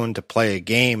your phone to play a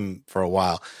game for a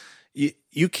while.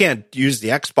 You can't use the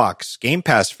Xbox Game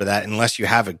Pass for that unless you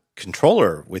have a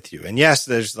controller with you. And yes,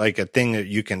 there's like a thing that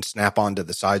you can snap onto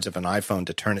the sides of an iPhone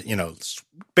to turn it,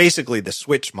 basically the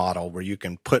Switch model where you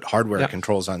can put hardware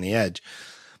controls on the edge.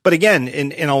 But again,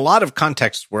 in a lot of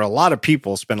contexts where a lot of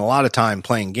people spend a lot of time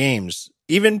playing games,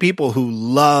 even people who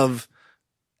love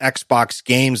Xbox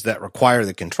games that require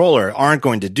the controller aren't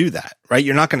going to do that, right?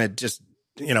 You're not going to just,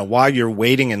 while you're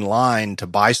waiting in line to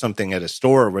buy something at a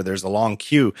store where there's a long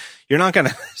queue, you're not going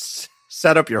to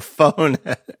set up your phone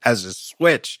as a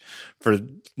Switch for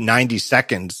 90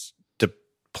 seconds to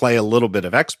play a little bit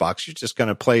of Xbox. You're just going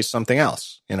to play something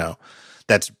else,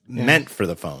 that's meant for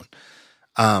the phone.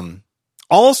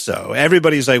 Also,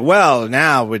 everybody's like, well,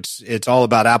 now it's all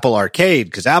about Apple Arcade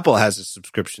because Apple has a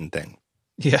subscription thing.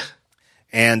 Yeah.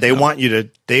 And they want you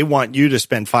to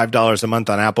spend $5 a month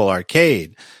on Apple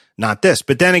Arcade, not this.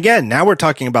 But then again, now we're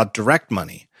talking about direct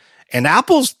money. And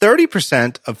Apple's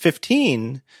 30% of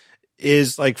 15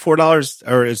 is like $4,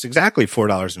 or it's exactly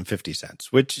 $4.50,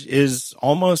 which is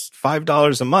almost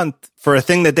 $5 a month for a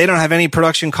thing that they don't have any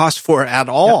production cost for at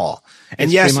all. Yep. And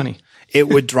it's yes, free money. It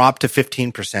would drop to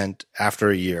 15% after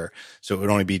a year. So it would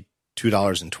only be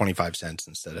 $2.25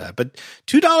 instead of that. But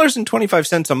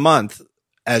 $2.25 a month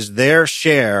as their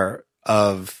share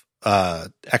of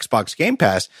Xbox Game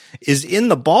Pass is in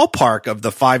the ballpark of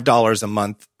the $5 a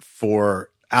month for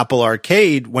Apple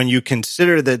Arcade when you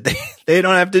consider that they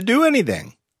don't have to do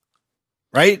anything,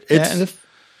 right? And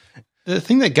the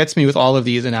thing that gets me with all of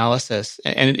these analysis,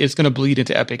 and it's going to bleed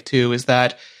into Epic too, is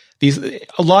that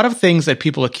a lot of things that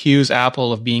people accuse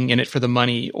Apple of being in it for the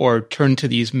money or turn to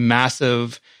these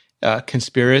massive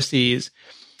conspiracies.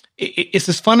 It's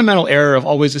this fundamental error of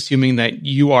always assuming that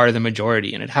you are the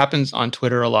majority. And it happens on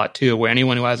Twitter a lot too, where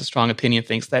anyone who has a strong opinion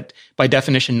thinks that by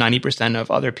definition, 90% of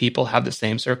other people have the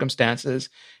same circumstances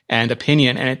and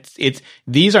opinion. And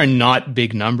these are not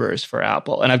big numbers for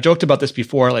Apple. And I've joked about this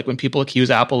before, like when people accuse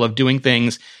Apple of doing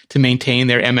things to maintain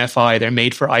their MFI, their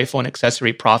made for iPhone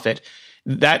accessory profit,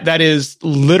 that is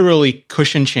literally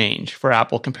cushion change for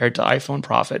Apple compared to iPhone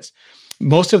profits.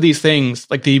 Most of these things,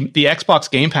 like the Xbox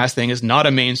Game Pass thing, is not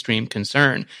a mainstream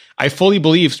concern. I fully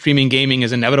believe streaming gaming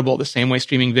is inevitable the same way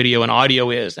streaming video and audio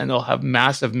is, and they'll have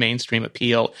massive mainstream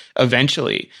appeal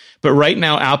eventually. But right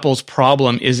now, Apple's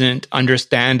problem isn't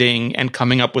understanding and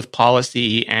coming up with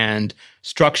policy and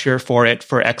structure for it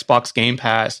for Xbox Game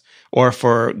Pass or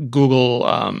for Google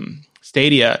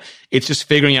Stadia. It's just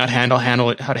figuring out how to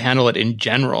handle it in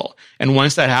general. And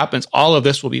once that happens, all of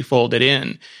this will be folded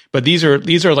in. But these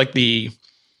are like the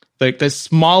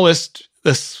smallest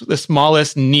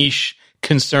niche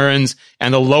concerns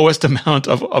and the lowest amount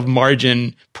of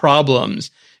margin problems.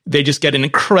 They just get an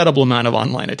incredible amount of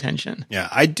online attention. Yeah,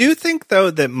 I do think though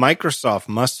that Microsoft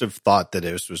must have thought that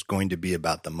this was going to be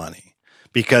about the money,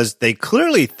 because they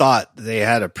clearly thought they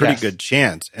had a pretty good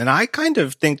chance. And I kind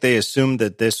of think they assumed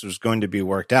that this was going to be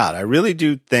worked out. I really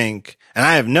do think, and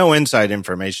I have no inside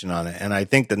information on it, and I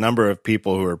think the number of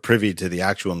people who are privy to the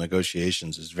actual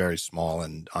negotiations is very small,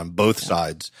 and on both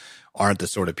sides aren't the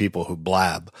sort of people who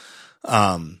blab.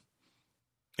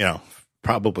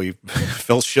 Probably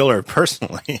Phil Schiller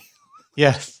personally.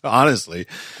 Yes. Honestly.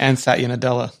 And Satya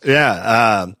Nadella.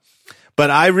 Yeah.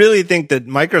 But I really think that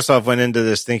Microsoft went into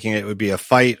this thinking it would be a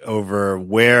fight over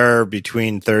where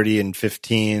between 30 and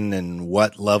 15 and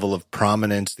what level of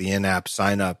prominence the in-app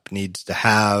sign-up needs to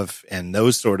have and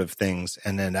those sort of things.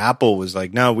 And then Apple was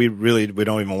like, no, we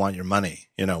don't even want your money.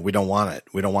 We don't want it.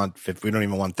 We don't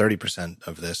even want 30%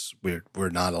 of this. We're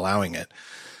not allowing it.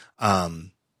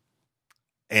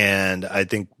 And I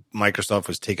think Microsoft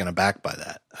was taken aback by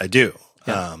that. I do.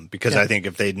 Yeah. Because I think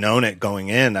if they'd known it going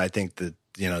in, I think that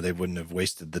they wouldn't have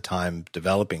wasted the time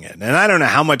developing it. And I don't know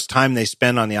how much time they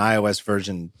spent on the iOS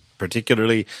version,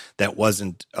 particularly, that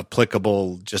wasn't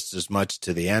applicable just as much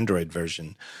to the Android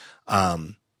version.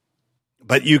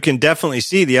 But you can definitely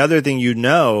see the other thing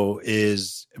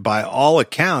is, by all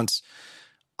accounts,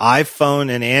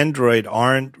 iPhone and Android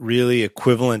aren't really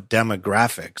equivalent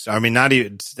demographics. I mean, not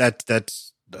even that's.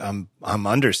 I'm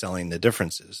underselling the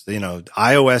differences.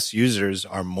 iOS users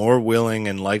are more willing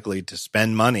and likely to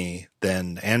spend money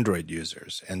than Android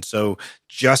users. And so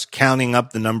just counting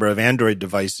up the number of Android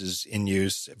devices in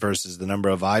use versus the number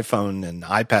of iPhone and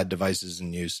iPad devices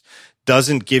in use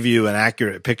doesn't give you an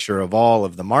accurate picture of all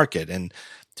of the market. And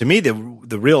to me, the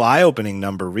real eye-opening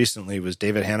number recently was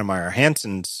David Hannemeyer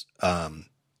Hansen's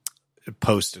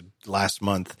posted last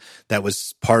month that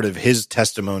was part of his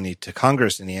testimony to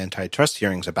Congress in the antitrust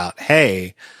hearings about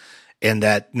Hey, and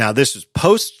that now this is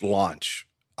post-launch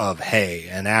of Hey,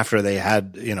 and after they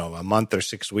had a month or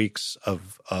 6 weeks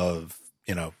of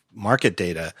market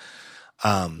data,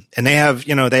 and they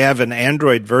have an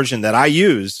Android version that I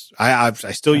use. I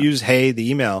still use Hey, the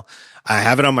email. I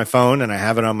have it on my phone and I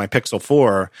have it on my Pixel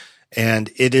 4, and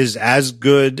it is as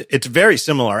good. It's a very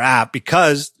similar app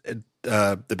because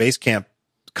the Basecamp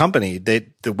company,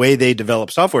 the way they develop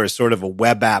software is sort of a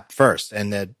web app first,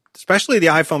 and that especially the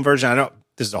iPhone version.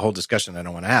 This is a whole discussion I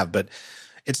don't want to have, but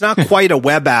it's not quite a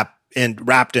web app and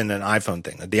wrapped in an iPhone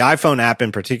thing. The iPhone app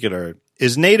in particular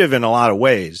is native in a lot of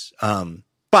ways,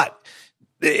 but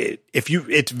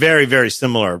it's very, very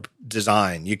similar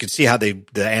design. You can see how the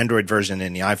Android version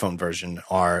and the iPhone version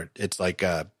are. It's like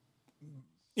the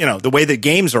way the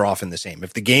games are often the same.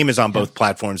 If the game is on both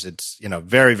platforms, it's,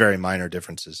 very, very minor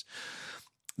differences.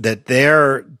 That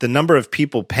the number of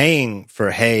people paying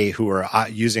for Hey who are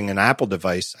using an Apple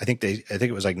device, I think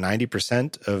it was like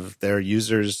 90% of their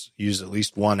users use at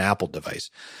least one Apple device.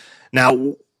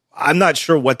 Now, I'm not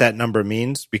sure what that number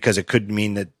means, because it could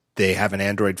mean that they have an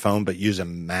Android phone but use a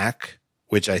Mac,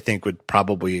 which I think would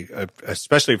probably,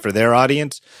 especially for their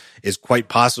audience, is quite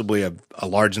possibly a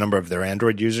large number of their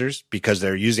Android users, because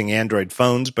they're using Android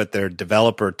phones, but they're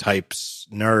developer types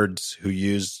nerds who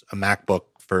use a MacBook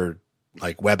for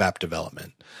like web app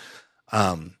development.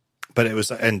 But it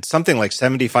was, and something like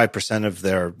 75% of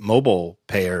their mobile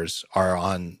payers are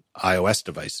on iOS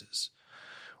devices,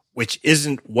 which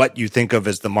isn't what you think of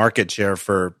as the market share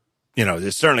for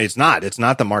it's not. It's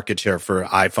not the market share for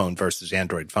iPhone versus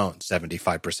Android phones,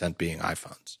 75% being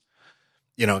iPhones.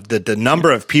 The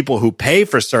number of people who pay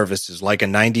for services like a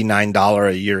 $99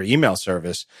 a year email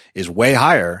service is way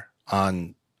higher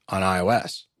on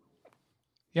iOS.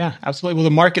 Yeah, absolutely. Well,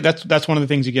 the market, that's one of the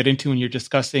things you get into when you're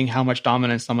discussing how much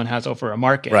dominance someone has over a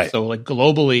market. Right. So like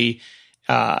globally,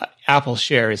 Apple's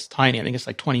share is tiny. I think it's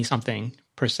like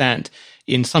 20-something%.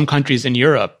 In some countries in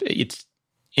Europe, it's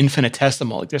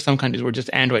infinitesimal. Like there's some countries where just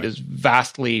Android is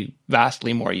vastly,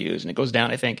 vastly more used, and it goes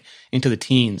down, I think, into the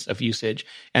teens of usage.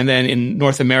 And then in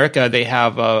North America, they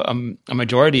have a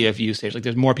majority of usage. Like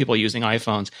there's more people using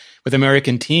iPhones. With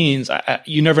American teens,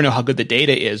 you never know how good the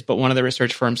data is, but one of the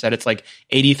research firms said it's like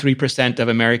 83% of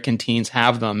American teens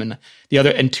have them, and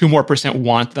 2% more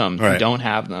want them who don't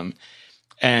have them.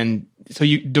 And so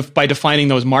by defining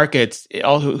those markets,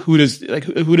 who does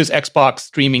Xbox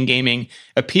streaming gaming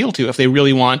appeal to? If they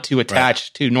really want to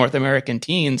attach to North American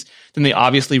teens, then they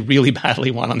obviously really badly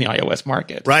want on the iOS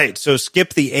market. Right. So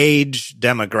skip the age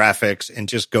demographics and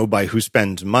just go by who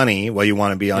spends money. Well, you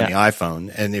want to be on the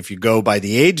iPhone. And if you go by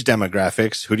the age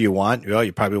demographics, who do you want? Well,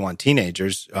 you probably want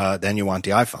teenagers. Then you want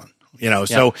the iPhone.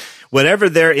 So whatever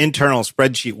their internal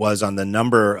spreadsheet was on the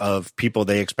number of people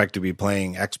they expect to be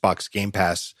playing Xbox Game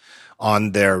Pass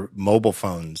on their mobile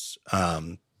phones,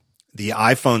 the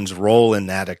iPhone's role in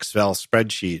that Excel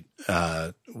spreadsheet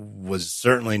was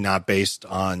certainly not based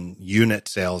on unit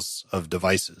sales of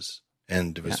devices.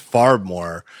 And it was far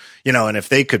more, and if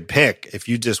they could pick, if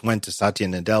you just went to Satya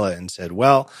Nadella and said,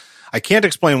 well, I can't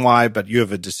explain why, but you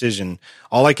have a decision.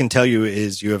 All I can tell you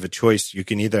is you have a choice. You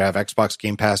can either have Xbox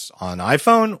Game Pass on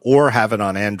iPhone or have it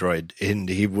on Android. And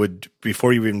he would,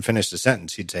 before you even finish the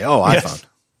sentence, he'd say, iPhone. Yes.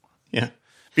 Yeah.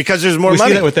 Because there's more money. We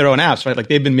see that with their own apps, right? Like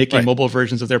they've been making mobile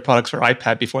versions of their products for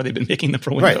iPad before they've been making them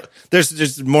for Windows. Right.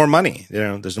 There's more money.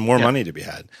 There's more money to be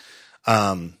had.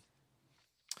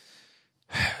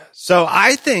 So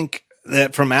I think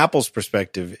that from Apple's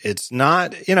perspective, it's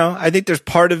not, I think there's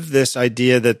part of this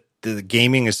idea that the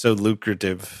gaming is so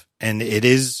lucrative, and it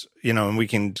is, and we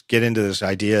can get into this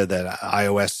idea that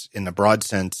iOS in the broad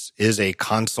sense is a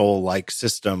console-like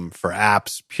system for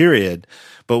apps, period.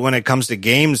 But when it comes to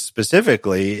games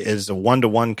specifically, it is a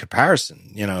one-to-one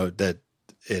comparison, that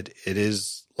it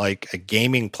is like a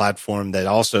gaming platform that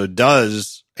also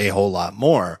does a whole lot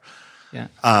more. Yeah.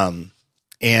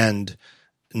 And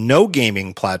no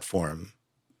gaming platform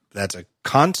that's a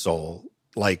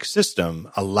console-like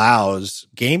system allows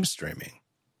game streaming.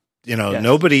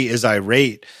 Nobody is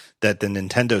irate that the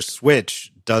Nintendo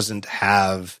Switch doesn't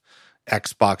have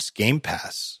Xbox Game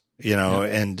Pass,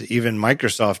 and even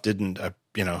Microsoft didn't,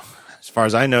 as far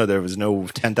as I know, there was no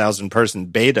 10,000 person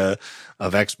beta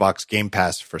of Xbox Game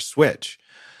Pass for Switch.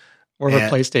 Or a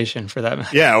PlayStation for that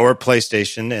matter. Yeah, or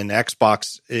PlayStation and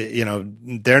Xbox,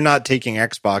 they're not taking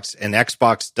Xbox, and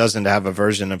Xbox doesn't have a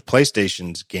version of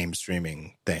PlayStation's game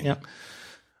streaming thing. Yep.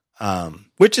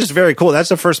 Which is very cool. That's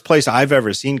the first place I've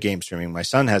ever seen game streaming. My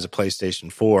son has a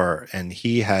PlayStation 4, and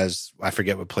he has, I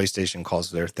forget what PlayStation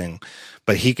calls their thing,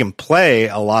 but he can play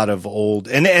a lot of old,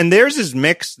 and theirs is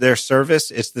mixed, their service.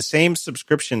 It's the same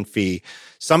subscription fee.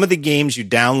 Some of the games you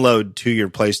download to your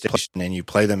PlayStation and you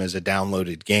play them as a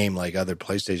downloaded game like other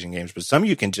PlayStation games, but some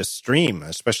you can just stream,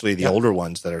 especially the older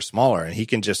ones that are smaller, and he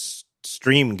can just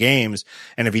stream games.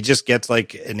 And if he just gets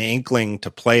like an inkling to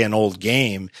play an old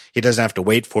game, he doesn't have to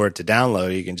wait for it to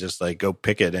download. He can just like go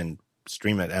pick it and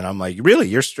stream it. And I'm like,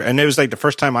 really? And it was like the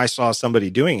first time I saw somebody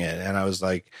doing it. And I was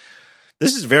like,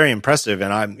 this is very impressive.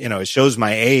 And it shows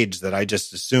my age that I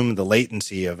just assume the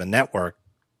latency of a network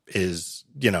is,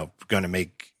 going to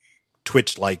make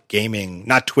Twitch-like gaming,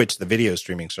 not Twitch, the video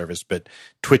streaming service, but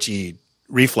Twitchy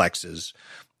reflexes.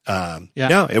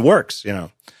 No, it works,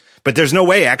 But there's no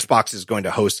way Xbox is going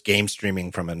to host game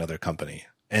streaming from another company.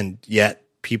 And yet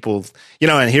people,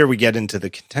 and here we get into the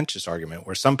contentious argument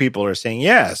where some people are saying,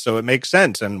 yeah, so it makes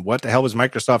sense. And what the hell was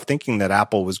Microsoft thinking that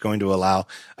Apple was going to allow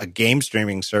a game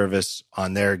streaming service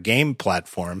on their game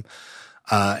platform?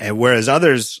 And whereas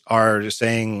others are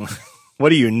saying,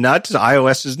 what are you, nuts?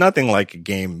 iOS is nothing like a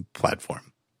game platform.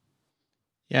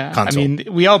 Yeah, console. I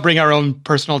mean, we all bring our own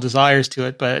personal desires to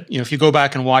it, but if you go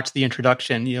back and watch the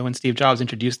introduction, when Steve Jobs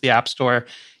introduced the App Store,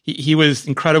 he was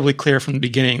incredibly clear from the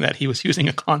beginning that he was using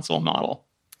a console model.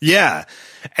 Yeah,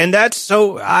 and that's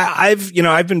so. I've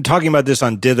been talking about this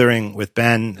on Dithering with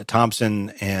Ben Thompson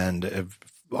and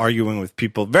arguing with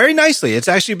people very nicely. It's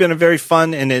actually been a very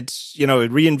fun, and it's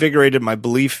it reinvigorated my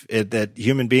belief that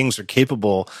human beings are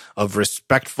capable of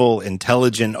respectful,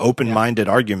 intelligent, open-minded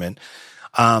argument.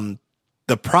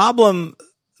 The problem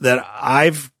that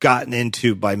I've gotten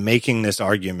into by making this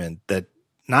argument that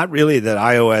not really that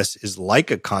iOS is like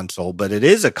a console, but it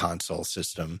is a console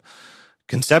system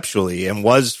conceptually and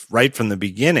was right from the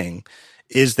beginning,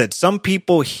 is that some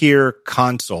people hear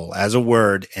console as a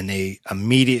word and they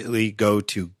immediately go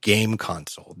to game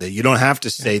console. That you don't have to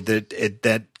say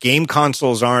that game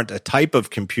consoles aren't a type of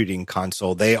computing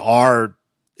console. They are.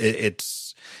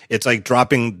 It's like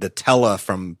dropping the tele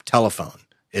from telephone.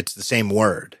 It's the same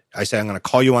word. I say I'm going to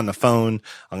call you on the phone.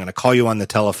 I'm going to call you on the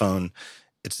telephone.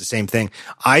 It's the same thing.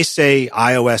 I say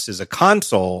iOS is a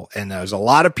console, and there's a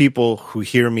lot of people who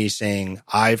hear me saying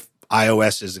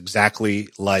iOS is exactly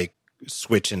like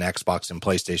Switch and Xbox and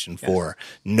PlayStation 4. Yes.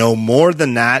 No more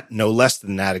than that, no less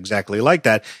than that, exactly like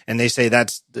that. And they say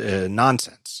that's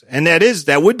nonsense. And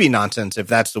that would be nonsense if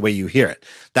that's the way you hear it.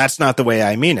 That's not the way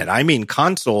I mean it. I mean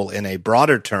console in a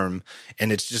broader term.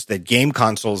 And it's just that game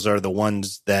consoles are the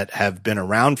ones that have been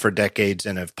around for decades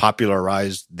and have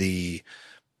popularized the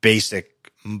basic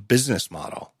business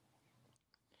model.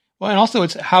 Well, and also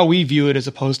it's how we view it as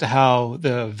opposed to how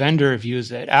the vendor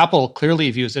views it. Apple clearly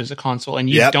views it as a console, and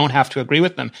you don't have to agree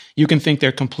with them. You can think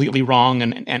they're completely wrong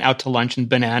and out to lunch and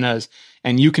bananas,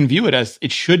 and you can view it as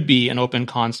it should be an open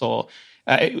console.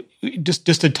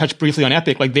 Just to touch briefly on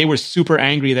Epic, like they were super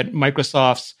angry that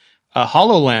Microsoft's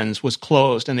HoloLens was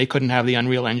closed and they couldn't have the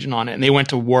Unreal Engine on it, and they went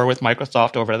to war with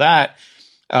Microsoft over that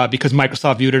because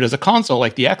Microsoft viewed it as a console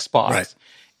like the Xbox. Right.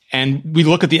 And we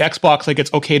look at the Xbox like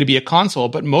it's okay to be a console,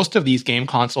 but most of these game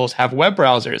consoles have web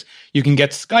browsers. You can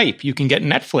get Skype, you can get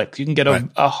Netflix, you can get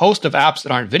a host of apps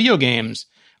that aren't video games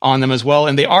on them as well.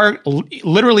 And they are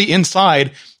literally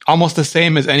inside almost the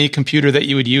same as any computer that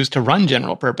you would use to run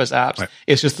general purpose apps. Right.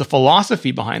 It's just the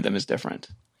philosophy behind them is different.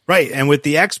 Right. And with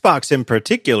the Xbox in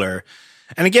particular,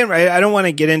 and again, right, I don't want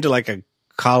to get into like a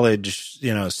college,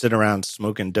 sit around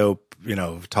smoking dope,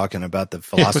 talking about the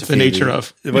philosophy.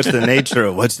 What's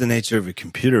the nature of a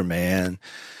computer, man?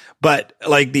 But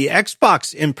like the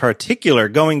Xbox in particular,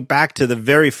 going back to the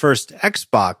very first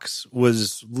Xbox,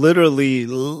 was literally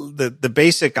the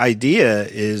basic idea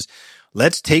is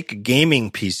let's take a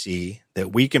gaming PC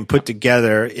that we can put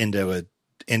together into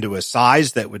a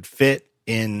size that would fit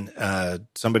in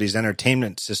somebody's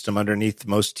entertainment system underneath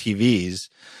most TVs,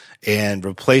 and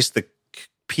replace the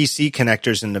PC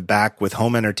connectors in the back with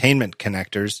home entertainment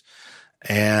connectors,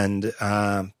 and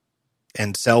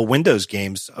sell Windows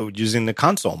games using the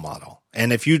console model.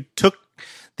 And if you took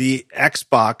the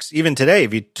Xbox, even today,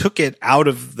 if you took it out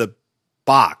of the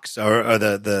box or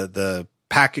the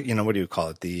packet, what do you call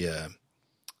it?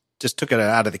 Just took it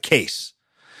out of the case,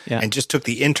 and just took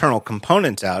the internal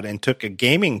components out and took a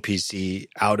gaming PC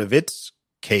out of its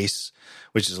case,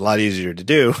 which is a lot easier to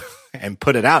do, and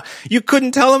put it out, you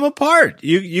couldn't tell them apart.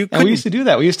 You couldn't. And we used to do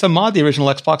that. We used to mod the original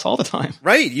Xbox all the time.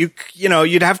 Right.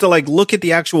 You'd have to like look at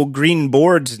the actual green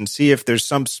boards and see if there's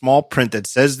some small print that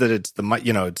says that it's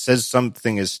it says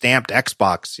something is stamped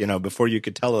Xbox, before you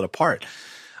could tell it apart.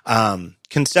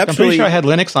 Conceptually, I'm pretty sure I had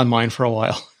Linux on mine for a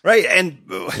while. Right. And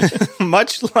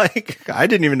much like, I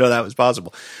didn't even know that was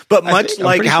possible, but much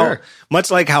like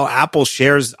how Apple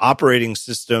shares operating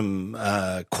system,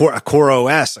 core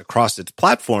OS across its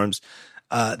platforms,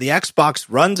 the Xbox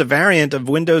runs a variant of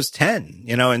Windows 10,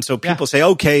 and so people say,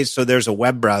 okay, so there's a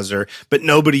web browser, but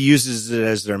nobody uses it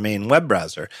as their main web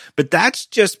browser. But that's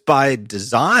just by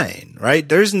design, right?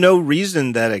 There's no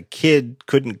reason that a kid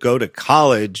couldn't go to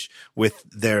college with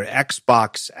their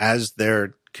Xbox as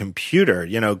their computer,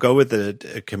 go with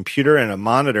a computer and a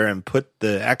monitor and put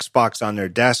the Xbox on their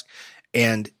desk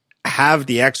and have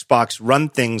the Xbox run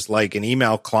things like an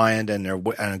email client and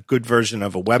a good version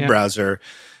of a web browser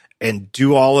and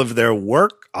do all of their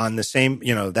work on the same,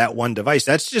 that one device.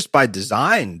 That's just by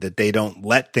design that they don't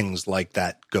let things like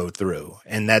that go through,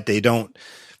 and that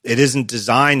it isn't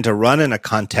designed to run in a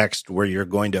context where you're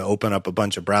going to open up a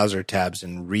bunch of browser tabs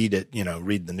and read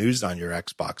the news on your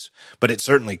Xbox. But it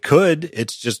certainly could.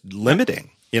 It's just limiting.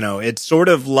 It's sort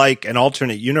of like an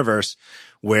alternate universe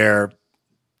where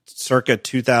circa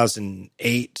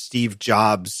 2008, Steve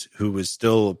Jobs, who was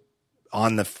still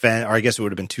on the fence, or I guess it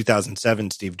would have been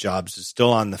 2007, Steve Jobs is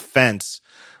still on the fence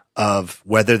of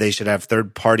whether they should have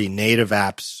third-party native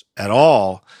apps at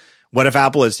all. What if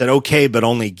Apple had said, okay, but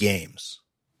only games?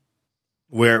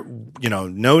 Where,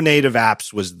 no native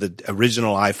apps was the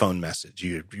original iPhone message.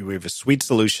 You have a sweet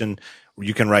solution where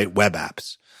you can write web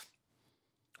apps.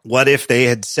 What if they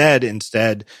had said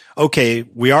instead, okay,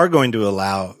 we are going to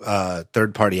allow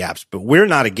third-party apps, but we're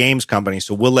not a games company,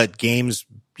 so we'll let games,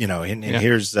 and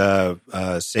here's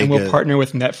Sega. And we'll partner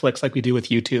with Netflix like we do with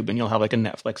YouTube, and you'll have like a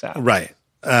Netflix app. Right.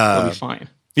 It'll be fine.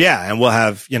 Yeah, and we'll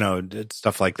have,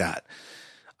 stuff like that.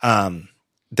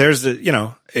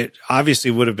 it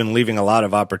obviously would have been leaving a lot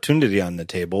of opportunity on the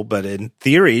table, but in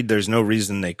theory, there's no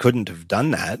reason they couldn't have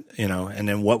done that, and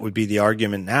then what would be the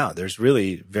argument now? There's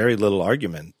really very little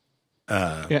argument.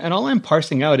 And all I'm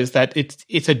parsing out is that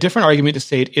it's a different argument to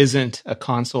say it isn't a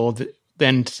console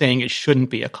than saying it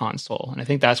shouldn't be a console. And I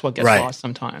think that's what gets lost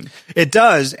sometimes. It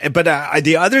does. But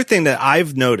the other thing that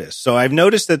I've noticed, so I've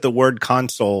noticed that the word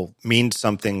console means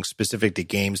something specific to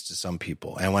games to some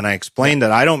people. And when I explain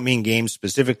that I don't mean games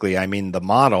specifically, I mean the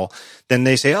model, then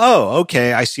they say, oh,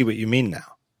 okay, I see what you mean now.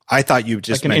 I thought you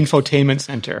just like an infotainment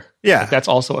center. Yeah. Like that's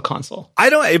also a console.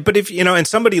 I don't, but if, and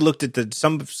somebody looked at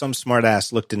some smart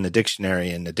ass looked in the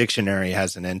dictionary, and the dictionary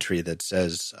has an entry that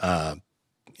says,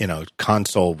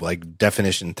 console, like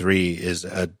definition 3 is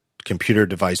a computer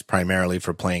device primarily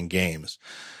for playing games.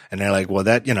 And they're like, well,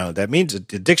 that means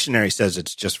the dictionary says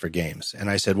it's just for games. And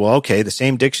I said, well, okay, the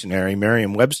same dictionary,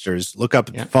 Merriam-Webster's, look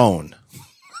up phone.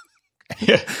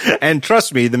 Yeah. And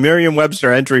trust me, the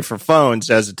Merriam-Webster entry for phone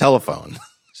says a telephone.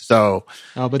 So,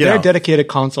 but there are dedicated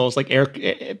consoles, like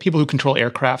people who control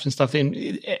aircraft and stuff.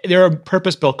 There are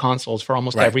purpose-built consoles for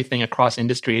almost everything across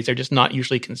industries. They're just not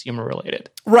usually consumer-related.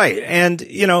 Right. And,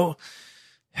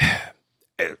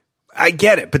 I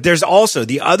get it. But there's also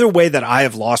the other way that I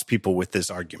have lost people with this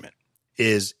argument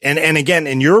is, and again,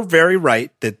 and you're very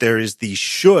right that there is the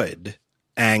should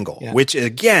angle, which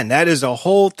again, that is a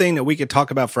whole thing that we could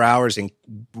talk about for hours and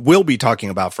will be talking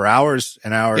about for hours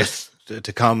and hours. Yes.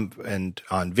 To come and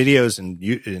on videos and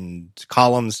in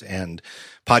columns and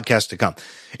podcasts to come.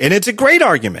 And it's a great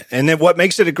argument. And then what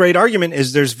makes it a great argument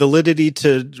is there's validity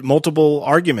to multiple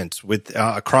arguments with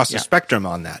across the spectrum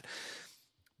on that.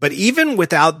 But even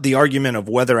without the argument of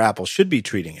whether Apple should be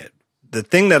treating it, the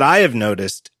thing that I have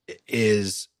noticed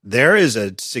is there is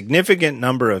a significant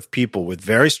number of people with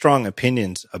very strong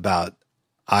opinions about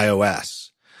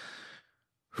iOS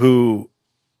who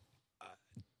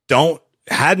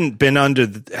hadn't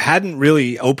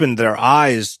really opened their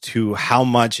eyes to how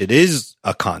much it is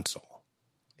a console.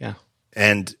 Yeah.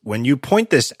 And when you point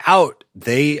this out,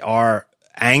 they are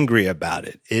angry about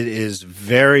it. It is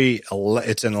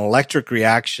it's an electric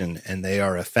reaction and they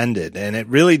are offended. And it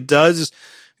really does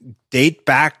date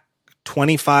back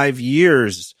 25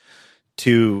 years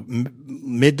to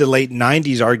mid to late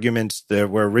 90s arguments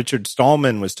where Richard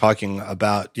Stallman was talking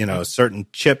about, certain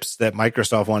chips that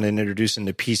Microsoft wanted to introduce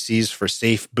into PCs for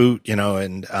safe boot,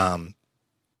 and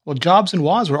well, Jobs and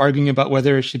Woz were arguing about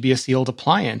whether it should be a sealed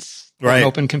appliance, an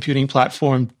open computing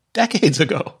platform decades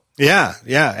ago. Yeah,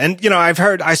 yeah. And,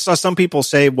 I saw some people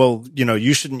say, well,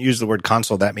 you shouldn't use the word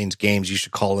console. That means games. You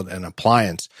should call it an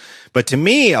appliance. But to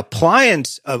me,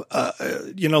 appliance,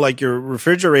 like your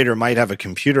refrigerator might have a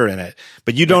computer in it,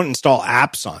 but you don't install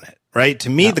apps on it, right? To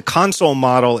me, the console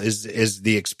model is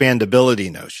the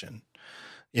expandability notion.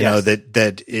 You know,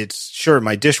 that it's sure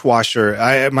my dishwasher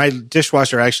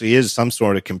actually is some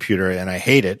sort of computer and I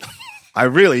hate it. I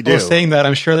really do. Well, saying that,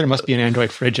 I'm sure there must be an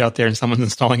Android fridge out there and someone's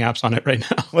installing apps on it right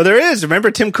now. Well, there is.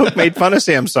 Remember, Tim Cook made fun of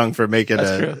Samsung for making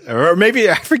or maybe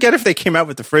I forget if they came out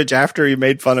with the fridge after he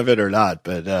made fun of it or not,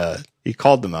 but he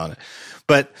called them on it.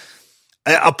 But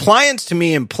appliance to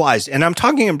me implies, and I'm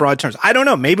talking in broad terms, I don't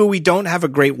know, maybe we don't have a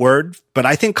great word, but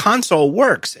I think console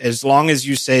works as long as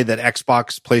you say that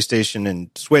Xbox, PlayStation, and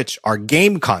Switch are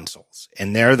game consoles.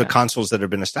 And they're the consoles that have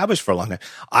been established for a long time.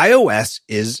 iOS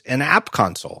is an app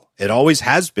console. It always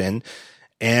has been.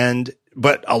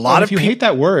 But a lot of people, if you hate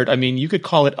that word, I mean, you could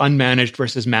call it unmanaged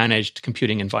versus managed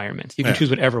computing environments. You can choose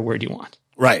whatever word you want.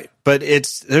 Right. But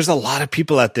there's a lot of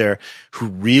people out there who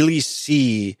really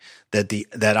see that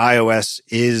iOS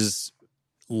is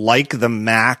like the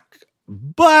Mac,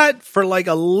 but for like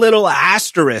a little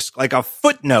asterisk, like a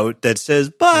footnote that says,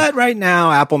 but right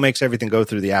now Apple makes everything go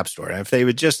through the App Store. And if they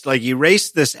would just like erase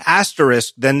this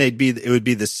asterisk, then it would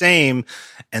be the same.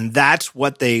 And that's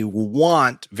what they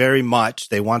want very much.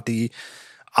 They want the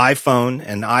iPhone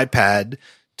and iPad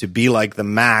to be like the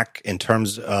Mac in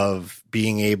terms of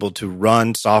being able to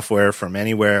run software from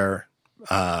anywhere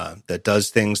that does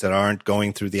things that aren't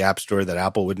going through the App Store that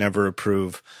Apple would never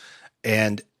approve.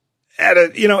 And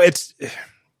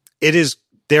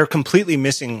they're completely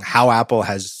missing how Apple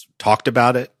has talked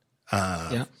about it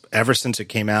ever since it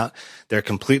came out. They're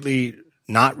completely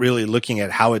not really looking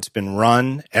at how it's been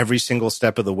run every single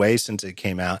step of the way since it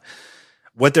came out.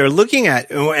 What they're looking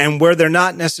at, and where they're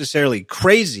not necessarily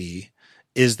crazy,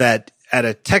 is that at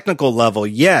a technical level,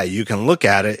 you can look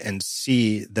at it and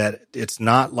see that it's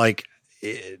not like,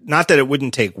 not that it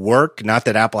wouldn't take work, not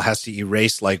that Apple has to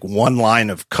erase like one line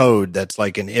of code that's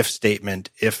like an if statement,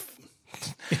 if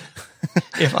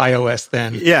If iOS,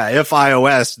 then. Yeah, if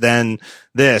iOS, then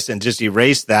this, and just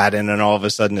erase that, and then all of a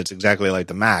sudden it's exactly like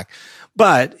the Mac.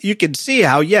 But you can see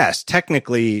how, yes,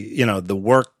 technically, the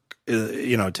work,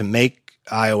 to make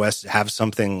iOS have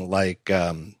something like,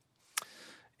 the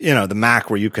Mac,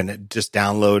 where you can just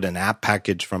download an app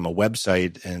package from a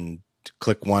website and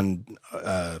click one,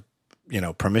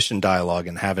 permission dialog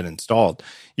and have it installed.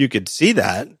 You could see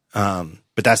that.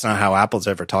 But that's not how Apple's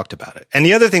ever talked about it. And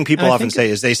the other thing people often say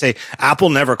is they say Apple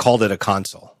never called it a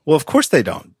console. Well, of course they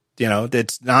don't.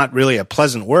 It's not really a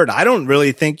pleasant word. I don't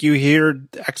really think you hear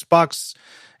Xbox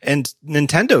and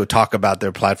Nintendo talk about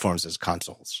their platforms as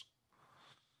consoles.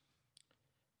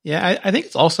 Yeah, I think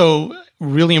it's also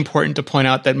really important to point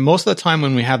out that most of the time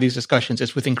when we have these discussions,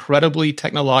 it's with incredibly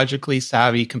technologically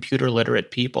savvy, computer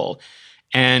literate people.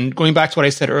 And going back to what I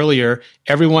said earlier,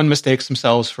 everyone mistakes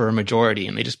themselves for a majority,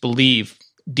 and they just believe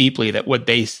deeply that what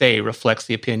they say reflects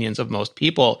the opinions of most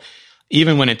people,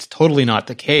 even when it's totally not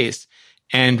the case.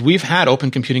 And we've had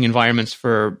open computing environments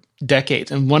for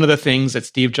decades. And one of the things that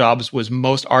Steve Jobs was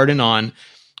most ardent on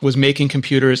was making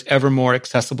computers ever more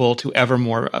accessible to ever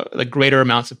more, greater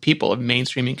amounts of people, of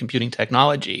mainstreaming computing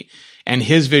technology. And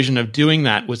his vision of doing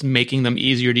that was making them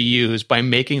easier to use by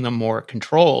making them more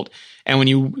controlled. And when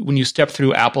you step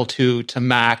through Apple II to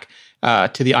Mac,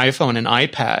 to the iPhone and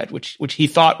iPad, which he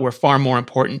thought were far more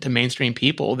important to mainstream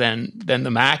people than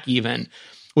the Mac even,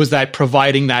 was that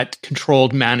providing that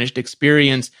controlled, managed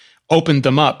experience opened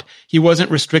them up. He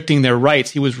wasn't restricting their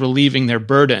rights. He was relieving their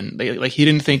burden. He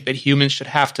didn't think that humans should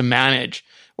have to manage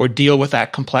or deal with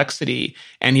that complexity.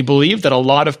 And he believed that a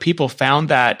lot of people found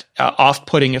that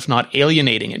off-putting, if not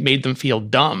alienating. It made them feel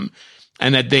dumb,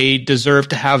 and that they deserved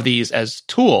to have these as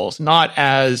tools, not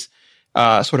as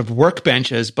sort of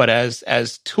workbenches, but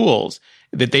as tools,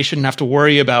 that they shouldn't have to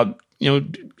worry about,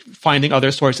 finding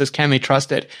other sources. Can they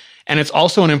trust it? And it's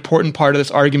also an important part of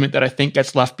this argument that I think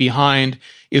gets left behind,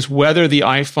 is whether the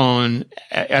iPhone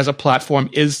as a platform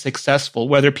is successful,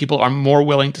 whether people are more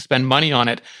willing to spend money on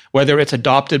it, whether it's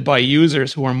adopted by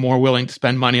users who are more willing to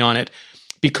spend money on it,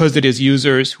 because it is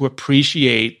users who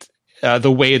appreciate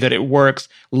the way that it works,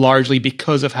 largely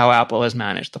because of how Apple has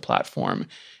managed the platform.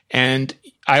 And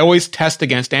I always test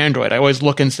against Android. I always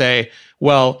look and say,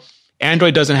 well,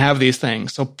 Android doesn't have these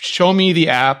things. So show me the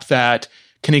app that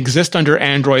can exist under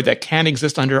Android, that can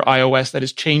exist under iOS, that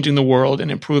is changing the world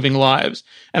and improving lives.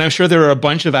 And I'm sure there are a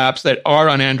bunch of apps that are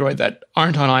on Android that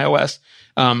aren't on iOS,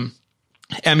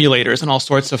 emulators and all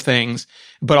sorts of things.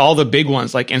 But all the big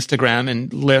ones like Instagram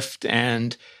and Lyft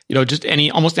and just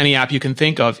almost any app you can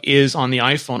think of is on the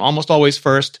iPhone, almost always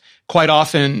first, quite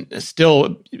often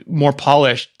still more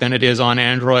polished than it is on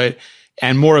Android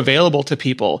and more available to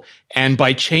people. And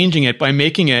by changing it, by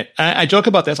making it, I joke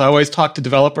about this. I always talk to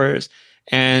developers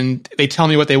and they tell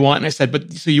me what they want. And I said,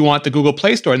 but so you want the Google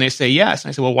Play Store? And they say, yes. And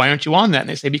I said, well, why aren't you on that? And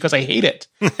they say, because I hate it.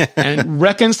 And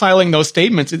reconciling those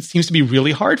statements, it seems to be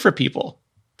really hard for people.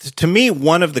 To me,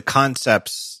 one of the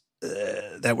concepts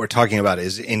that we're talking about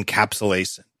is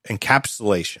encapsulation,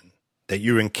 that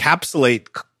you encapsulate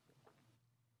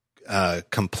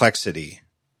complexity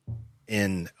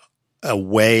in a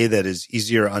way that is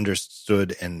easier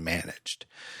understood and managed.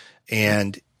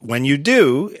 And when you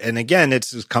do, and again,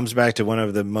 it comes back to one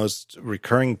of the most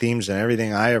recurring themes in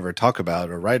everything I ever talk about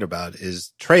or write about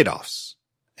is trade-offs.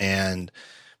 And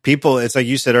people, it's like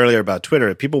you said earlier about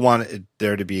Twitter, people want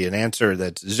there to be an answer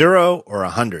that's 0 or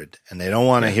 100, and they don't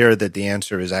want to hear that the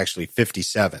answer is actually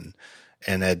 57.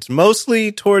 And it's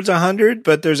mostly towards 100,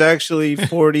 but there's actually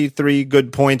 43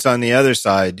 good points on the other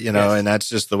side, yes. And that's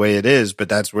just the way it is, but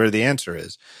that's where the answer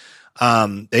is.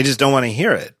 They just don't want to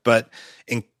hear it. But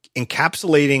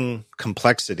encapsulating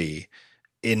complexity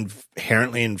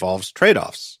inherently involves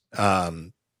trade-offs.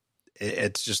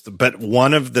 It's just, but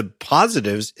one of the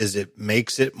positives is it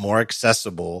makes it more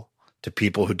accessible to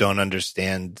people who don't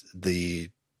understand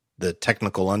the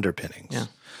technical underpinnings.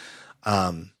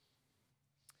 Yeah.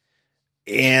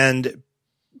 And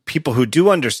people who do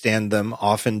understand them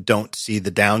often don't see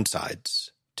the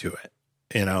downsides to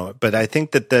it, but I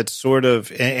think that's sort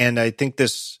of, and I think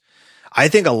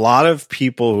a lot of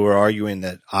people who are arguing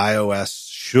that iOS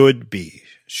should be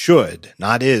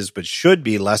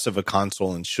less of a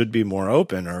console and should be more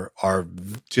open are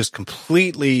just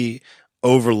completely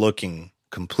overlooking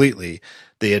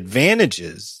the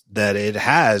advantages that it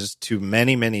has to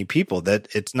many, many people. That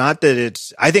it's not that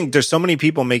it's, I think there's so many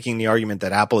people making the argument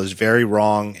that Apple is very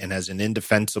wrong and has an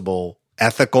indefensible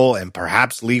ethical and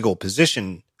perhaps legal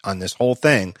position on this whole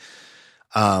thing.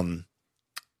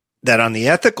 That on the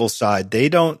ethical side, they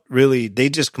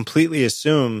just completely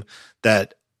assume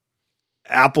that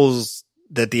Apple's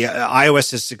that the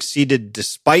iOS has succeeded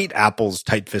despite Apple's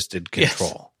tight-fisted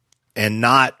control, and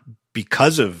not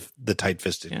because of the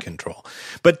tight-fisted control.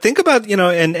 But think about,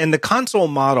 and the console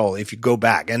model, if you go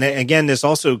back, and again, this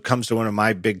also comes to one of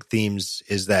my big themes,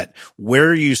 is that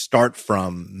where you start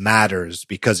from matters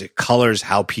because it colors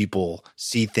how people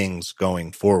see things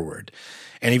going forward.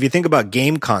 And if you think about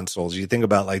game consoles, you think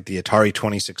about like the Atari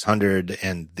 2600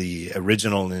 and the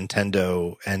original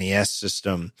Nintendo NES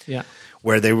system,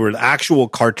 where they were actual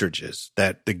cartridges,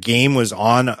 that the game was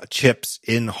on chips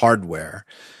in hardware.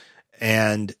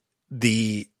 And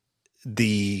the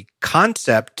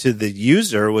concept to the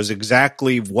user was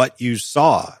exactly what you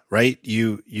saw, right?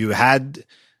 You had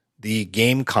the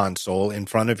game console in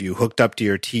front of you hooked up to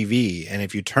your TV. And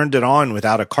if you turned it on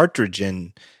without a cartridge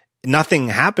in, nothing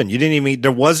happened.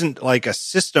 There wasn't like a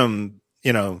system,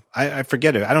 I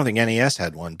forget it. I don't think NES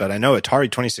had one, but I know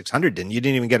Atari 2600 didn't. You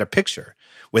didn't even get a picture.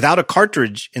 Without a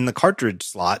cartridge in the cartridge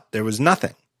slot, there was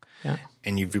nothing. Yeah.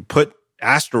 And if you put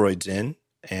asteroids in,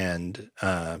 and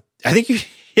I think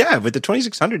with the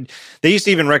 2600, they used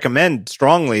to even recommend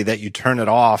strongly that you turn it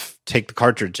off, take the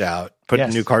cartridge out, put a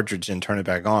new cartridge in, turn it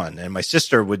back on. And my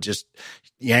sister would just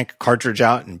yank a cartridge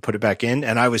out and put it back in.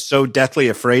 And I was so deathly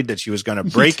afraid that she was going to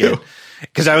break it,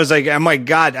 because I was like, oh my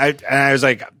God. I was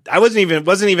like, it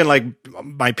wasn't even like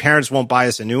my parents won't buy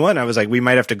us a new one. I was like, we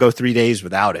might have to go 3 days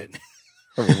without it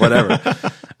or whatever.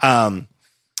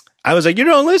 I was like, you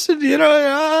don't listen,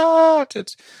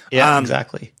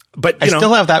 exactly. But I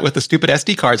still have that with the stupid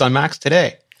SD cards on Macs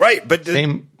today. Right. But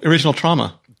same original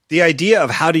trauma. The idea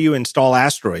of how do you install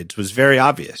asteroids was very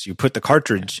obvious. You put the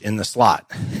cartridge in the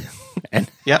slot. And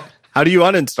how do you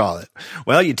uninstall it?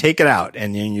 Well, you take it out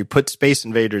and you put Space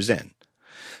Invaders in.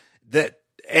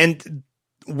 And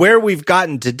where we've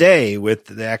gotten today with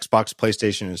the Xbox,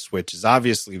 PlayStation, and Switch is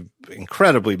obviously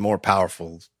incredibly more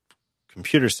powerful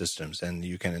computer systems, and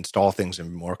you can install things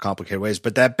in more complicated ways.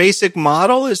 But that basic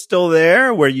model is still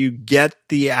there, where you get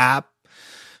the app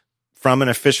from an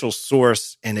official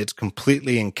source and it's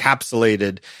completely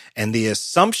encapsulated. And the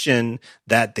assumption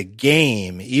that the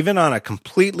game, even on a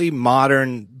completely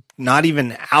modern, not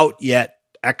even out yet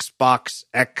Xbox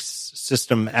X,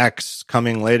 System X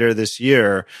coming later this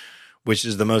year, which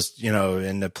is the most,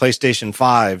 in the PlayStation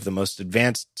 5, the most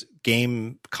advanced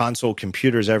game console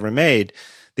computers ever made.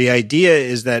 The idea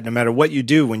is that no matter what you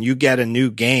do, when you get a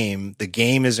new game, the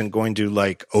game isn't going to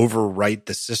like overwrite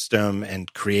the system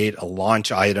and create a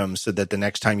launch item so that the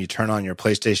next time you turn on your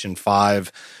PlayStation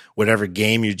 5, whatever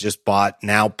game you just bought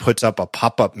now puts up a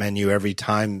pop-up menu every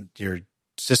time your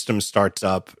system starts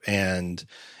up, and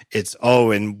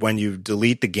and when you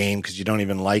delete the game because you don't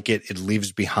even like it, it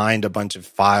leaves behind a bunch of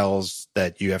files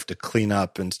that you have to clean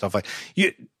up and stuff like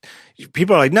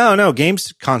people are like, no,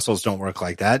 games consoles don't work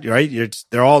like that, right?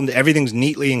 Everything's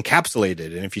neatly encapsulated.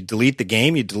 And if you delete the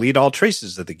game, you delete all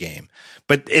traces of the game.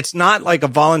 But it's not like a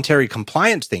voluntary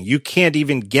compliance thing. You can't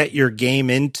even get your game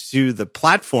into the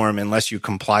platform unless you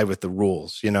comply with the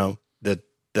rules, that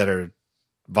are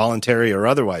voluntary or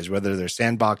otherwise, whether they're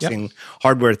sandboxing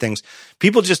hardware things.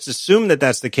 People just assume that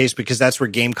that's the case because that's where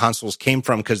game consoles came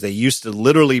from, because they used to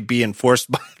literally be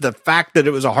enforced by the fact that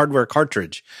it was a hardware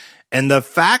cartridge. And the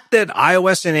fact that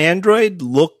iOS and Android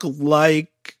look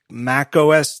like Mac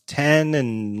OS 10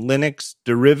 and Linux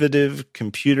derivative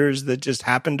computers that just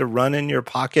happen to run in your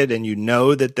pocket, and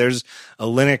that there's a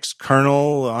Linux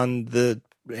kernel on the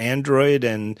Android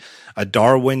and a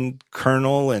Darwin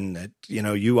kernel, and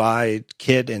UI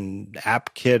kit and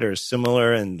app kit are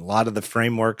similar, and a lot of the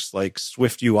frameworks like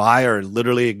Swift UI are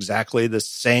literally exactly the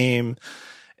same.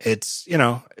 It's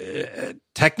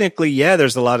technically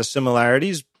there's a lot of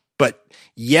similarities, but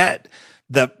yet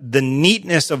the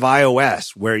neatness of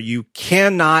iOS, where you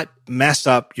cannot mess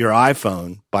up your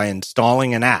iPhone by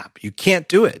installing an app. You can't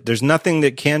do it. There's nothing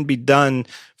that can be done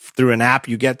through an app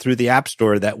you get through the App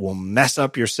Store that will mess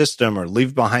up your system or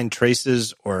leave behind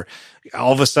traces, or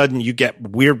all of a sudden you get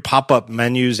weird pop-up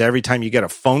menus every time you get a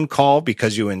phone call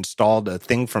because you installed a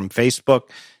thing from Facebook.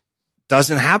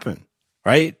 Doesn't happen,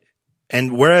 right?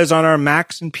 And whereas on our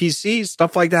Macs and PCs,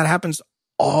 stuff like that happens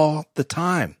all the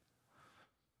time.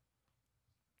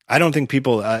 I don't think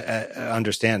people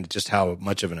understand just how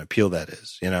much of an appeal that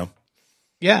is,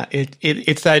 Yeah,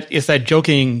 it's that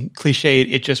joking cliche,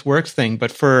 it just works thing.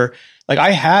 But for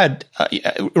I had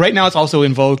right now, it's also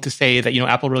in vogue to say that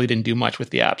Apple really didn't do much with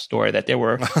the App Store. That there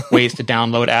were ways to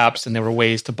download apps and there were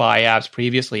ways to buy apps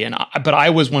previously. But I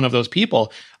was one of those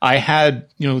people. I had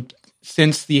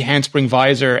since the Handspring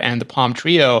Visor and the Palm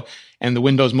Trio and the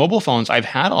Windows mobile phones, I've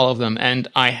had all of them, and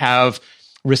I have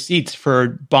receipts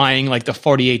for buying like the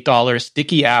 $48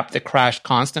 sticky app that crashed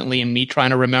constantly, and me trying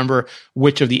to remember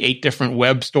which of the 8 different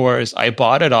web stores I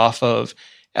bought it off of.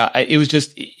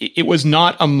 It was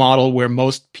not a model where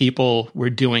most people were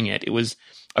doing it. It was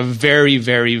a very,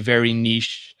 very, very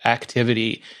niche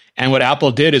activity. And what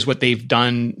Apple did is what they've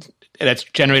done that's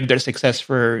generated their success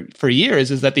for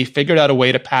years, is that they figured out a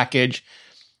way to package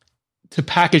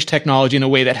technology in a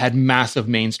way that had massive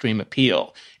mainstream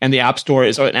appeal. And the App Store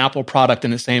is an Apple product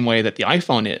in the same way that the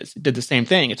iPhone is. It did the same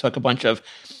thing. It took a bunch of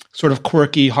sort of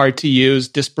quirky, hard to use,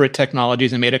 disparate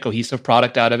technologies and made a cohesive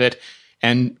product out of it,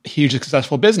 and hugely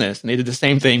successful business. And they did the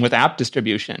same thing with app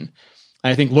distribution.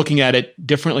 And I think looking at it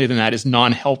differently than that is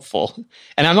non-helpful.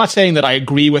 And I'm not saying that I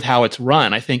agree with how it's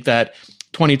run. I think that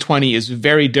 2020 is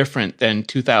very different than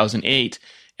 2008,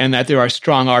 and that there are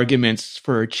strong arguments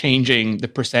for changing the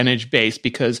percentage base,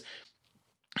 because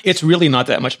it's really not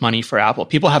that much money for Apple.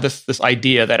 People have this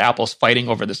idea that Apple's fighting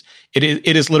over this.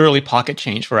 It is literally pocket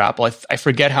change for Apple. I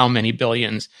forget how many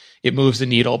billions it moves the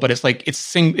needle, but it's like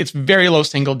it's very low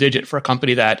single digit for a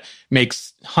company that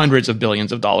makes hundreds of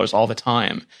billions of dollars all the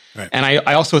time. Right. And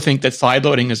I also think that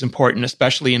sideloading is important,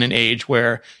 especially in an age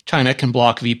where China can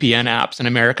block VPN apps and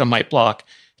America might block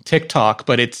TikTok.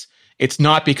 But it's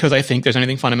not because I think there's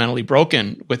anything fundamentally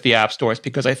broken with the App Store. It's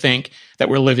because I think that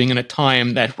we're living in a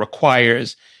time that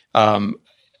requires a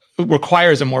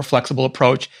more flexible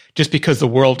approach, just because the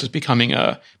world is becoming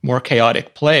a more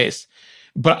chaotic place.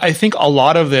 But I think a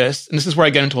lot of this, and this is where I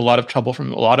get into a lot of trouble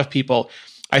from a lot of people,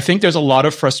 I think there's a lot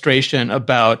of frustration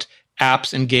about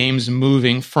apps and games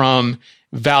moving from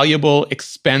valuable,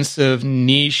 expensive,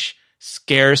 niche,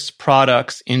 scarce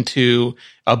products into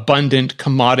abundant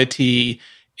commodity,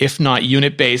 if not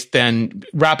unit-based, then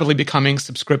rapidly becoming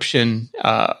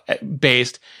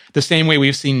subscription-based. The same way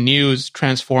we've seen news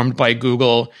transformed by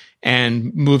Google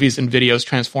and movies and videos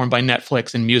transformed by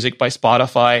Netflix and music by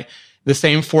Spotify. The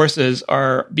same forces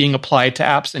are being applied to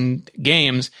apps and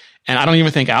games. And I don't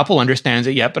even think Apple understands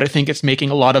it yet, but I think it's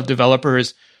making a lot of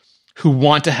developers who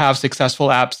want to have successful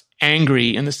apps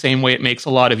angry, in the same way it makes a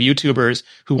lot of YouTubers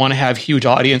who want to have huge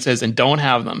audiences and don't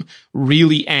have them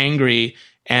really angry.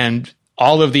 And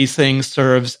all of these things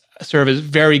serve as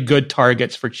very good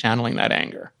targets for channeling that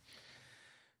anger.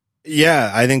 Yeah,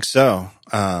 I think so.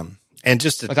 And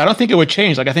just I don't think it would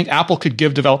change. I think Apple could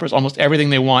give developers almost everything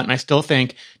they want, and I still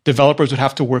think developers would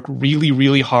have to work really,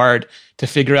 really hard to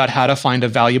figure out how to find a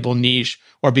valuable niche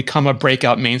or become a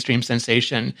breakout mainstream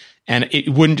sensation. And it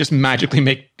wouldn't just magically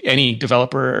make any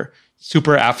developer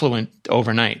super affluent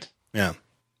overnight. Yeah.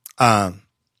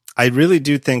 I really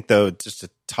do think, though, just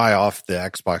to tie off the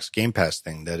Xbox Game Pass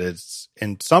thing, that it's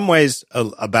in some ways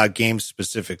about games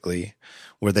specifically,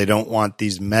 where they don't want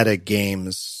these meta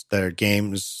games that are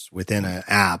games within an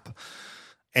app.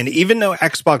 And even though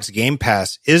Xbox Game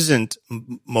Pass isn't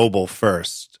mobile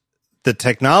first, the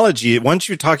technology, once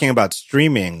you're talking about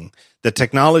streaming, the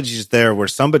technology is there where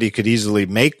somebody could easily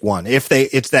make one. It's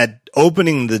that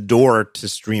opening the door to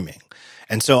streaming.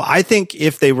 And so I think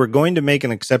if they were going to make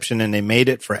an exception and they made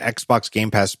it for Xbox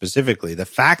Game Pass specifically, the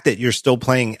fact that you're still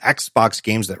playing Xbox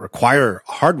games that require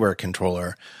a hardware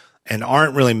controller and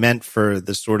aren't really meant for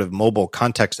the sort of mobile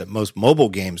context that most mobile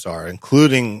games are,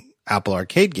 including Apple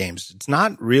Arcade games, it's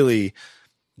not really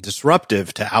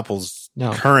disruptive to Apple's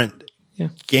current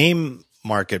game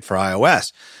market for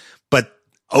iOS. But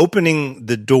opening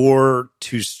the door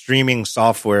to streaming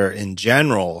software in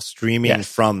general, streaming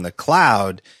from the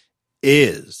cloud,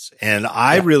 is. And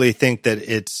I really think that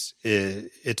it's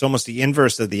almost the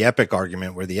inverse of the Epic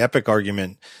argument, where the Epic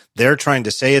argument, they're trying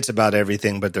to say it's about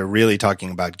everything, but they're really talking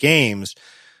about games.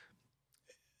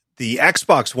 The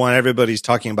Xbox one, everybody's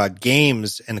talking about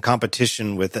games and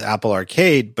competition with Apple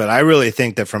Arcade, but I really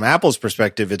think that from Apple's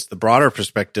perspective, it's the broader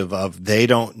perspective of they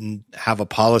don't have a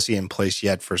policy in place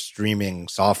yet for streaming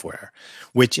software,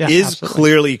 which is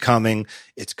clearly coming.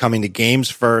 It's coming to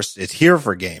games first. It's here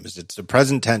for games. It's a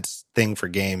present tense thing for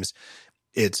games.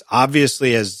 It's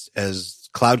obviously as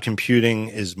cloud computing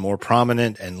is more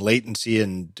prominent and latency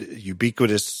and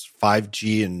ubiquitous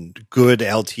 5G and good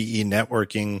LTE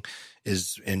networking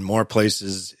is in more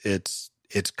places, it's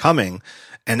coming,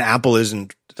 and Apple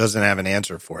doesn't have an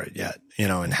answer for it yet,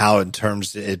 and how in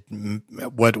terms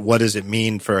what does it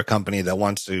mean for a company that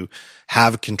wants to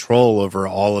have control over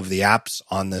all of the apps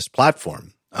on this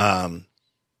platform?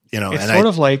 It's sort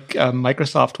of like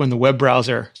Microsoft when the web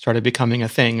browser started becoming a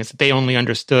thing. Is that they only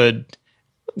understood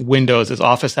Windows as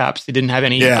Office apps. They didn't have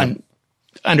any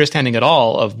understanding at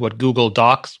all of what Google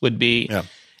Docs would be. Yeah.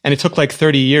 And it took like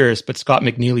 30 years, but Scott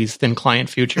McNealy's thin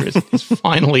client future is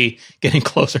finally getting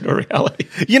closer to reality.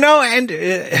 And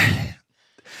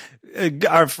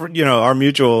our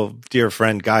mutual dear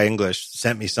friend Guy English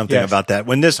sent me something about that.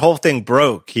 When this whole thing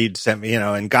broke, he'd sent me,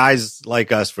 and guys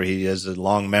like us, where he has a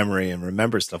long memory and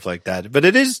remembers stuff like that. But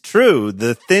it is true,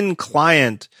 the thin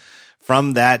client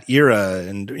from that era,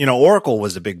 and Oracle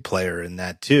was a big player in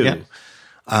that too. Yeah.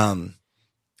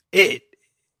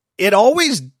 It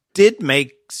always did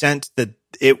make sense that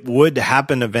it would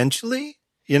happen eventually.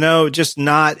 Just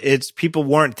people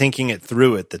weren't thinking it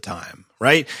through at the time,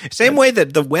 right? Same way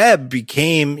that the web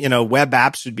became, web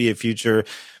apps would be a future,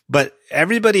 but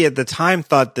everybody at the time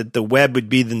thought that the web would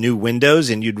be the new Windows,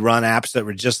 and you'd run apps that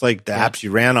were just like the apps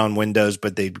you ran on Windows,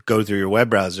 but they'd go through your web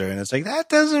browser. And it's like, that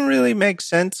doesn't really make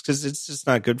sense because it's just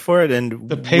not good for it. And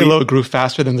the payload grew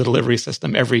faster than the delivery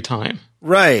system every time.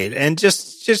 Right. And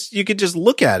just you could just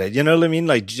look at it. You know what I mean?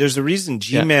 Like, there's a reason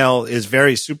Gmail is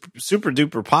very super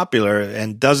duper popular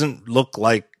and doesn't look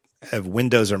like a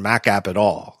Windows or Mac app at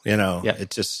all. It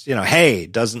just, Hey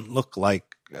doesn't look like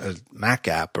a Mac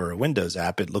app or a Windows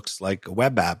app. It looks like a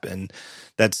web app. And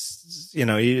that's,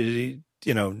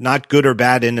 not good or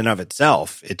bad in and of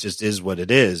itself. It just is what it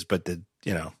is. But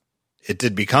it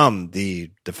did become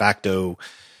the de facto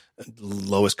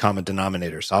lowest common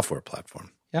denominator software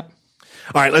platform. Yeah.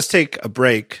 All right, let's take a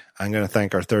break. I'm going to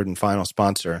thank our third and final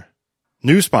sponsor,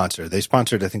 new sponsor. They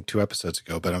sponsored, I think, 2 episodes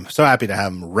ago, but I'm so happy to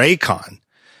have them, Raycon.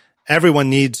 Everyone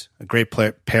needs a great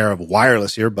pair of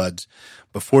wireless earbuds.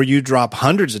 Before you drop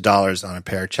hundreds of dollars on a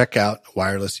pair, check out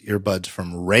wireless earbuds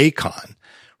from Raycon.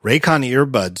 Raycon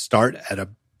earbuds start at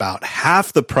about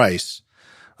half the price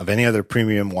of any other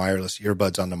premium wireless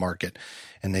earbuds on the market,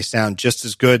 and they sound just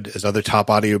as good as other top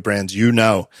audio brands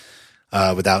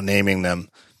without naming them.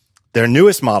 Their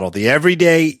newest model, the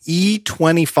Everyday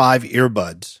E25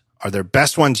 earbuds, are their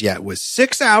best ones yet, with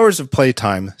 6 hours of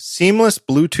playtime, seamless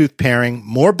Bluetooth pairing,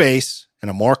 more bass, and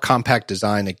a more compact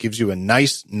design that gives you a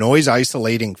nice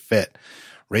noise-isolating fit.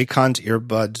 Raycon's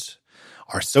earbuds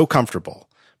are so comfortable,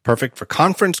 perfect for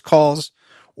conference calls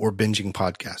or binging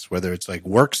podcasts, whether it's like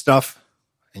work stuff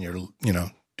and you're,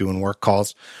 doing work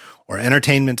calls, or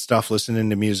entertainment stuff,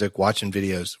 listening to music, watching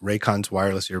videos. Raycon's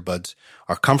wireless earbuds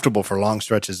are comfortable for long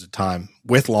stretches of time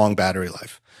with long battery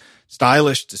life.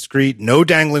 Stylish, discreet, no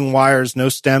dangling wires, no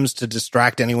stems to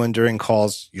distract anyone during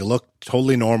calls. You look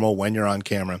totally normal when you're on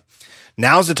camera.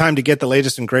 Now's the time to get the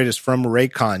latest and greatest from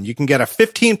Raycon. You can get a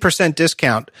 15%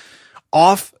 discount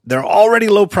off their already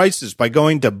low prices by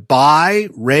going to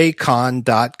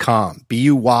buyraycon.com.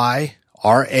 BUYRAYCON.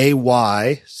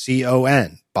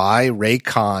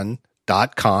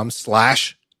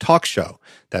 buyraycon.com/talkshow.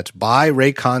 That's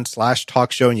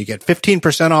buyraycon/talkshow, and you get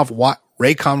 15% off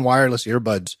Raycon wireless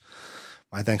earbuds.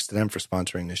 My thanks to them for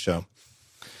sponsoring this show.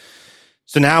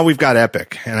 So now we've got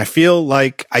Epic, and I feel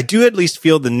like I do at least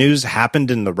feel the news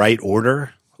happened in the right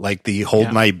order, like the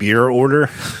hold my beer order.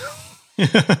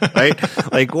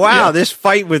 Right? Like, wow, this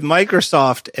fight with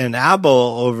Microsoft and Apple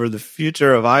over the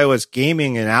future of iOS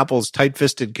gaming and Apple's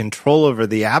tight-fisted control over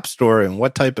the App Store and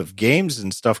what type of games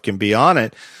and stuff can be on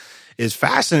it is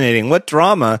fascinating. What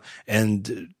drama.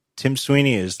 And Tim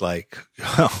Sweeney is like,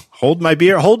 hold my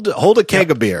beer, hold a keg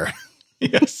of beer.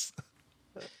 Yes.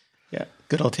 Yeah.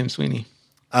 Good old Tim Sweeney.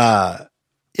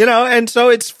 And so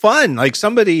it's fun. Like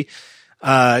somebody,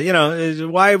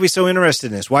 why are we so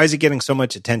interested in this? Why is it getting so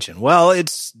much attention? Well,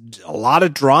 it's a lot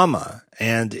of drama,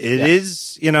 and it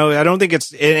is, I don't think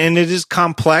and it is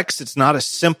complex. It's not a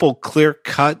simple, clear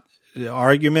cut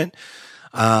argument.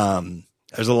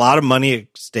 There's a lot of money at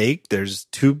stake. There's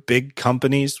 2 big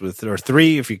companies or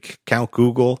 3, if you count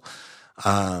Google.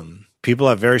 People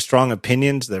have very strong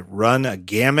opinions that run a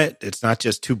gamut. It's not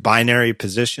just 2 binary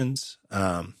positions.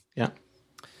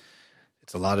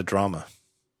 It's a lot of drama.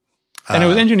 And it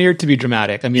was engineered to be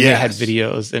dramatic. I mean, they had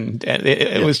videos, and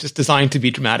it was just designed to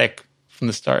be dramatic from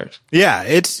the start. Yeah,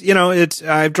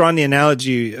 I've drawn the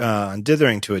analogy on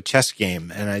dithering to a chess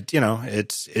game, and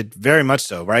it's very much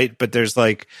so, right? But there's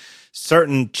like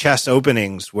certain chess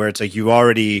openings where it's like you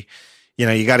already,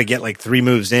 you got to get like 3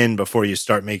 moves in before you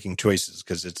start making choices,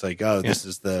 because it's like, this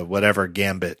is the whatever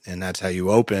gambit, and that's how you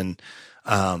open.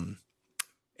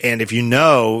 And if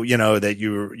that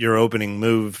your opening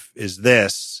move is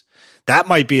this, that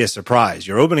might be a surprise.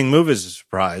 Your opening move is a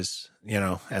surprise,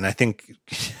 and I think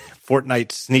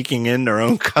Fortnite sneaking in their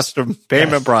own custom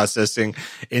payment processing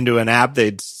into an app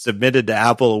they'd submitted to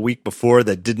Apple a week before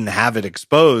that didn't have it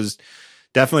exposed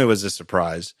definitely was a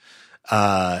surprise.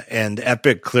 And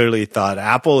Epic clearly thought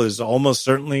Apple is almost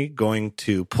certainly going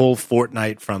to pull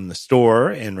Fortnite from the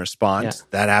store in response. Yeah.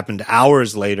 That happened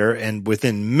hours later, and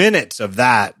within minutes of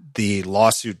that, the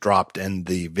lawsuit dropped and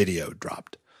the video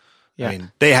dropped. Yeah. I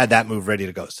mean, they had that move ready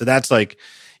to go. So that's like,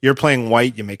 you're playing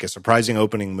white, you make a surprising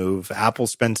opening move. Apple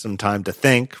spends some time to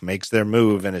think, makes their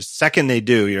move, and the second they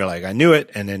do, you're like, I knew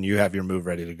it, and then you have your move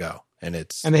ready to go. And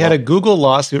they had a Google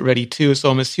lawsuit ready too,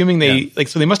 so I'm assuming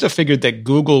so they must have figured that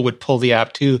Google would pull the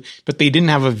app too, but they didn't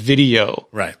have a video.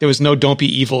 Right. There was no "Don't Be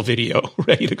Evil" video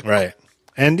ready to go. Right.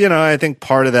 And I think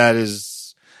part of that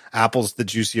is Apple's the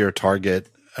juicier target.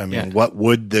 I mean, what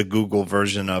would the Google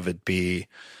version of it be?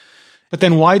 But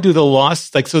then why do the loss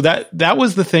so that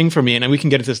was the thing for me, and we can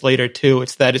get into this later too.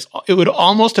 It's that it would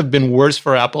almost have been worse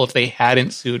for Apple if they hadn't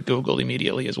sued Google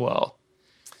immediately as well.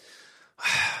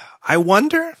 I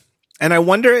wonder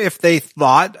if they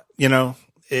thought,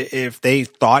 if they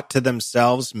thought to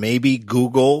themselves, maybe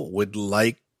Google would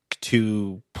like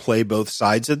to play both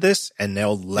sides of this, and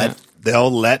they'll let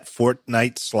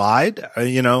Fortnite slide.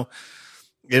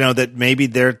 That maybe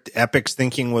their Epic's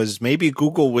thinking was maybe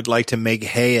Google would like to make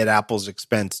hay at Apple's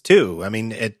expense too. I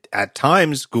mean, at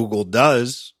times Google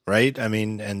does, right? I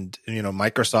mean, and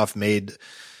Microsoft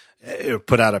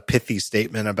put out a pithy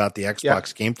statement about the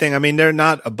Xbox game thing. I mean, they're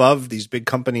not above these big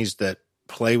companies that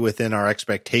play within our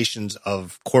expectations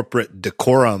of corporate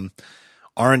decorum,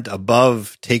 aren't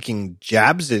above taking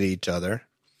jabs at each other.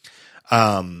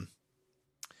 So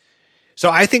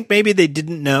I think maybe they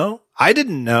didn't know. I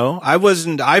didn't know.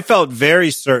 I felt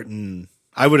very certain.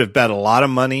 I would have bet a lot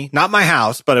of money, not my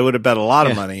house, but I would have bet a lot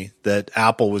of money that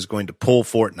Apple was going to pull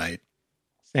Fortnite.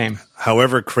 Same.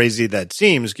 However crazy that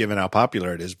seems, given how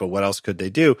popular it is, but what else could they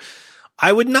do?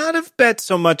 I would not have bet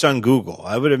so much on Google.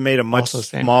 I would have made a much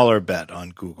smaller bet on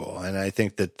Google. And I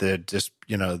think that they're just,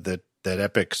 that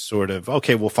Epic's sort of,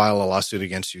 okay, we'll file a lawsuit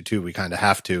against you too. We kind of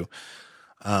have to.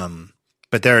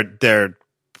 But they're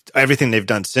everything they've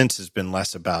done since has been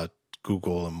less about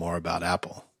Google and more about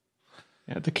Apple.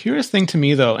 Yeah, the curious thing to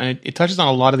me, though, and it touches on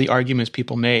a lot of the arguments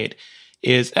people made,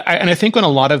 and I think when a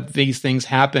lot of these things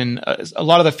happen, a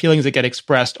lot of the feelings that get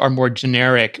expressed are more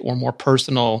generic or more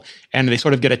personal, and they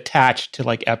sort of get attached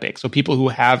to Epic. So people who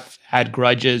have had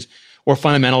grudges or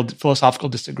fundamental philosophical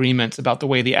disagreements about the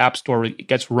way the App Store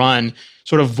gets run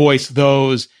sort of voice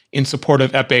those in support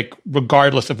of Epic,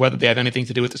 regardless of whether they have anything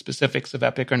to do with the specifics of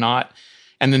Epic or not.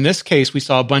 And in this case, we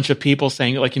saw a bunch of people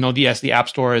saying, yes, the App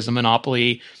Store is a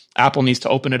monopoly. Apple needs to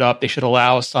open it up. They should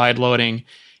allow side loading.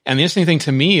 And the interesting thing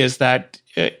to me is that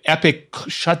Epic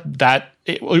should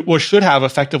have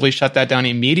effectively shut that down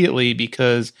immediately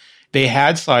because they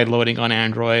had side loading on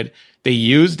Android. They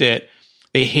used it.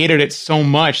 They hated it so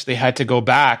much they had to go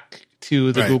back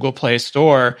to the Google Play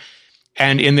Store.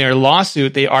 And in their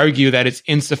lawsuit, they argue that it's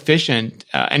insufficient.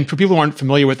 And for people who aren't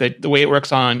familiar with it, the way it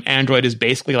works on Android is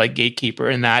basically like Gatekeeper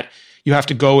in that you have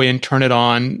to go in, turn it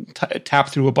on, tap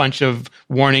through a bunch of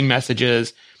warning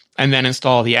messages, and then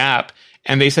install the app.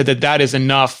 And they said that is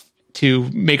enough to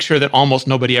make sure that almost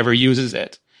nobody ever uses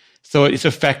it. So it's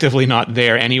effectively not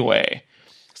there anyway.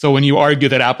 So when you argue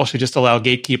that Apple should just allow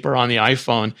Gatekeeper on the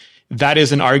iPhone, that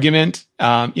is an argument.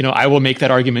 I will make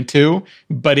that argument too,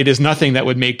 but it is nothing that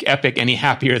would make Epic any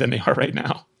happier than they are right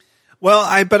now. Well,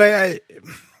 I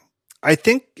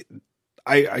think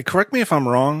correct me if I'm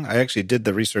wrong. I actually did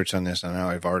the research on this, and now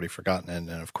I've already forgotten it,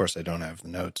 and of course I don't have the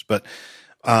notes. But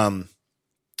the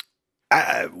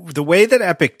way that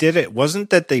Epic did it wasn't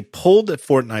that they pulled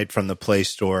Fortnite from the Play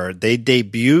Store. They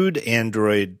debuted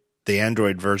the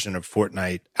Android version of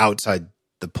Fortnite outside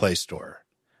the Play Store.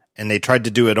 And they tried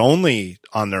to do it only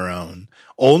on their own,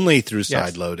 only through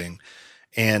side loading.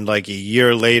 And a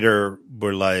year later,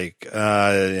 we're like,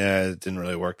 it didn't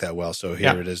really work that well. So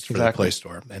here it is for the Play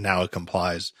Store. And now it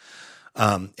complies.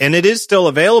 And it is still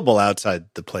available outside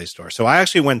the Play Store. So I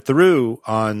actually went through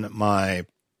on my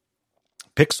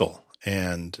Pixel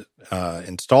and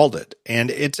installed it.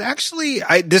 And it's actually,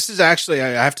 I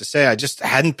have to say, I just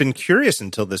hadn't been curious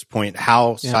until this point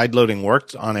how side loading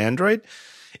worked on Android.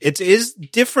 It is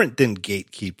different than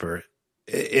Gatekeeper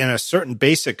in a certain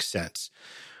basic sense,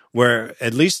 where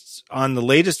at least on the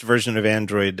latest version of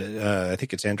Android, I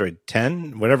think it's Android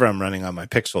 10, whatever I'm running on my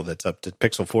Pixel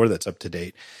Pixel 4 that's up to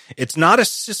date. It's not a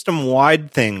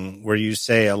system-wide thing where you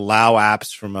say allow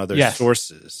apps from other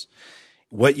sources.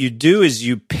 What you do is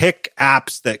you pick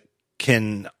apps that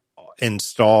can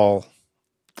install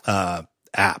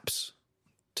apps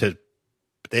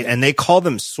and they call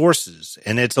them sources,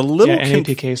 and it's a little an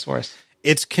APK source.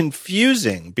 It's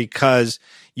confusing because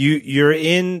you're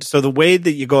in. So the way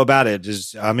that you go about it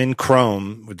is, I'm in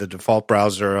Chrome with the default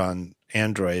browser on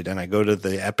Android, and I go to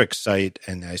the Epic site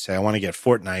and I say I want to get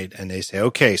Fortnite, and they say,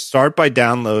 okay, start by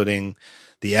downloading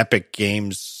the Epic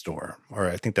Games Store, or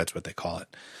I think that's what they call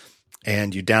it,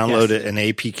 and you download an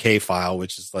APK file,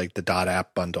 which is like the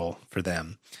 .app bundle for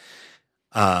them.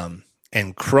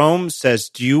 And Chrome says,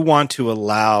 do you want to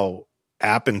allow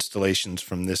app installations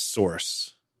from this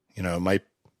source? You know, it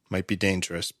might be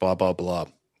dangerous, blah, blah, blah.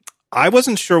 I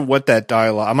wasn't sure what that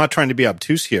dialogue, I'm not trying to be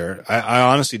obtuse here. I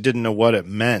honestly didn't know what it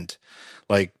meant.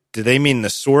 Like, do they mean the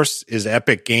source is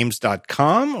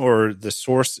epicgames.com or the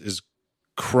source is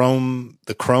Chrome,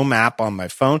 the Chrome app on my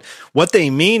phone? What they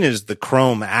mean is the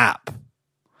Chrome app.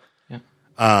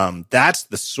 That's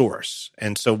the source.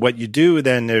 And so what you do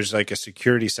then, there's like a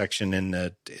security section in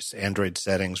the Android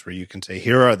settings where you can say,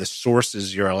 here are the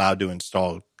sources you're allowed to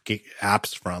install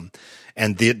apps from.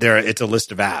 And it's a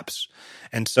list of apps.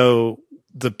 And so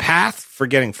the path for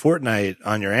getting Fortnite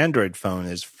on your Android phone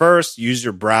is first use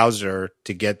your browser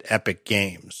to get Epic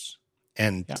Games.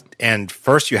 And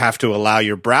first you have to allow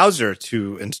your browser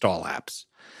to install apps.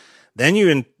 Then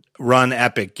you run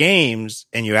Epic Games,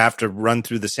 and you have to run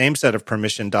through the same set of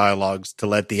permission dialogues to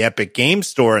let the Epic Game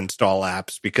Store install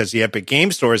apps, because the Epic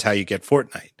Game Store is how you get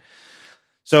Fortnite.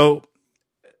 So,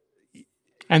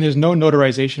 and there's no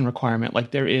notarization requirement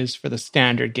like there is for the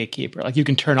standard Gatekeeper. Like you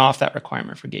can turn off that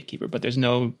requirement for Gatekeeper, but there's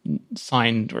no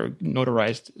signed or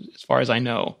notarized, as far as I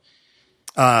know,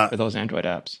 for those Android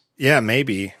apps. Yeah,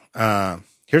 maybe.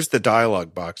 Here's the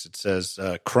dialog box. It says,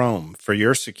 Chrome, for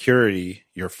your security,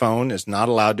 your phone is not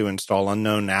allowed to install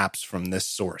unknown apps from this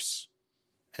source.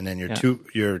 And then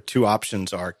your two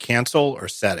options are cancel or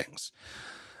settings.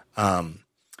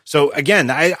 So again,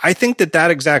 I think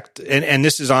that exact, and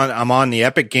this is I'm on the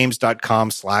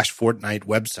epicgames.com/Fortnite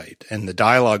website, and the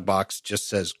dialog box just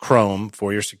says Chrome,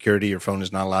 for your security, your phone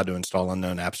is not allowed to install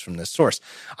unknown apps from this source.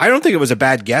 I don't think it was a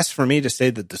bad guess for me to say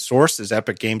that the source is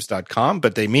epicgames.com,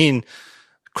 but they mean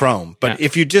Chrome. But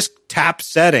if you just tap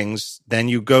settings, then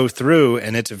you go through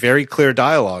and it's a very clear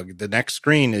dialogue. The next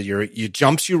screen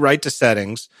jumps you right to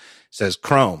settings, says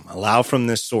Chrome, allow from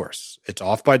this source. It's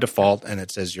off by default, and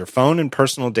it says your phone and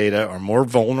personal data are more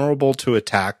vulnerable to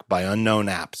attack by unknown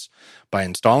apps. By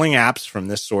installing apps from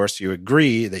this source, you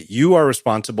agree that you are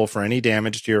responsible for any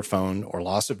damage to your phone or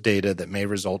loss of data that may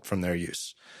result from their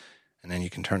use. And then you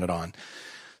can turn it on.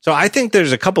 So I think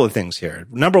there's a couple of things here.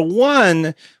 Number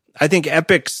one, I think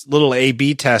Epic's little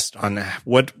A/B test on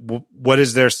what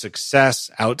is their success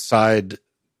outside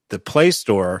the Play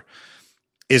Store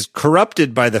is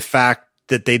corrupted by the fact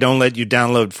that they don't let you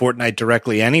download Fortnite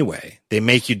directly anyway. They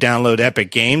make you download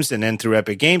Epic Games and then through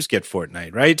Epic Games get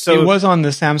Fortnite, right? So it was on the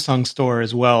Samsung store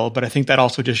as well, but I think that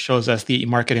also just shows us the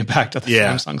market impact of the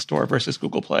Samsung store versus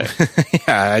Google Play.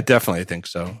 Yeah, I definitely think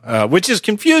so. Which is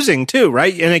confusing too,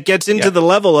 right? And it gets into the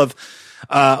level of,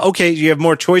 okay, you have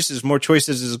more choices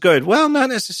is good. Well, not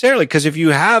necessarily, because if you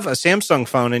have a Samsung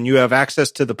phone and you have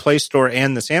access to the Play Store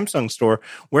and the Samsung store,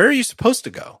 where are you supposed to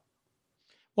go?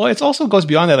 Well, it also goes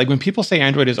beyond that. Like when people say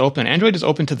Android is open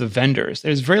to the vendors.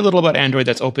 There's very little about Android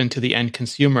that's open to the end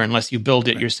consumer unless you build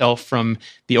it yourself from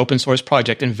the open source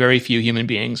project, and very few human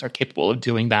beings are capable of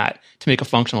doing that to make a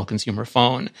functional consumer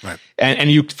phone. Right. And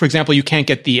you, for example, you can't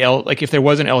get like if there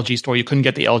was an LG store, you couldn't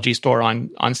get the LG store on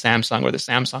Samsung, or the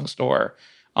Samsung store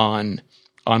on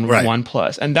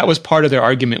OnePlus. And that was part of their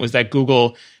argument, was that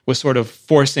Google was sort of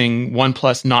forcing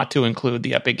OnePlus not to include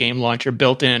the Epic Game Launcher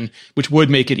built in, which would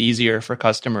make it easier for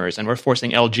customers. And we're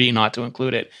forcing LG not to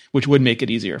include it, which would make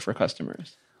it easier for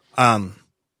customers. And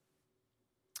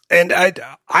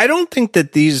I don't think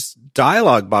that these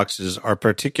dialog boxes are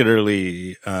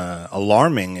particularly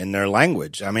alarming in their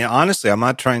language. I mean, honestly, I'm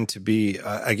not trying to be,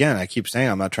 again, I keep saying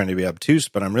I'm not trying to be obtuse,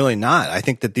 but I'm really not. I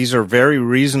think that these are very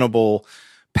reasonable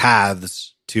paths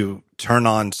to turn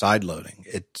on sideloading.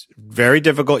 It's very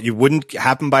difficult. You wouldn't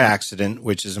happen by accident,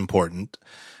 which is important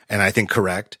and I think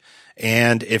correct.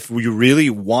 And if you really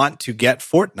want to get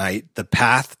Fortnite, the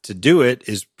path to do it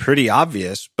is pretty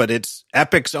obvious, but it's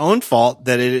Epic's own fault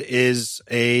that it is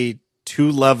a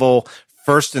 2-level,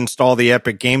 first install the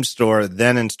Epic Game Store,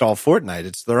 then install Fortnite.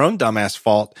 It's their own dumbass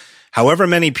fault. However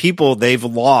many people they've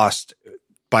lost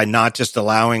by not just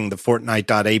allowing the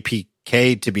Fortnite.apk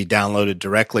to be downloaded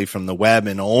directly from the web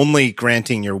and only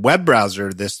granting your web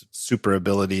browser this super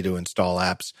ability to install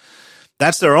apps.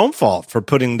 That's their own fault for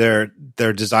putting their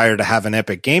desire to have an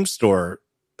Epic Game Store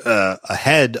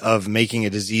ahead of making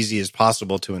it as easy as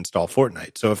possible to install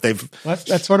Fortnite. So if they've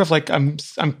that's sort of like I'm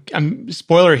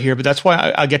spoiler here, but that's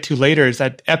why I'll get to later, is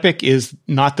that Epic is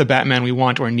not the Batman we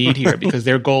want or need here, because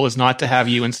their goal is not to have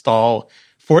you install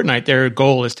Fortnite. Their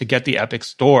goal is to get the Epic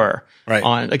Store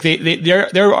on. Like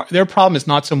their problem is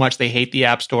not so much they hate the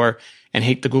App Store and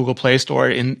hate the Google Play Store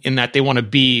in that they want to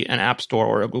be an App Store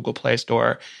or a Google Play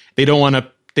Store. They don't want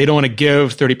to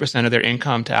give 30% of their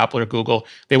income to Apple or Google.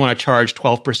 They want to charge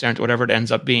 12% or whatever it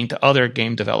ends up being to other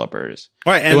game developers.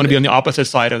 Right. They want to be on the opposite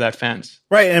side of that fence.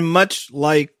 Right. And much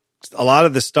like a lot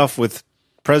of the stuff with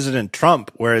President Trump,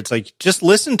 where it's like, just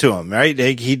listen to him, right?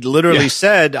 He literally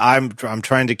said, I'm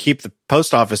trying to keep the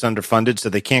post office underfunded so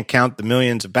they can't count the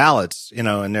millions of ballots,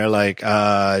 and they're like,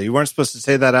 you weren't supposed to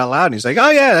say that out loud. And he's like,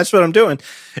 oh yeah, that's what I'm doing.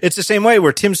 It's the same way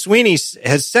where Tim Sweeney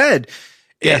has said,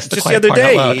 just the other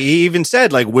day, he even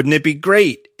said, like, wouldn't it be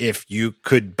great if you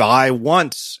could buy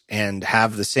once and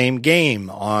have the same game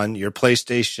on your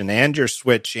PlayStation and your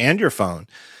Switch and your phone?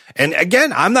 And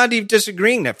again, I'm not even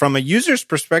disagreeing that from a user's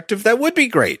perspective, that would be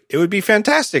great. It would be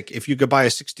fantastic if you could buy a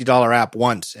 $60 app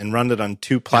once and run it on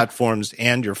 2 platforms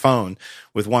and your phone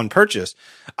with one purchase.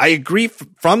 I agree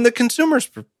from the consumer's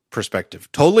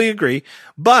perspective. Totally agree.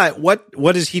 But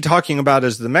what is he talking about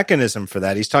as the mechanism for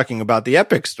that? He's talking about the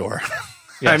Epic Store.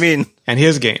 Yes. I mean, and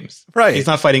his games. Right. He's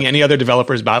not fighting any other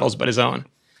developers' battles but his own.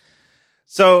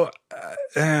 So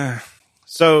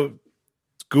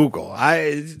Google.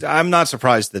 I'm not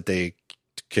surprised that they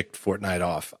kicked Fortnite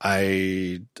off.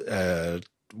 I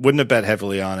wouldn't have bet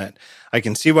heavily on it. I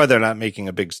can see why they're not making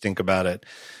a big stink about it,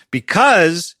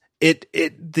 because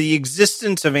the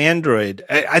existence of Android.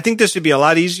 I think this would be a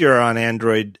lot easier on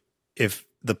Android if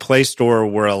the Play Store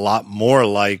were a lot more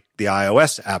like the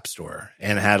iOS App Store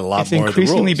and had a lot more of the rules. It's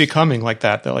increasingly becoming like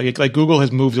that, though. Like Google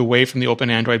has moved away from the open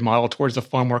Android model towards a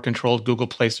far more controlled Google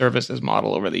Play Services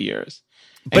model over the years.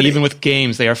 And even with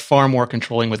games, they are far more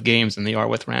controlling with games than they are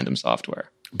with random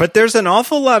software. But there's an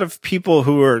awful lot of people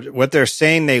who are, what they're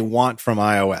saying they want from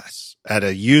iOS at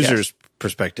a user's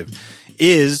perspective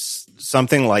is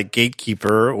something like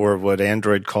Gatekeeper, or what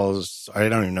Android calls, I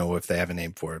don't even know if they have a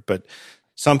name for it, but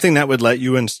something that would let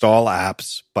you install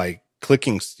apps by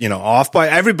clicking, off by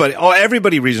everybody. Oh,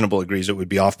 everybody reasonable agrees it would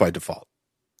be off by default.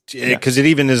 Because it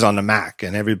even is on the Mac,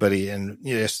 and everybody, and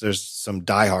yes, there's some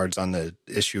diehards on the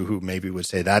issue who maybe would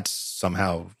say that's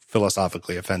somehow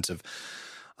philosophically offensive.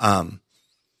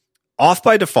 Off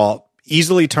by default,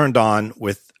 easily turned on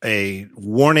with a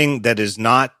warning that is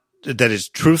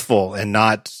truthful and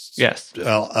not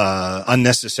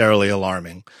unnecessarily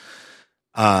alarming.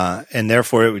 And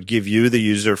therefore it would give you, the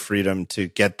user, freedom to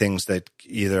get things that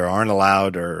either aren't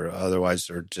allowed or otherwise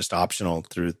are just optional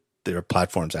through their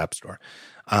platform's app store.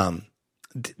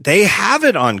 They have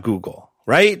it on Google,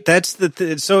 right? That's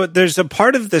so there's a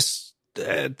part of this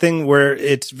thing where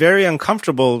it's very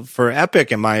uncomfortable for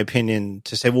Epic, in my opinion,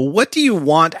 to say, well, what do you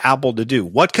want Apple to do?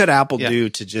 What could Apple do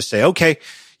to just say, okay,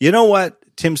 you know what,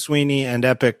 Tim Sweeney and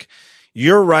Epic,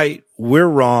 you're right, we're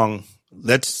wrong.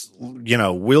 Let's,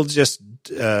 we'll just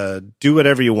do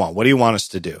whatever you want. What do you want us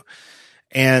to do?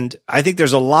 And I think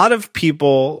there's a lot of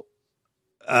people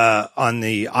on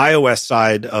the iOS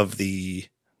side of the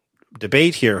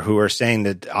debate here who are saying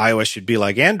that iOS should be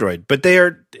like Android, but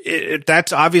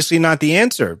that's obviously not the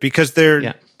answer, because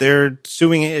they're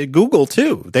suing Google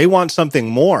too. They want something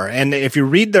more. And if you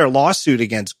read their lawsuit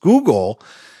against Google,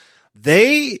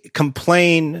 they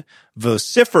complain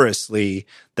vociferously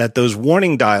that those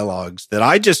warning dialogues that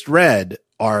I just read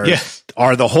are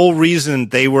the whole reason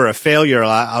they were a failure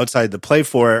outside the Play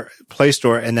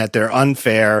Store, and that they're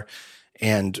unfair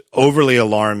and overly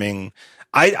alarming.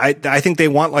 I think they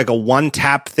want like a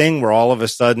one-tap thing where all of a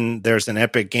sudden there's an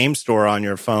Epic Game Store on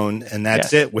your phone, and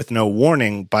that's it, with no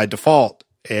warning by default.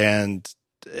 And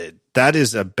that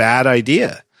is a bad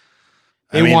idea.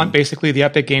 They want basically the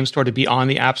Epic Game Store to be on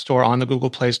the App Store, on the Google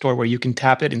Play Store, where you can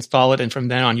tap it, install it, and from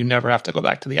then on, you never have to go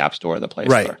back to the App Store or the Play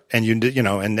Store. Right. And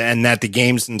and that the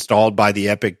games installed by the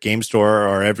Epic Game Store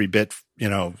are every bit,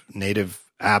 native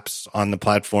apps on the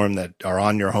platform that are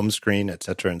on your home screen, et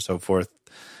cetera, and so forth.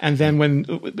 And then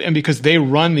because they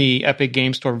run the Epic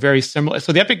Game Store very similar.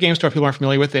 So the Epic Game Store, if people aren't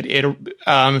familiar with it,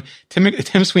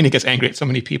 Tim Sweeney gets angry at so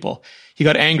many people. He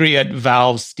got angry at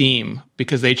Valve's Steam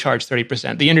because they charge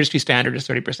 30%. The industry standard is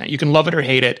 30%. You can love it or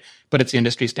hate it, but it's the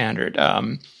industry standard.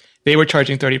 They were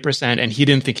charging 30%, and he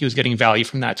didn't think he was getting value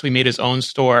from that. So he made his own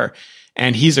store,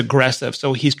 and he's aggressive.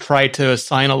 So he's tried to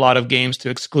assign a lot of games to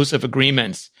exclusive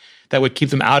agreements that would keep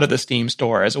them out of the Steam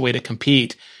store as a way to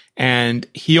compete. And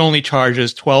he only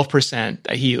charges 12%.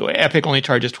 Epic only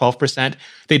charges 12%.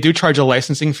 They do charge a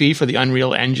licensing fee for the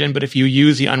Unreal Engine, but if you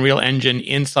use the Unreal Engine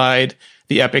inside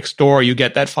the Epic Store, you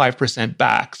get that 5%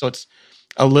 back. So it's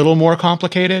a little more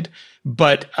complicated,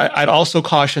 but I'd also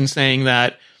caution saying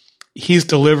that he's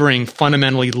delivering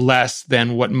fundamentally less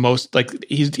than what most,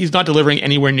 he's not delivering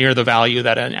anywhere near the value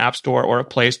that an App Store or a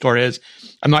Play Store is.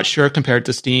 I'm not sure compared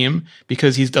to Steam,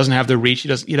 because he doesn't have the reach. He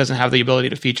doesn't have the ability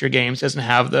to feature games. He doesn't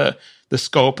have the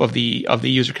scope of the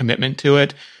user commitment to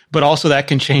it. But also that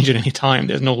can change at any time.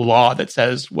 There's no law that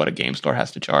says what a game store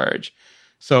has to charge.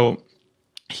 So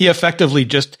he effectively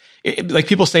just like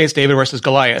people say it's David versus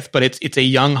Goliath, but it's a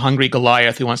young, hungry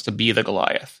Goliath who wants to be the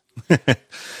Goliath.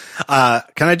 Can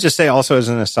I just say also as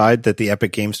an aside that the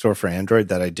Epic Game Store for Android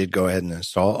that I did go ahead and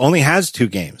install only has 2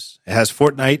 games. It has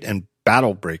Fortnite and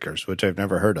Battle Breakers, which I've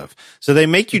never heard of. So they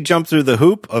make you jump through the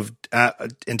hoop of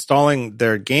installing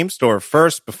their game store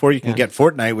first before you can get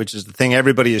Fortnite, which is the thing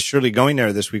everybody is surely going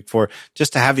there this week for,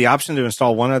 just to have the option to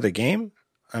install one other game.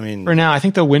 I mean, for now, I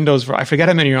think the Windows, I forget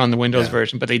how many are on the Windows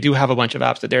version, but they do have a bunch of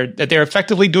apps that they're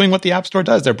effectively doing what the App Store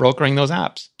does. They're brokering those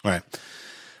apps. Right.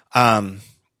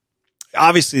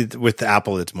 Obviously with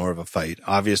Apple, it's more of a fight.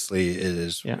 Obviously it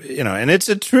is, and it's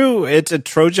a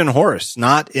Trojan horse,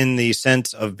 not in the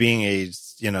sense of being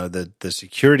the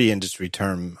security industry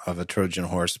term of a Trojan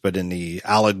horse, but in the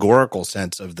allegorical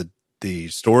sense of the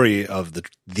story of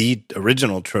the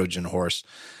original Trojan horse.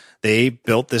 They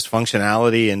built this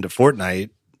functionality into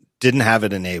Fortnite, didn't have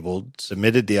it enabled,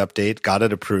 submitted the update, got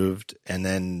it approved, and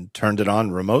then turned it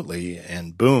on remotely,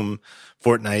 and boom,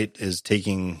 Fortnite is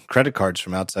taking credit cards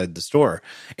from outside the store,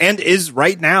 and is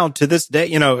right now to this day.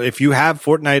 If you have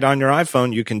Fortnite on your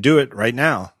iPhone, you can do it right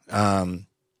now. And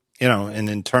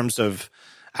in terms of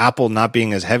Apple not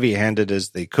being as heavy-handed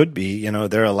as they could be,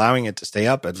 they're allowing it to stay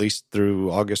up at least through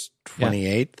August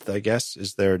 28th, I guess,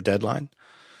 is their deadline.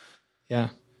 Yeah.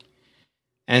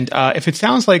 And if it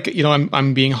sounds like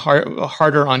I'm being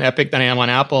harder on Epic than I am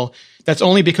on Apple, that's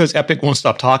only because Epic won't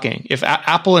stop talking. If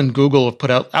Apple and Google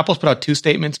Apple's put out 2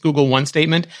 statements, Google 1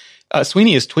 statement,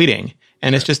 Sweeney is tweeting,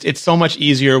 and it's so much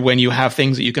easier when you have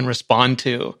things that you can respond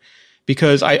to.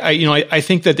 Because I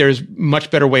think that there's much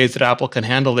better ways that Apple can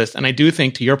handle this, and I do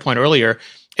think, to your point earlier,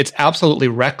 it's absolutely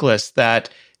reckless that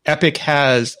Epic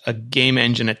has a game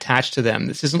engine attached to them.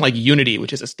 This isn't like Unity,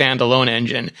 which is a standalone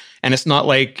engine, and it's not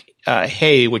like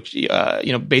Hey, which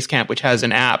Basecamp, which has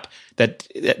an app that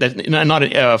not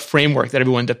a framework that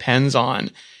everyone depends on,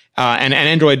 and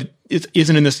Android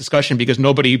isn't in this discussion because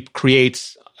nobody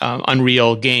creates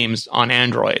Unreal games on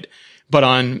Android, but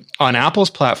on Apple's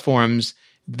platforms,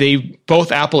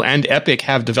 both Apple and Epic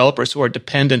have developers who are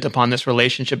dependent upon this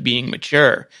relationship being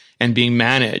mature and being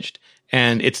managed.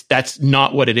 And that's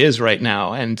not what it is right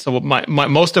now. And so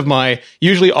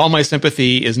usually all my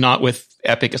sympathy is not with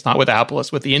Epic, it's not with Apple,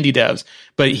 it's with the indie devs.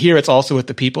 But here it's also with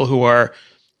the people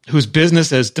whose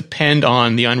businesses depend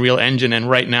on the Unreal Engine and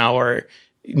right now are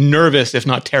nervous, if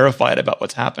not terrified, about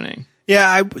what's happening.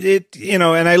 Yeah,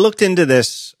 and I looked into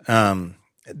this.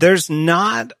 There's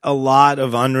not a lot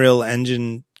of Unreal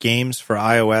Engine games for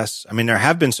iOS. I mean, there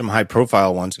have been some high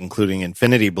profile ones, including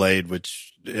Infinity Blade,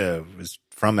 which was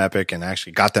from Epic and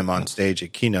actually got them on stage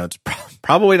at keynotes.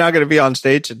 Probably not going to be on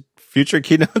stage at future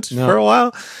keynotes for a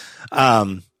while.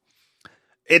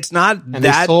 It's not and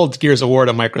they sold Gears of War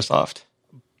to Microsoft.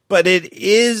 But it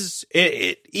is,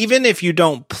 even if you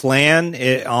don't plan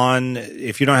it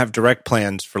if you don't have direct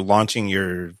plans for launching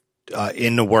your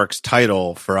in the works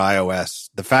title for iOS,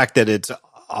 the fact that it's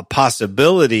a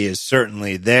possibility is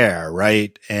certainly there,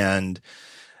 right? And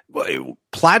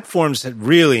platforms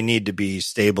really need to be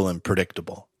stable and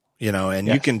predictable, and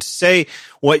you can say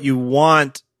what you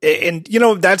want. And,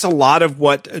 that's a lot of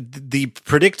what the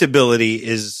predictability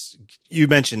is. You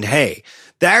mentioned, hey,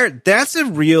 that's a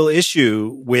real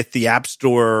issue with the App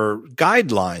Store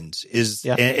guidelines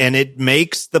and it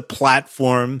makes the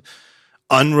platform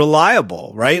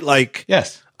unreliable, right? Like,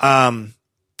 yes. And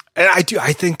I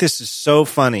think this is so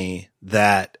funny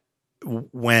that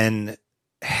when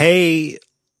Hey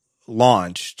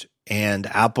launched and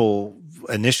Apple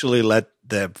initially let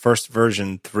the first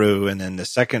version through, and then the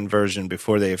second version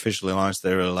before they officially launched,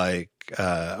 they were like,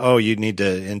 you need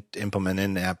to implement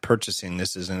in-app purchasing.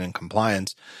 This isn't in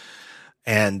compliance.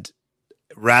 And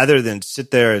rather than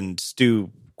sit there and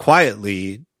stew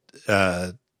quietly,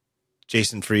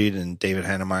 Jason Fried and David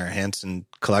Heinemeier Hansson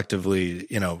collectively,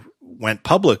 went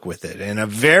public with it in a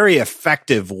very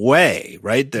effective way,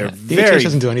 right? DHS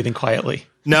doesn't do anything quietly.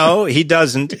 No, he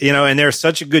doesn't, and they're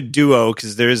such a good duo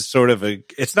because there's sort of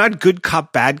it's not good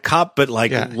cop, bad cop, but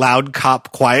like loud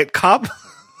cop, quiet cop,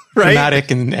 right? Dramatic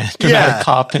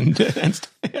cop and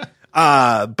stuff.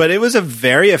 Yeah. But it was a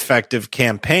very effective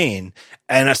campaign.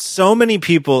 And so many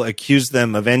people accused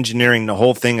them of engineering the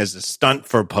whole thing as a stunt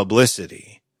for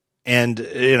publicity. And,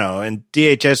 and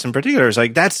DHS in particular is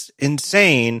like, that's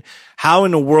insane. How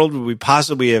in the world would we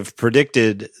possibly have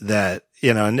predicted that,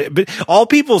 but all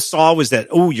people saw was that,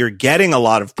 you're getting a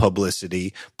lot of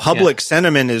publicity. Public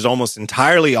sentiment is almost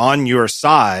entirely on your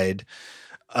side.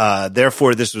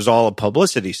 Therefore, this was all a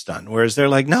publicity stunt. Whereas they're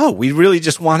like, no, we really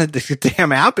just wanted the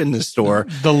damn app in the store.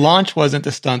 The launch wasn't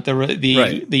the stunt.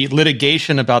 The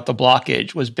litigation about the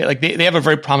blockage was like they have a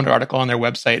very prominent article on their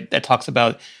website that talks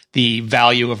about the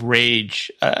value of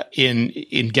rage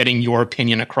in getting your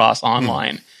opinion across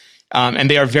online. And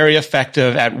they are very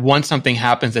effective at once something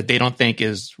happens that they don't think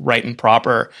is right and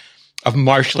proper, of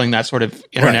marshaling that sort of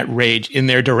internet rage in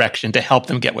their direction to help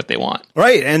them get what they want.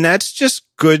 Right. And that's just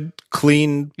good,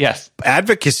 clean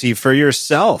advocacy for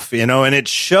yourself, and it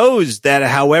shows that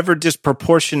however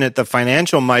disproportionate the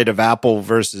financial might of Apple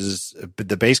versus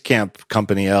the Basecamp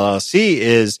company LLC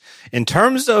is, in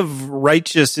terms of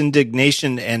righteous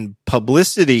indignation and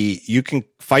publicity, you can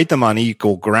fight them on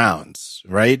equal grounds,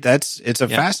 right? It's a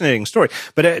fascinating story.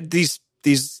 But these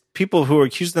people who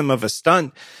accuse them of a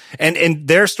stunt, and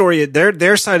their story,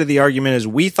 their side of the argument is,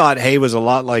 we thought Hey was a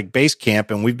lot like Basecamp,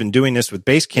 and we've been doing this with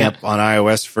Basecamp on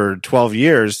iOS for 12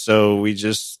 years. So we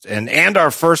just, and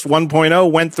our first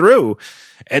 1.0 went through.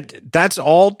 And that's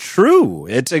all true.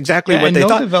 It's exactly what they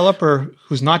thought. No developer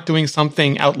who's not doing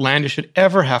something outlandish should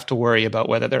ever have to worry about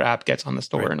whether their app gets on the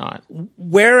store or not.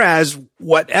 Whereas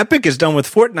what Epic has done with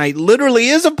Fortnite literally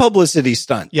is a publicity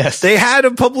stunt. Yes. They had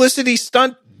a publicity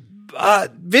stunt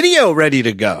video ready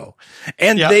to go.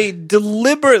 And Epic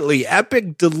deliberately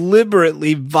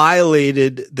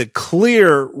violated the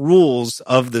clear rules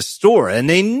of the store, and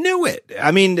they knew it.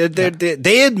 I mean,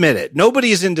 they admit it.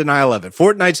 Nobody's in denial of it.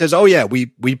 Fortnite says, oh yeah, we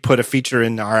put a feature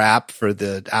in our app for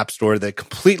the App Store that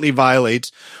completely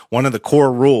violates one of the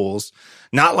core rules.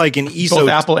 Not like an ESO. Both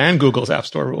Apple and Google's App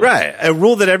Store rule. Right. A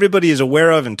rule that everybody is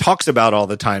aware of and talks about all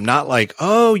the time. Not like,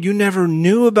 oh, you never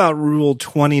knew about Rule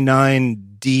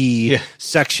 29D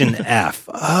Section F.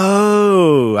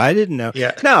 Oh, I didn't know.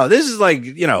 Yeah. No, this is like,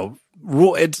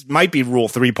 rule. It might be Rule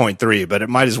 3.3, but it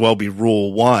might as well be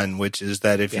Rule 1, which is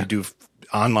that if you do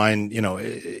online,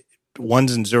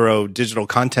 ones and zero digital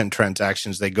content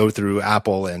transactions, they go through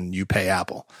Apple and you pay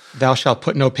Apple. Thou shalt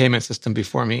put no payment system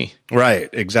before me. Right,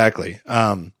 exactly.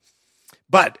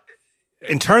 But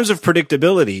in terms of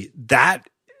predictability, that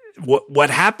what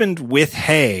happened with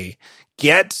Hey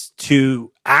gets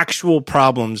to actual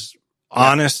problems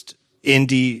honest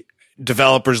indie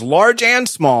developers, large and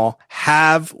small,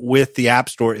 have with the App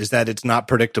Store, is that it's not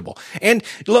predictable. And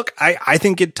look, I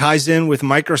think it ties in with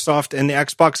Microsoft and the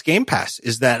Xbox Game Pass,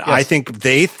 is that I think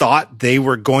they thought they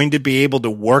were going to be able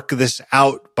to work this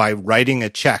out by writing a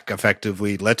check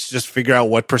effectively. Let's just figure out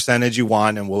what percentage you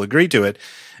want and we'll agree to it.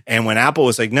 And when Apple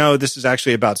was like, no, this is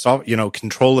actually about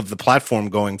control of the platform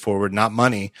going forward, not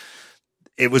money,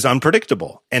 it was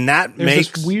unpredictable. And that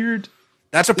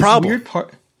that's a problem. Weird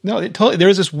part. No,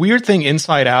 there's this weird thing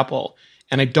inside Apple,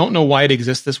 and I don't know why it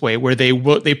exists this way, where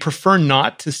they prefer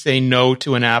not to say no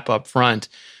to an app up front.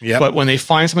 Yep. But when they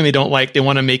find something they don't like, they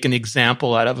want to make an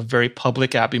example out of a very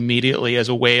public app immediately as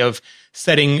a way of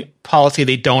setting policy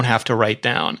they don't have to write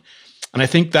down. And I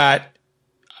think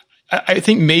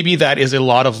maybe that is a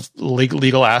lot of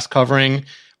legal ass covering,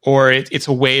 or it's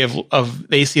a way of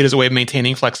they see it as a way of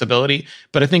maintaining flexibility.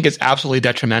 But I think it's absolutely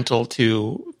detrimental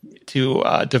to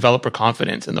developer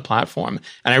confidence in the platform.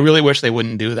 And I really wish they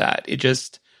wouldn't do that. It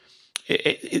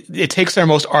takes their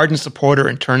most ardent supporter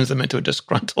and turns them into a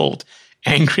disgruntled,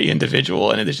 angry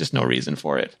individual, and there's just no reason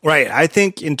for it. Right. I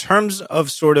think in terms of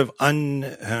sort of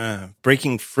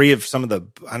breaking free of some of the,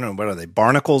 I don't know, what are they,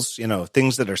 barnacles,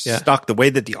 things that are stuck, the way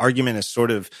that the argument has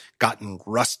sort of gotten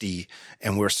rusty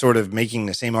and we're sort of making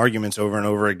the same arguments over and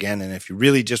over again. And if you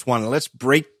really just want to, let's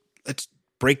break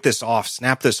this off,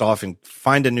 snap this off and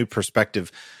find a new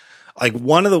perspective. Like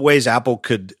one of the ways Apple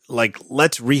could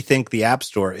let's rethink the App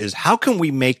Store is, how can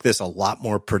we make this a lot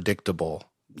more predictable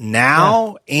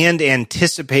now and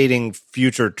anticipating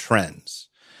future trends?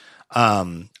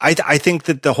 I think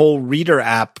that the whole reader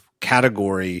app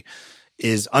category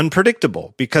is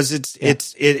unpredictable because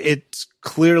it's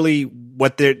clearly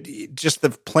what they're just the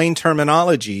plain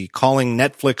terminology calling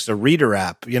Netflix a reader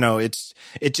app.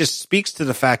 It just speaks to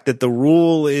the fact that the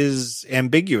rule is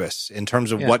ambiguous in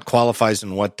terms of what qualifies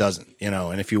and what doesn't,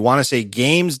 and if you want to say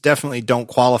games definitely don't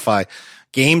qualify,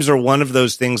 games are one of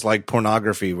those things like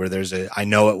pornography where there's I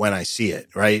know it when I see it,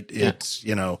 right? Yeah. It's,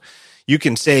 you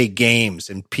can say games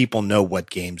and people know what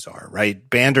games are, right?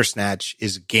 Bandersnatch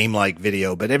is game-like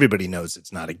video, but everybody knows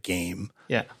it's not a game.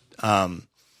 Yeah.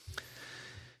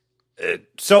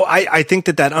 So I think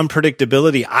that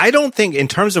unpredictability, I don't think in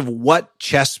terms of what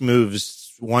chess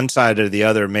moves one side or the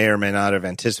other may or may not have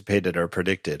anticipated or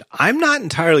predicted, I'm not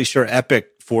entirely sure Epic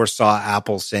foresaw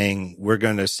Apple saying, we're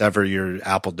going to sever your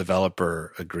Apple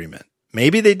developer agreement.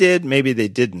 Maybe they did, maybe they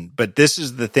didn't. But this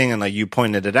is the thing, and like you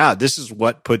pointed it out, this is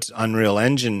what puts Unreal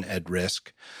Engine at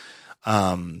risk,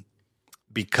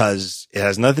 because it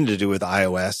has nothing to do with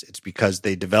iOS. It's because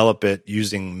they develop it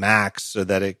using Macs so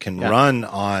that it can run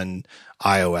on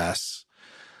iOS.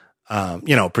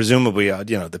 Presumably,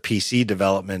 the PC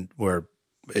development where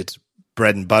it's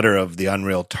bread and butter of the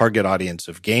Unreal target audience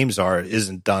of games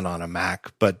isn't done on a Mac,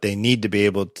 but they need to be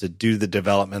able to do the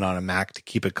development on a Mac to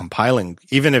keep it compiling.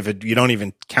 Even if you don't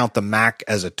even count the Mac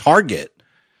as a target,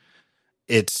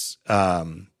 it's,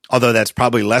 although that's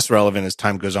probably less relevant as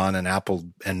time goes on and Apple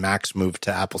and Macs move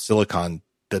to Apple Silicon,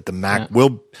 that the Mac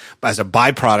will, as a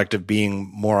byproduct of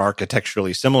being more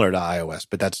architecturally similar to iOS,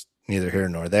 but that's neither here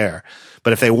nor there.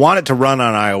 But if they want it to run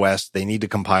on iOS, they need to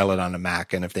compile it on a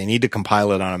Mac. And if they need to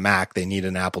compile it on a Mac, they need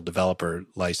an Apple developer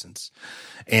license.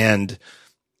 And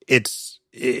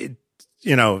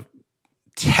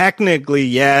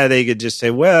technically, they could just say,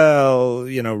 well,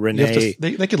 Rene.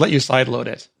 They could let you sideload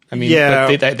it. I mean,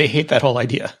 they hate that whole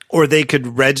idea. Or they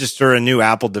could register a new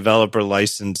Apple developer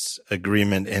license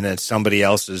agreement in somebody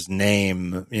else's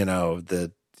name,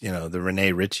 the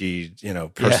Rene Ritchie,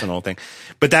 personal thing.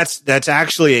 But that's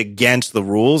actually against the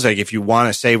rules. Like if you want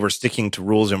to say we're sticking to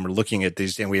rules and we're looking at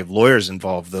these and we have lawyers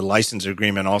involved, the license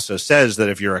agreement also says that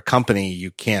if you're a company,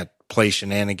 you can't play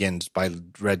shenanigans by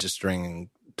registering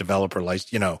developer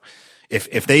license,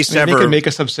 if they sever, they could make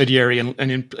a subsidiary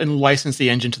and license the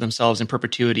engine to themselves in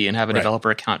perpetuity and have a developer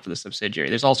account for the subsidiary.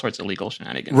 There's all sorts of legal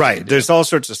shenanigans. Right. There's all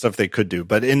sorts of stuff they could do.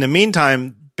 But in the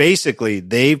meantime, basically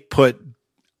they've put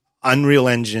Unreal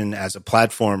Engine as a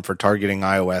platform for targeting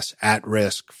iOS at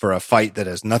risk for a fight that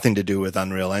has nothing to do with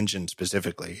Unreal Engine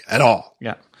specifically at all.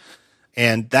 Yeah.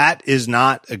 And that is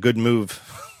not a good move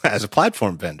as a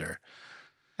platform vendor.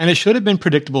 And it should have been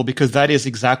predictable because that is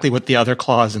exactly what the other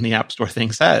clause in the App Store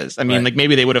thing says. I mean,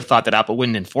 maybe they would have thought that Apple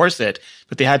wouldn't enforce it,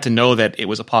 but they had to know that it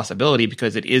was a possibility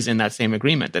because it is in that same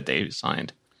agreement that they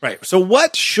signed. Right. So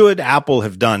what should Apple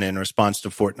have done in response to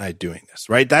Fortnite doing this,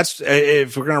 right? That's,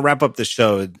 if we're going to wrap up the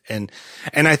show. And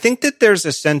I think that there's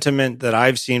a sentiment that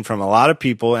I've seen from a lot of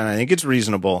people, and I think it's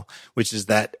reasonable, which is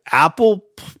that Apple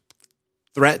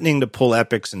threatening to pull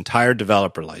Epic's entire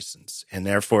developer license and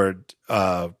therefore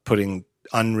putting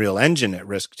Unreal Engine at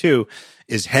risk too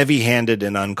is heavy-handed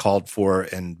and uncalled for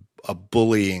and a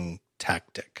bullying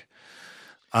tactic.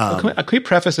 Can we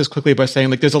preface this quickly by saying,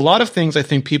 there's a lot of things I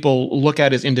think people look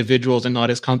at as individuals and not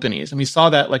as companies. And we saw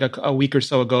that a week or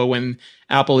so ago when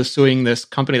Apple is suing this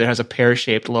company that has a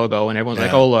pear-shaped logo, and everyone's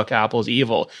like, oh, look, Apple's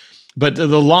evil. But the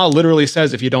law literally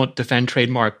says if you don't defend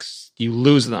trademarks, you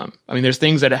lose them. I mean, there's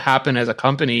things that happen as a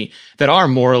company that are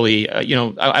morally, I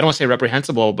don't want to say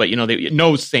reprehensible, but,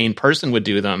 no sane person would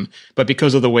do them. But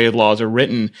because of the way laws are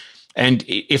written, and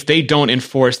if they don't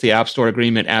enforce the App Store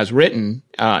agreement as written,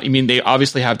 they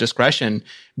obviously have discretion,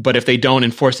 but if they don't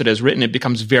enforce it as written, it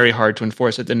becomes very hard to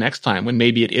enforce it the next time when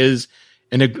maybe it is,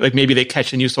 and maybe they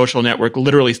catch a new social network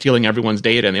literally stealing everyone's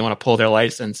data and they want to pull their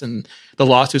license. And the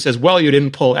lawsuit says, well, you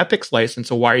didn't pull Epic's license,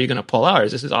 so why are you going to pull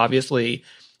ours? This is obviously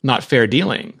not fair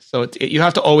dealing. So you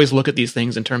have to always look at these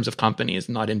things in terms of companies,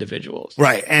 not individuals.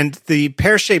 Right. And the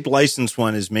pear-shaped license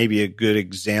one is maybe a good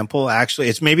example. Actually,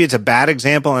 it's a bad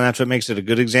example, and that's what makes it a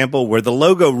good example, where the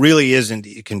logo really isn't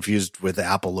confused with the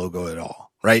Apple logo at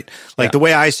all. Right. The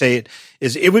way I say it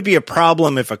is it would be a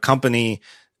problem if a company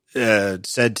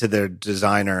said to their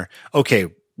designer, okay,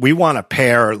 we want a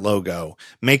pear logo,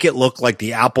 make it look like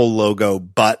the Apple logo,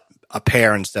 but a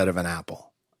pear instead of an apple.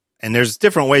 And there's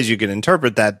different ways you could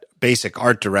interpret that basic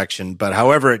art direction, but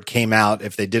however it came out,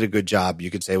 if they did a good job,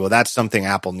 you could say, well, that's something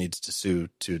Apple needs to sue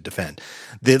to defend.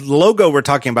 The logo we're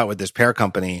talking about with this pear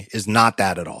company is not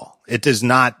that at all. It does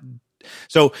not.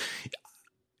 So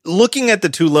looking at the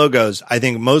two logos, I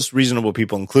think most reasonable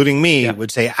people, including me, would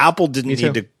say Apple didn't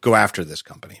need to go after this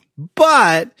company.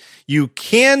 But you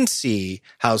can see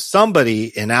how somebody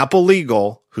in Apple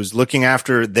legal who's looking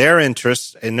after their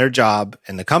interests in their job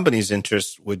and the company's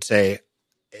interests would say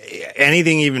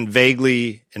anything even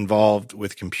vaguely involved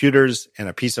with computers and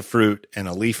a piece of fruit and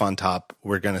a leaf on top,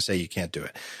 we're going to say you can't do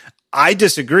it. I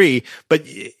disagree, but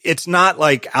it's not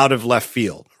out of left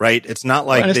field, right? It's not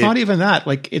like, and it's not even that.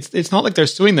 It's not like they're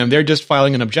suing them. They're just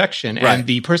filing an objection, and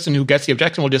the person who gets the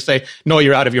objection will just say, "No,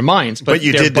 you're out of your minds." But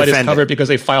you their did butt is defend covered it because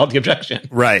they filed the objection,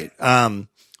 right?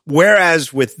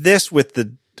 Whereas with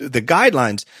the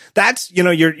guidelines, that's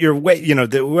you're way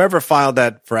whoever filed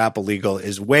that for Apple legal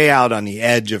is way out on the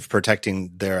edge of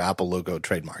protecting their Apple logo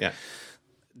trademark. Yeah.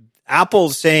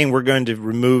 Apple's saying we're going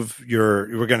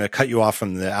to cut you off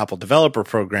from the Apple developer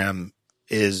program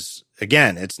is,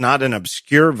 again, it's not an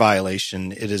obscure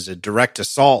violation. It is a direct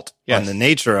assault on the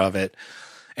nature of it.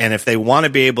 And if they want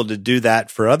to be able to do that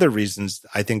for other reasons,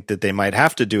 I think that they might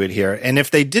have to do it here. And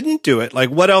if they didn't do it, like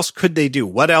what else could they do?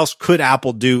 What else could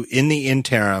Apple do in the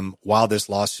interim while this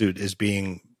lawsuit is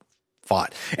being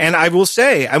fought? And I will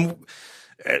say,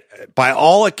 by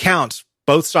all accounts,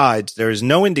 both sides, there is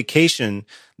no indication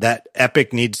that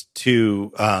Epic needs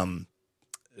to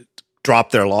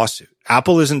drop their lawsuit.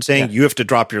 Apple isn't saying you have to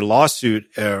drop your lawsuit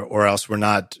or else we're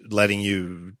not letting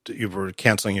we're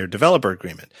canceling your developer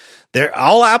agreement.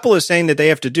 All Apple is saying that they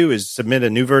have to do is submit a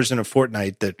new version of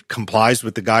Fortnite that complies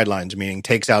with the guidelines, meaning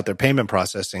takes out their payment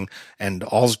processing, and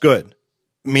all's good.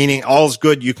 Meaning all's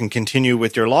good, you can continue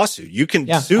with your lawsuit. You can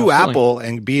sue absolutely. Apple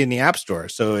and be in the App Store.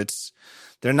 So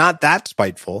they're not that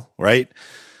spiteful, right?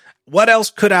 What else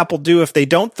could Apple do if they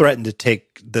don't threaten to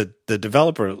take the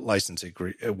developer license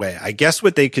away? I guess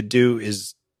what they could do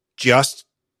is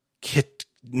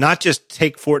not just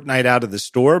take Fortnite out of the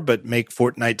store, but make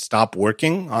Fortnite stop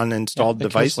working on installed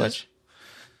devices.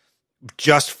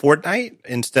 Just Fortnite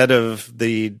instead of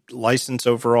the license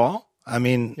overall? I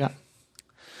mean,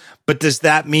 but does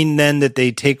that mean then that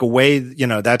they take away,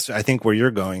 that's, I think where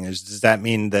you're going is, does that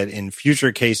mean that in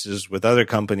future cases with other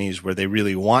companies where they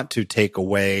really want to take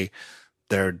away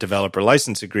their developer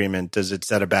license agreement, does it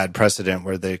set a bad precedent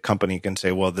where the company can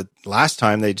say, well, the last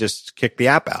time they just kicked the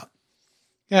app out?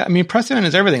 Yeah, I mean, precedent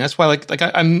is everything. That's why,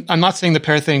 I'm not saying the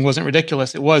pair thing wasn't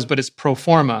ridiculous. It was, but it's pro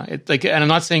forma. And I'm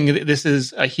not saying that this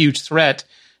is a huge threat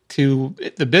to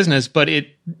the business, but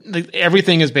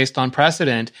everything is based on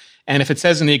precedent. And if it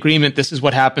says in the agreement, this is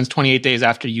what happens 28 days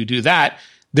after you do that,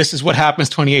 this is what happens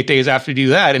 28 days after you do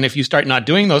that. And if you start not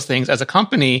doing those things as a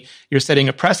company, you're setting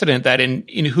a precedent that in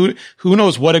who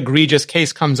knows what egregious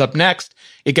case comes up next,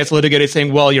 it gets litigated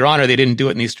saying, well, Your Honor, they didn't do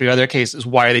it in these 3 other cases.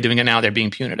 Why are they doing it now? They're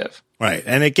being punitive. Right.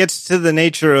 And it gets to the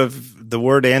nature of the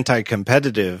word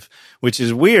anti-competitive, which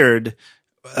is weird.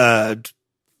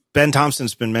 Ben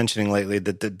Thompson's been mentioning lately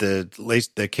that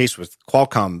the case with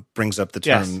Qualcomm brings up the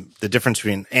term, the difference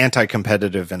between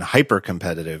anti-competitive and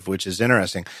hyper-competitive, which is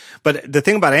interesting. But the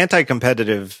thing about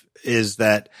anti-competitive is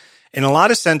that in a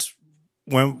lot of sense,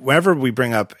 whenever we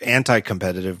bring up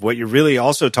anti-competitive, what you're really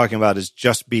also talking about is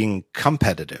just being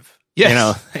competitive.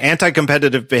 Yes.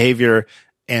 Anti-competitive behavior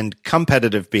and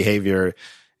competitive behavior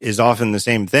is often the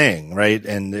same thing, right?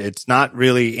 And it's not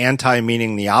really anti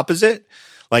meaning the opposite.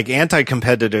 Like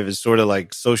anti-competitive is sort of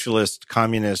like socialist,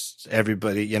 communist,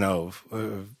 everybody,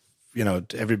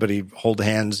 everybody hold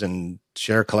hands and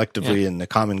share collectively in the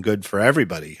common good for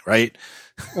everybody, right?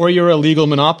 Or you're a legal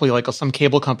monopoly like some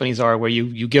cable companies are, where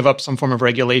you give up some form of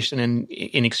regulation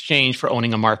in exchange for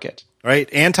owning a market. Right.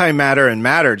 Anti-matter and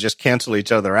matter just cancel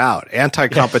each other out.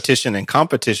 Anti-competition and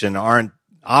competition aren't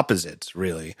opposites,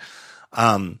 really.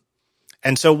 And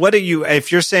so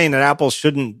if you're saying that Apple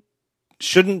shouldn't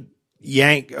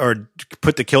yank or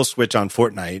put the kill switch on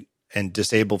Fortnite and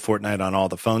disable Fortnite on all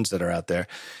the phones that are out there,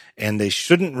 and they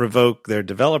shouldn't revoke their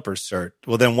developer cert,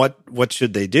 well, then what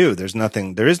should they do? There is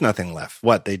nothing left.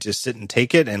 What? They just sit and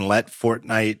take it and let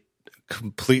Fortnite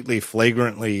completely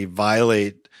flagrantly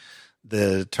violate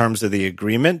the terms of the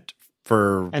agreement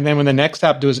and then when the next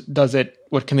app does it,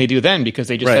 what can they do then? Because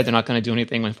they just said they're not going to do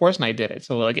anything when Fortnite did it.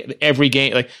 So like every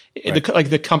game,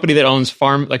 the company that owns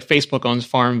Facebook owns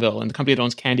Farmville, and the company that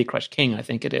owns Candy Crush King, I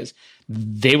think it is,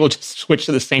 they will just switch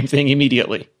to the same thing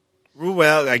immediately.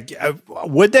 Well,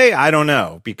 would they? I don't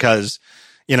know, because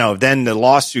then the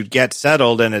lawsuit gets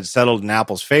settled and it's settled in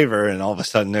Apple's favor, and all of a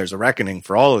sudden there's a reckoning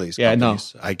for all of these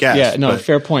companies, I guess. Yeah, no,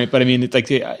 fair point. But I mean,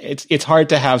 it's hard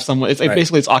to have someone,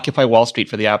 basically it's Occupy Wall Street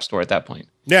for the App Store at that point.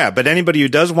 Yeah, but anybody who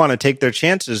does want to take their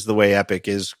chances the way Epic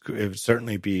is, it would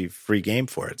certainly be free game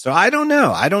for it. So I don't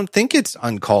know. I don't think it's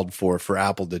uncalled for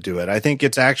Apple to do it. I think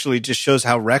it's actually just shows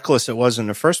how reckless it was in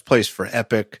the first place for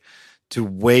Epic to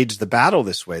wage the battle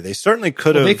this way. They certainly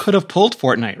could have. They could have pulled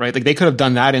Fortnite, right? Like they could have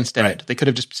done that instead. Right. They could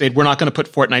have just said, we're not going to put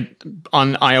Fortnite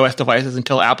on iOS devices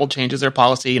until Apple changes their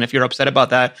policy. And if you're upset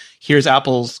about that, here's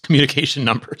Apple's communication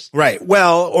numbers. Right.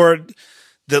 Well, or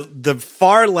the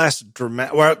far less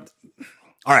dramatic. Well,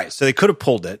 all right. So they could have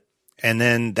pulled it, and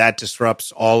then that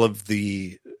disrupts all of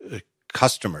the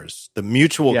customers, the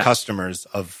mutual customers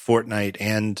of Fortnite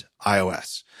and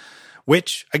iOS.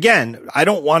 Which, again, I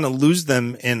don't want to lose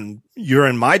them in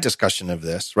my discussion of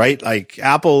this, right? Like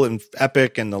Apple and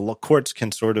Epic and the courts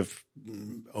can sort of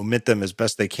omit them as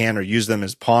best they can or use them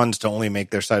as pawns to only make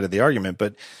their side of the argument.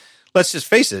 But let's just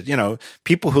face it,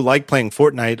 people who like playing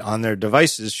Fortnite on their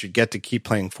devices should get to keep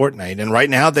playing Fortnite. And right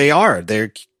now they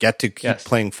get to keep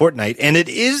playing Fortnite. And it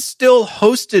is still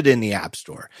hosted in the App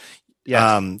Store.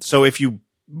 Yes. So if you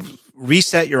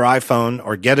reset your iPhone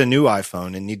or get a new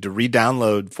iPhone and need to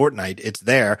re-download Fortnite, it's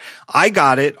there. I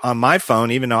got it on my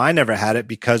phone, even though I never had it,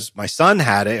 because my son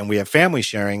had it and we have family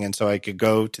sharing. And so I could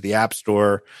go to the App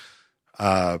Store,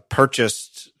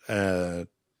 purchased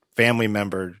family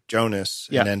member Jonas,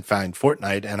 and then find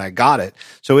Fortnite, and I got it.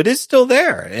 So it is still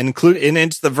there, and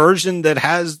it's the version that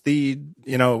has the,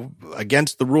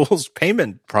 against the rules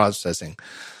payment processing.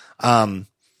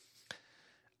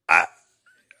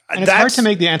 And it's hard to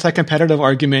make the anti-competitive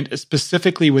argument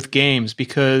specifically with games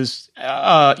because,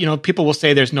 people will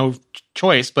say there's no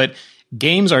choice, but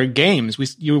games are games.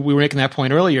 We were making that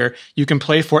point earlier. You can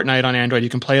play Fortnite on Android. You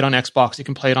can play it on Xbox. You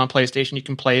can play it on PlayStation. You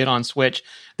can play it on Switch.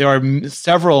 There are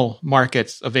several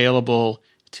markets available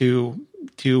to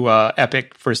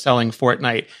Epic for selling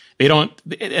Fortnite. They don't,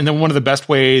 and then one of the best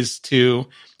ways to,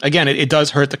 again, it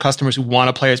does hurt the customers who want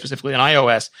to play it specifically on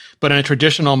iOS, but in a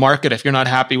traditional market, if you're not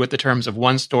happy with the terms of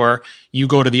one store, you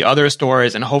go to the other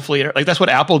stores, and hopefully, like that's what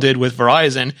Apple did with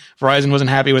Verizon. Verizon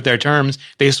wasn't happy with their terms.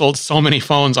 They sold so many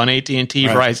phones on AT&T, right.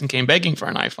 Verizon came begging for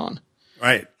an iPhone.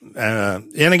 Right.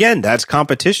 And again, that's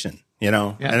competition,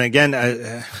 And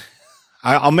again,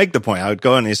 I'll make the point. I would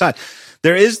go on the side.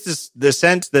 There is the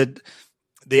sense that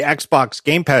the Xbox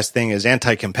Game Pass thing is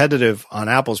anti-competitive on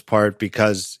Apple's part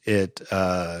because it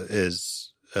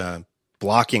is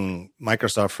blocking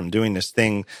Microsoft from doing this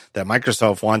thing that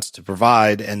Microsoft wants to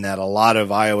provide and that a lot of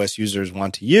iOS users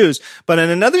want to use. But in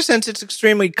another sense, it's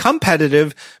extremely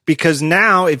competitive because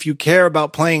now if you care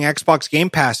about playing Xbox Game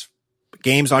Pass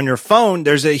games on your phone,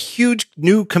 there's a huge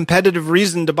new competitive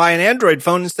reason to buy an Android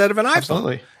phone instead of an iPhone.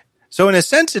 Absolutely. So in a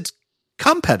sense, it's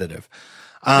competitive.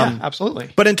 Yeah,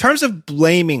 absolutely. But in terms of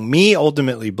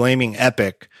ultimately blaming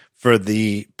Epic for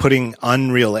the putting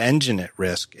Unreal Engine at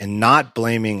risk and not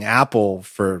blaming Apple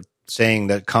for saying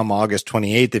that come August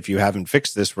 28th, if you haven't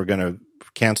fixed this, we're going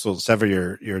to sever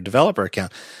your developer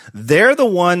account. They're the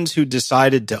ones who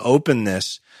decided to open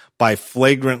this by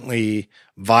flagrantly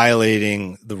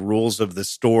violating the rules of the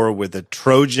store with a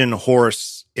Trojan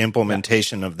horse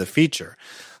implementation of the feature.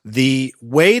 The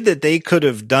way that they could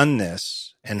have done this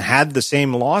and had the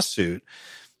same lawsuit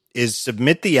is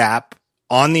submit the app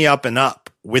on the up and up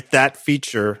with that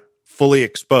feature fully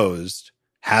exposed,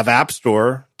 have App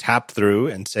Store tap through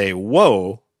and say,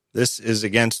 whoa, this is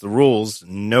against the rules.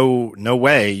 No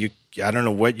way. I don't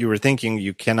know what you were thinking.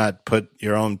 You cannot put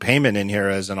your own payment in here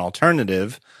as an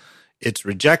alternative. It's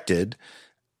rejected.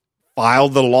 File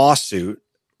the lawsuit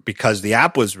because the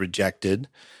app was rejected.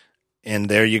 And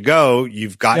there you go.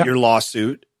 You've got your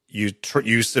lawsuit.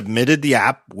 You submitted the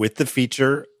app with the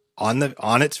feature on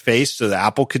its face so the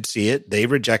Apple could see it. They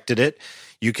rejected it.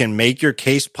 You can make your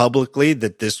case publicly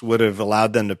that this would have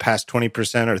allowed them to pass 20%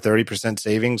 or 30%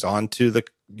 savings on to the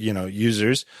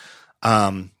users.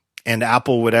 And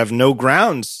Apple would have no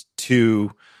grounds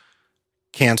to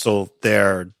cancel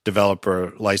their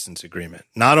developer license agreement.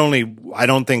 Not only, I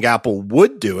don't think Apple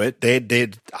would do it.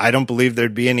 I don't believe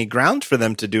there'd be any grounds for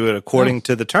them to do it according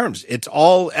to the terms. It's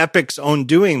all Epic's own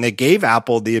doing. They gave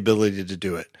Apple the ability to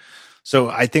do it. So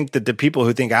I think that the people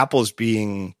who think Apple's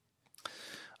being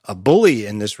a bully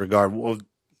in this regard, well,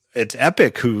 it's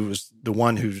Epic who's the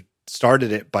one who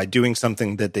started it by doing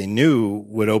something that they knew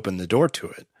would open the door to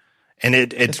it. And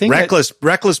it's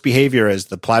reckless behavior as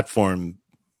the platform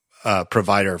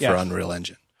provider for Unreal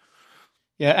Engine.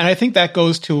 Yeah, and I think that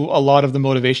goes to a lot of the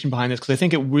motivation behind this because I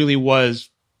think it really was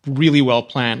really well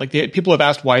planned. Like people have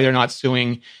asked why they're not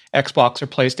suing Xbox or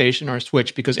PlayStation or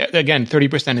Switch because, again,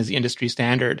 30% is the industry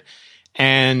standard.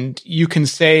 And you can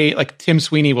say, like Tim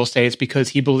Sweeney will say, it's because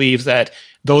he believes that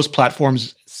those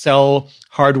platforms sell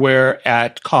hardware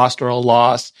at cost or a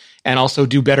loss and also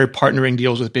do better partnering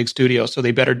deals with big studios, so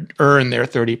they better earn their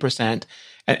 30%.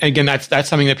 And again, that's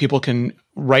something that people can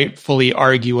rightfully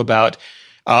argue about.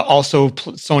 Also,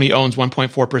 Sony owns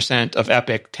 1.4% of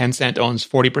Epic. Tencent owns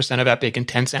 40% of Epic, and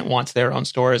Tencent wants their own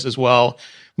stores as well.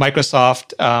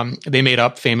 Microsoft, they made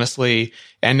up famously,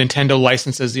 and Nintendo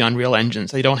licenses the Unreal Engine.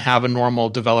 So they don't have a normal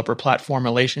developer platform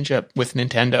relationship with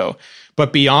Nintendo.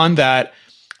 But beyond that,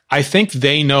 I think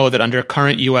they know that under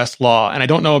current U.S. law, and I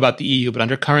don't know about the EU, but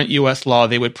under current U.S. law,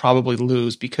 they would probably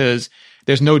lose because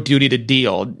there's no duty to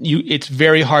deal. It's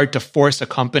very hard to force a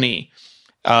company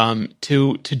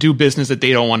to do business that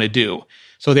they don't want to do.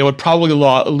 So they would probably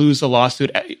lose a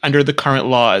lawsuit under the current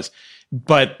laws.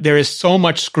 But there is so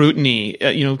much scrutiny.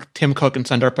 Tim Cook and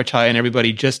Sundar Pichai and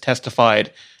everybody just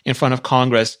testified in front of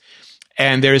Congress.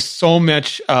 And there is so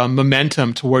much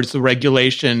momentum towards the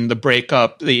regulation, the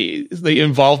breakup, the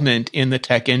involvement in the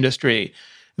tech industry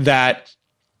that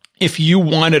if you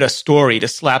wanted a story to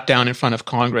slap down in front of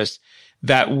Congress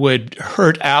that would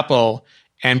hurt Apple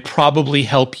and probably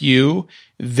help you.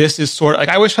 This is sort of like,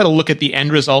 I always try to look at the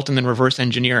end result and then reverse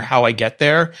engineer how I get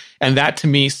there. And that to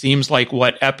me seems like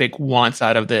what Epic wants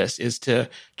out of this is to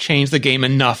change the game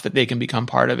enough that they can become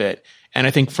part of it. And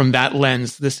I think from that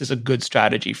lens, this is a good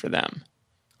strategy for them.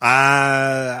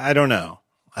 I don't know.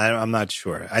 I'm not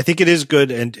sure. I think it is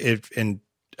good. And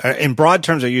in broad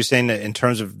terms, are you saying that in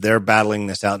terms of they're battling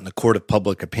this out in the court of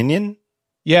public opinion?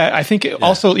 Yeah, I think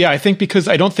also, I think because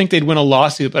I don't think they'd win a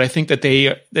lawsuit, but I think that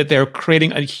they're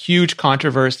creating a huge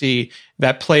controversy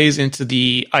that plays into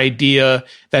the idea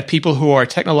that people who are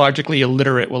technologically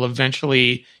illiterate will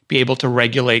eventually be able to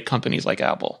regulate companies like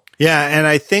Apple. Yeah, and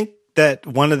I think that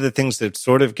one of the things that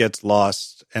sort of gets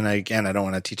lost, and again, I don't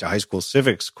want to teach a high school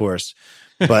civics course,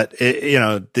 but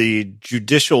the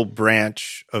judicial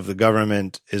branch of the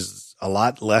government is a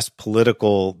lot less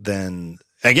political than.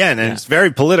 Again, and it's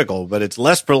very political, but it's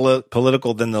less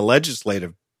political than the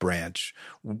legislative branch,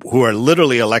 who are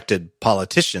literally elected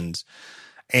politicians.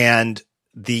 And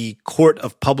the court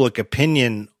of public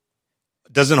opinion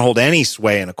doesn't hold any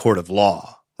sway in a court of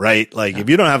law, right? Like if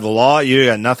you don't have the law, you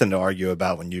got nothing to argue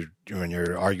about when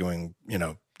you're arguing,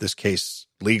 this case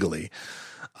legally.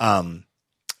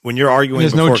 When you're arguing,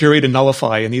 there's no jury to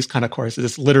nullify in these kind of courses.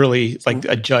 It's literally like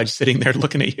a judge sitting there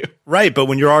looking at you. Right. But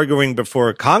when you're arguing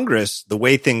before Congress, the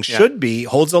way things should be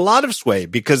holds a lot of sway,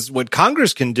 because what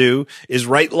Congress can do is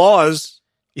write laws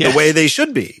the way they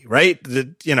should be. Right.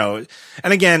 And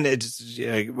again,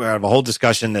 we have a whole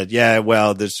discussion that,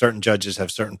 there's certain judges have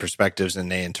certain perspectives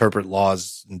and they interpret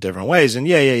laws in different ways. And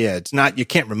it's not, you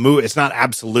can't remove, it's not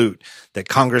absolute that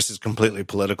Congress is completely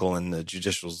political and the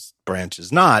judicial branch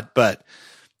is not, but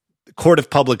court of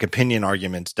public opinion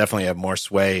arguments definitely have more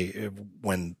sway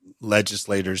when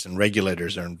legislators and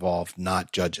regulators are involved,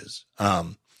 not judges.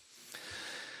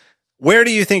 Where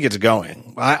do you think it's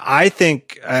going? I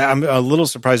think I'm a little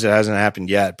surprised it hasn't happened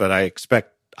yet, but I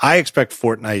expect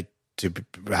Fortnite to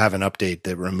have an update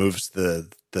that removes the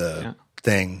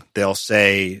thing. They'll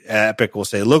say, Epic will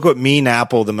say, look what mean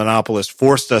Apple, the monopolist,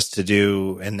 forced us to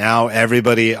do. And now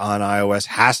everybody on iOS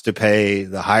has to pay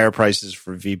the higher prices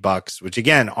for V-Bucks, which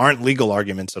again, aren't legal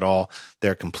arguments at all.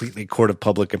 They're completely court of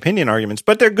public opinion arguments,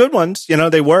 but they're good ones.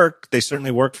 They work. They certainly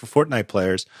work for Fortnite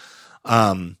players.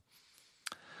 But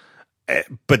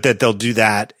that they'll do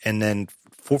that. And then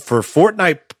for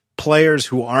Fortnite players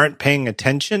who aren't paying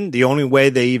attention, the only way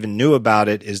they even knew about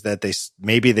it is that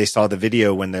maybe they saw the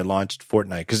video when they launched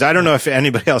Fortnite. Because I don't know if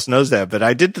anybody else knows that, but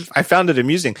I found it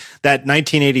amusing. That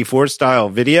 1984 style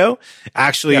video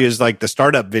actually is like the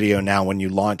startup video now when you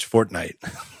launch Fortnite.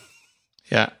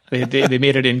 Yeah, they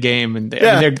made it in game, and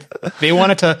they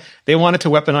wanted to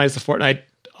weaponize the Fortnite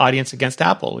audience against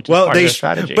Apple, which is part of their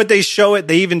strategy. But they show it.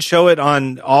 They even show it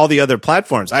on all the other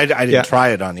platforms. I didn't try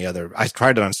it on the other. I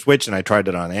tried it on Switch and I tried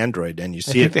it on Android. And you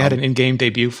see, I think they had an in-game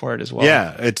debut for it as well.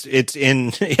 Yeah, it's in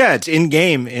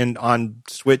game on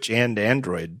Switch and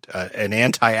Android. An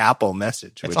anti-Apple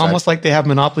message. It's almost like they have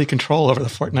monopoly control over the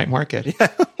Fortnite market. Yeah,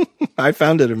 I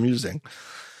found it amusing.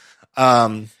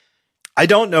 I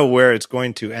don't know where it's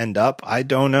going to end up. I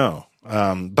don't know.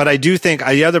 But I do think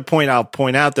the other point I'll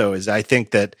point out though is I think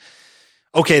that,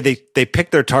 okay, they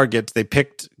picked their targets. They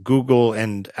picked Google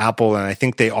and Apple, and I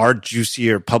think they are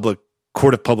juicier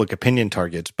court of public opinion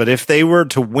targets. But if they were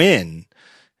to win,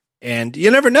 and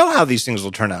you never know how these things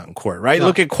will turn out in court, right? No.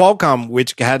 Look at Qualcomm,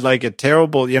 which had like a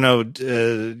terrible,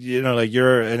 like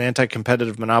you're an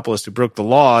anti-competitive monopolist who broke the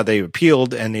law. They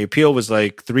appealed, and the appeal was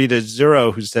like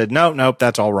 3-0, who said, nope,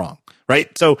 that's all wrong,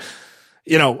 right? So,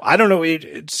 I don't know,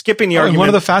 skipping the argument. One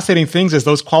of the fascinating things is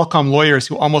those Qualcomm lawyers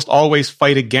who almost always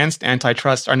fight against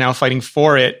antitrust are now fighting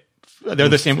for it. They're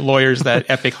the same lawyers that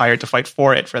Epic hired to fight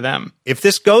for it for them. If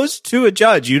this goes to a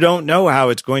judge, you don't know how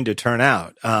it's going to turn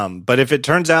out. But if it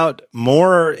turns out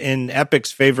more in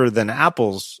Epic's favor than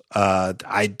Apple's,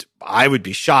 I would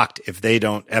be shocked if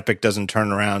Epic doesn't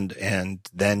turn around and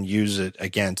then use it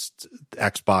against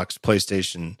Xbox,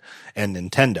 PlayStation, and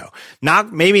Nintendo.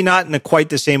 Maybe not in quite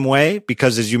the same way,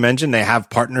 because as you mentioned, they have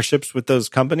partnerships with those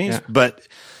companies, but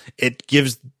it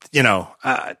gives,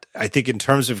 I think in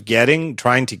terms of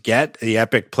trying to get the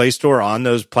Epic Play Store on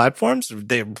those platforms,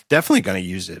 they're definitely going to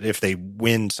use it if they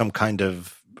win some kind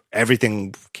of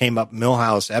everything came up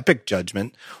Milhouse Epic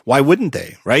judgment. Why wouldn't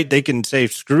they, right? They can say,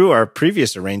 screw our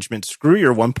previous arrangement, screw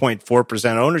your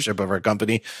 1.4% ownership of our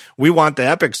company. We want the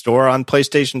Epic Store on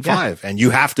PlayStation 5, and you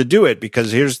have to do it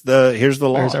because here's the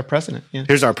law. Here's our precedent. Yeah.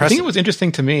 Here's our precedent. I think it was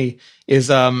interesting to me is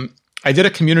I did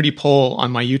a community poll on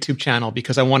my YouTube channel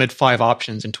because I wanted 5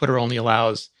 options, and Twitter only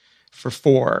allows for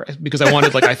 4 because I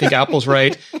wanted, like, I think Apple's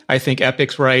right. I think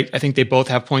Epic's right. I think they both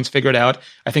have points figured out.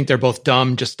 I think they're both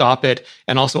dumb. Just stop it.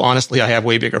 And also, honestly, I have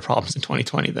way bigger problems in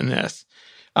 2020 than this.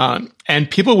 And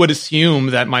people would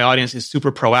assume that my audience is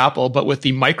super pro Apple, but with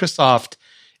the Microsoft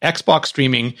Xbox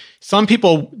streaming, some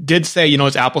people did say,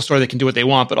 it's Apple Store, they can do what they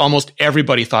want, but almost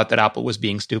everybody thought that Apple was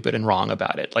being stupid and wrong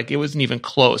about it. Like, it wasn't even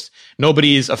close.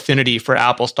 Nobody's affinity for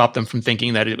Apple stopped them from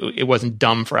thinking that it wasn't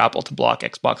dumb for Apple to block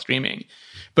Xbox streaming.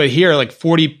 But here, like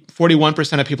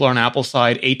 41% of people are on Apple's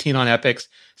side, 18 on Epic's,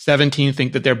 17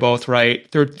 think that they're both right,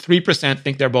 3%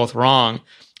 think they're both wrong,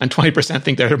 and 20%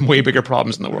 think there are way bigger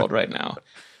problems in the world right now.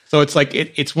 So it's like,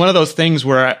 it's one of those things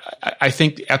where I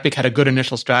think Epic had a good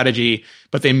initial strategy,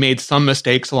 but they made some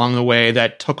mistakes along the way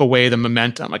that took away the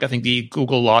momentum. Like, I think the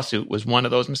Google lawsuit was one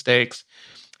of those mistakes.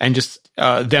 And just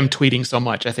them tweeting so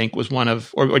much, I think, was one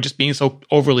of, or just being so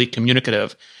overly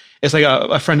communicative. It's like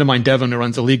a friend of mine, Devin, who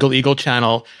runs a Legal Eagle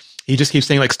channel. He just keeps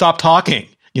saying, like, stop talking.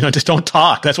 Just don't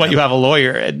talk. That's why you have a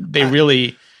lawyer. And they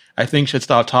really, I think, should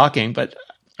stop talking. But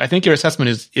I think your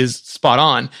assessment is spot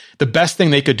on. The best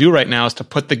thing they could do right now is to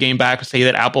put the game back, say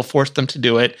that Apple forced them to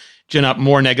do it, gin up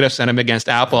more negative sentiment against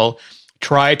Apple,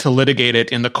 try to litigate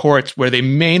it in the courts where they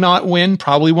may not win,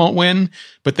 probably won't win,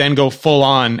 but then go full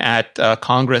on at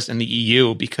Congress and the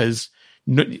EU, because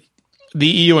the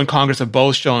EU and Congress have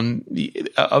both shown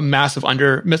a massive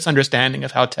misunderstanding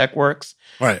of how tech works.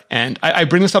 Right. And I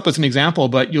bring this up as an example,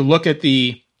 but you look at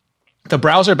the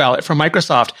browser ballot from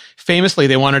Microsoft. Famously,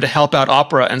 they wanted to help out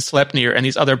Opera and Sleipnir and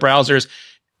these other browsers,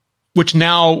 which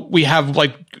now we have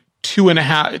like two and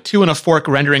a fork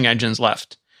rendering engines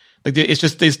left. Like,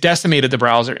 it's decimated the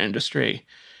browser industry.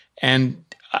 And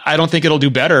I don't think it'll do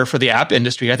better for the app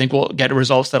industry. I think we'll get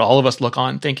results that all of us look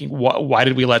on thinking, why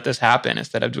did we let this happen,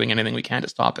 instead of doing anything we can to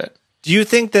stop it. Do you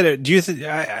think that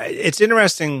it's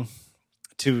interesting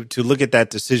to look at that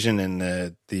decision and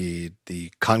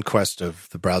the conquest of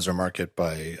the browser market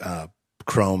by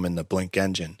Chrome and the Blink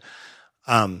engine?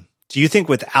 Do you think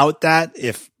without that,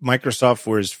 if Microsoft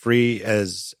were as free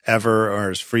as ever, or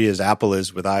as free as Apple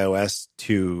is with iOS,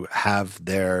 to have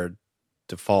their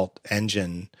default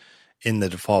engine in the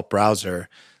default browser,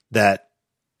 that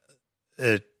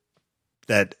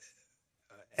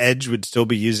Edge would still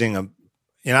be using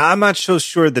I'm not so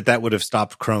sure that would have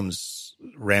stopped Chrome's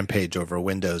rampage over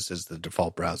Windows as the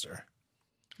default browser.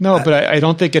 No, but I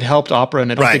don't think it helped Opera,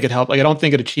 and I don't think it helped. Like, I don't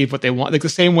think it achieved what they want. Like, the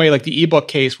same way, like the ebook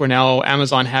case, where now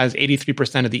Amazon has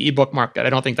 83% of the ebook market. I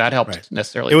don't think that helped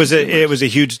necessarily. It was a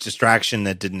huge distraction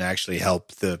that didn't actually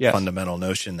help the fundamental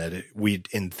notion that we,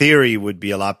 in theory, would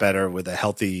be a lot better with a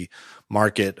healthy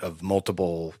market of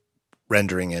multiple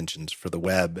rendering engines for the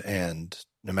web. And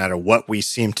no matter what we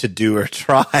seem to do or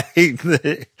try,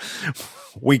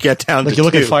 we get down to you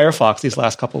look at Firefox these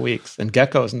last couple of weeks, and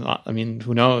Gecko's not. I mean,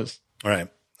 who knows? Right.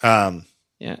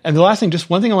 Yeah. And the last thing, just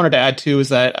one thing I wanted to add too, is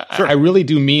that I really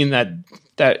do mean that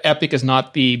Epic is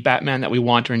not the Batman that we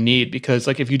want or need, because,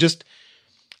 like,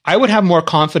 I would have more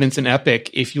confidence in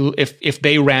Epic if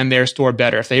they ran their store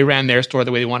better, if they ran their store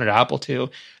the way they wanted Apple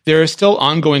to. There are still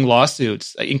ongoing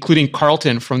lawsuits, including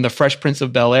Carlton from the Fresh Prince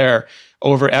of Bel-Air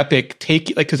over Epic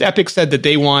because Epic said that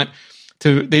they want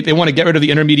to get rid of the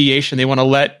intermediation. They want to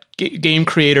let game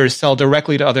creators sell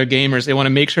directly to other gamers. They want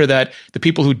to make sure that the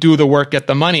people who do the work get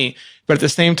the money. But at the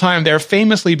same time, they're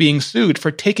famously being sued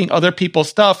for taking other people's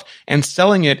stuff and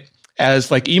selling it as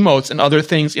like emotes and other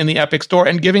things in the Epic store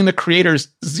and giving the creators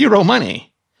zero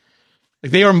money.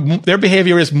 Like, their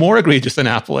behavior is more egregious than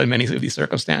Apple in many of these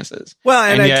circumstances. Well,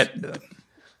 and yet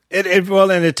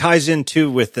it ties in too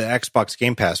with the Xbox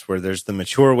Game Pass, where there's the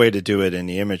mature way to do it and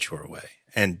the immature way.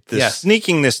 And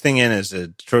sneaking this thing in as a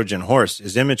Trojan horse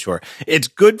is immature. It's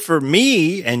good for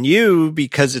me and you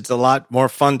because it's a lot more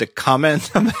fun to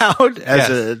comment about as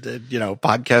a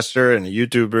podcaster and a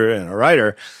YouTuber and a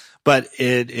writer. But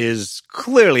it is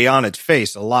clearly on its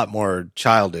face a lot more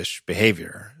childish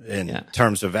behavior in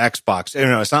terms of Xbox.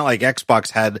 It's not like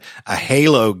Xbox had a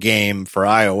Halo game for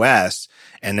iOS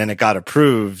and then it got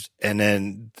approved, and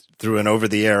then through an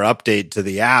over-the-air update to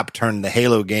the app, turned the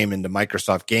Halo game into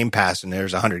Microsoft Game Pass, and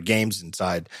there's 100 games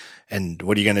inside. And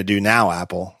what are you going to do now,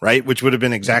 Apple? Right? Which would have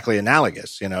been exactly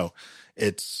analogous.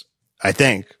 It's, I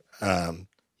think. And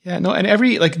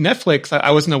Netflix, I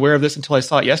wasn't aware of this until I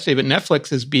saw it yesterday, but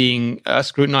Netflix is being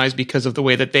scrutinized because of the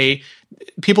way that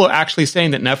people are actually saying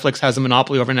that Netflix has a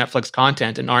monopoly over Netflix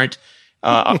content and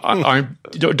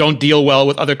don't deal well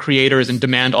with other creators and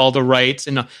demand all the rights,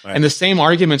 and the same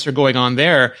arguments are going on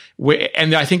there.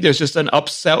 And I think there's just an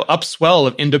upswell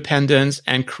of independence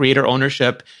and creator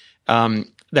ownership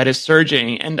that is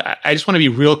surging. And I just want to be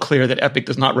real clear that Epic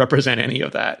does not represent any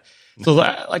of that. So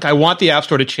like, I want the App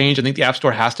Store to change. I think the App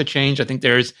Store has to change. I think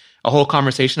there's a whole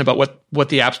conversation about what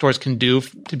the App Stores can do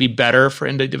to be better for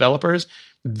indie developers.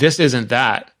 This isn't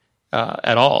that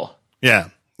at all. Yeah.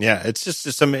 Yeah. It's just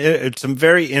some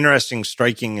very interesting,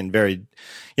 striking, and very,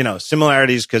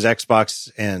 similarities, because Xbox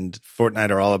and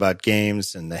Fortnite are all about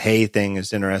games, and the Hey thing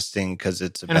is interesting because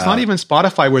it's about. And it's not even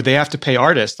Spotify where they have to pay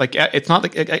artists. Like, it's not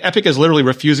like Epic is literally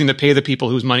refusing to pay the people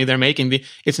whose money they're making.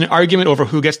 It's an argument over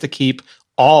who gets to keep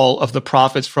all of the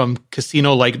profits from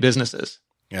casino-like businesses.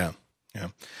 Yeah. Yeah.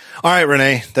 All right,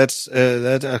 Rene, that's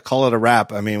call it a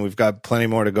wrap. I mean, we've got plenty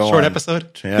more to go on. Short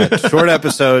episode? Yeah, short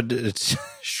episode. It's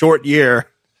short year.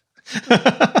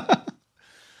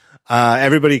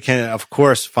 Everybody can, of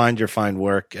course, find your fine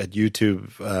work at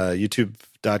YouTube,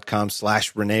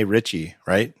 youtube.com/Rene Ritchie,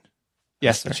 right?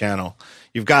 Yes, That's sir. the channel.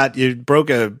 You broke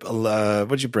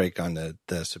what'd you break on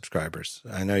the subscribers?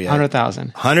 I know you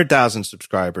 100,000. 100,000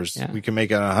 subscribers. Yeah. We can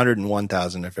make it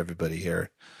 101,000 if everybody here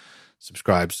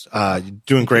subscribes. You're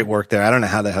doing great work there. I don't know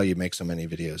how the hell you make so many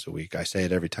videos a week. I say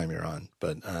it every time you're on,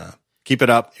 but keep it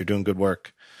up. You're doing good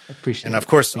work. I appreciate it. And of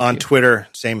course, Thank on you. Twitter,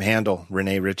 same handle,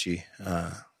 Rene Ritchie.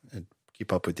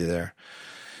 Keep up with you there.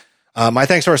 My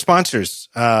thanks to our sponsors.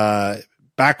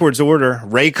 Backwards Order,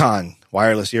 Raycon,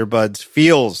 wireless earbuds,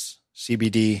 Feels,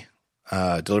 CBD,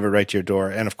 delivered right to your door.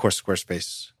 And of course,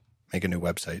 Squarespace, make a new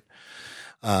website.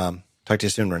 Talk to you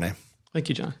soon, Rene. Thank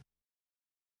you, John.